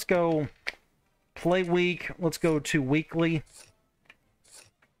 So let's go play week. Let's go to weekly.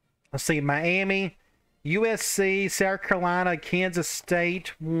 Let's see, Miami, USC, South Carolina, Kansas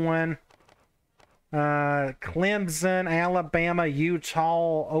State won. Clemson, Alabama,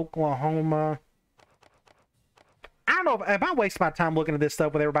 Utah, Oklahoma. I don't know if I waste my time looking at this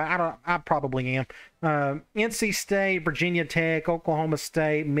stuff with everybody. I probably am. NC State, Virginia Tech, Oklahoma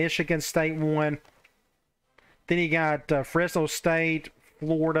State, Michigan State won. Then you got Fresno State,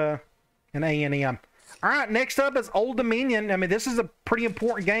 Florida, and A&M. All right, next up is Old Dominion. I mean, this is a pretty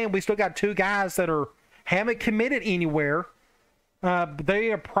important game. We still got 2 guys that haven't committed anywhere.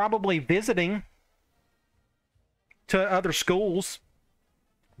 They are probably visiting to other schools.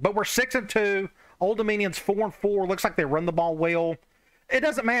 But we're 6-2. Old Dominion's 4-4. Looks like they run the ball well. it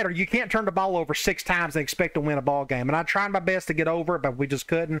doesn't matter. You can't turn the ball over 6 times and expect to win a ball game. And I tried my best to get over it, but we just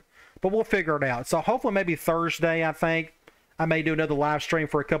couldn't. But we'll figure it out. So hopefully maybe Thursday, I think, I may do another live stream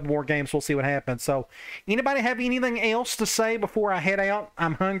for a couple more games. We'll see what happens. So anybody have anything else to say before I head out?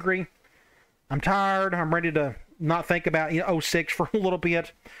 I'm hungry. I'm tired. I'm ready to not think about 06 for a little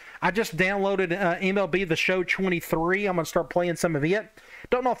bit. I just downloaded MLB The Show 23. I'm going to start playing some of it.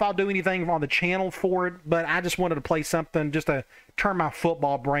 Don't know if I'll do anything on the channel for it, but I just wanted to play something just to turn my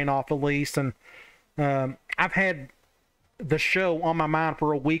football brain off at least. And I've had the show on my mind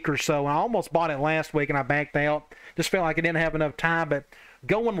for a week or so. I almost bought it last week and I backed out. Just felt like I didn't have enough time, but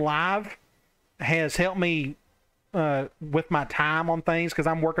going live has helped me with my time on things because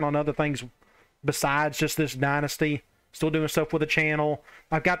I'm working on other things besides just this Dynasty. Still doing stuff with the channel.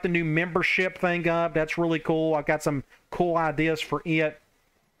 I've got the new membership thing up. That's really cool. I've got some cool ideas for it.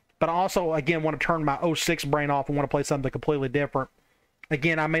 But I also, again, want to turn my 06 brain off and want to play something completely different.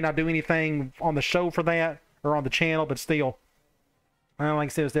 Again, I may not do anything on the show for that or on the channel, but still. Like I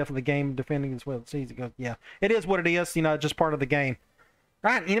said, it's definitely the game defending as well. It's easy. Yeah, it is what it is. Just part of the game.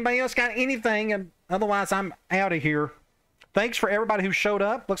 All right, anybody else got anything? And otherwise, I'm out of here. Thanks for everybody who showed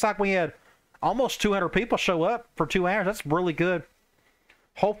up. Looks like we had almost 200 people show up for 2 hours. That's really good.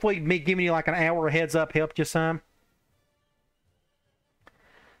 Hopefully, me giving you like an hour of heads up helped you some.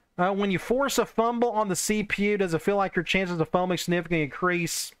 When you force a fumble on the CPU, does it feel like your chances of fumbling significantly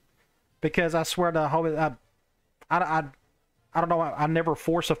increase? Because I swear to I don't know. I never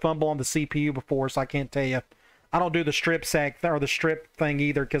forced a fumble on the CPU before, so I can't tell you. I don't do the strip sack or the strip thing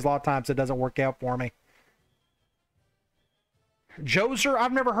either because a lot of times it doesn't work out for me. Joser,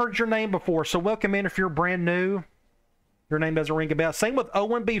 I've never heard your name before, so welcome in if you're brand new. Your name doesn't ring a bell. Same with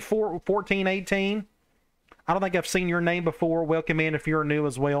OMB1418. I don't think I've seen your name before. Welcome in if you're new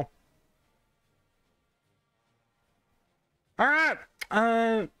as well. All right.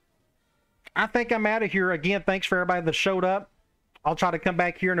 I think I'm out of here. Again, thanks for everybody that showed up. I'll try to come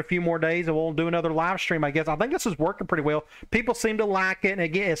back here in a few more days and we'll do another live stream, I guess. I think this is working pretty well. People seem to like it. And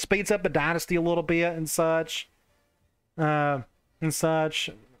again, it speeds up the Dynasty a little bit and such. So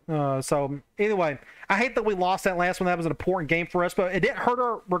anyway, I hate that we lost that last one. That was an important game for us, but it didn't hurt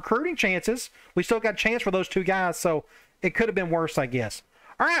our recruiting chances. We still got a chance for those 2 guys, so it could have been worse, I guess.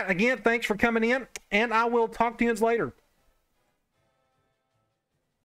 All right, again, thanks for coming in, and I will talk to you later.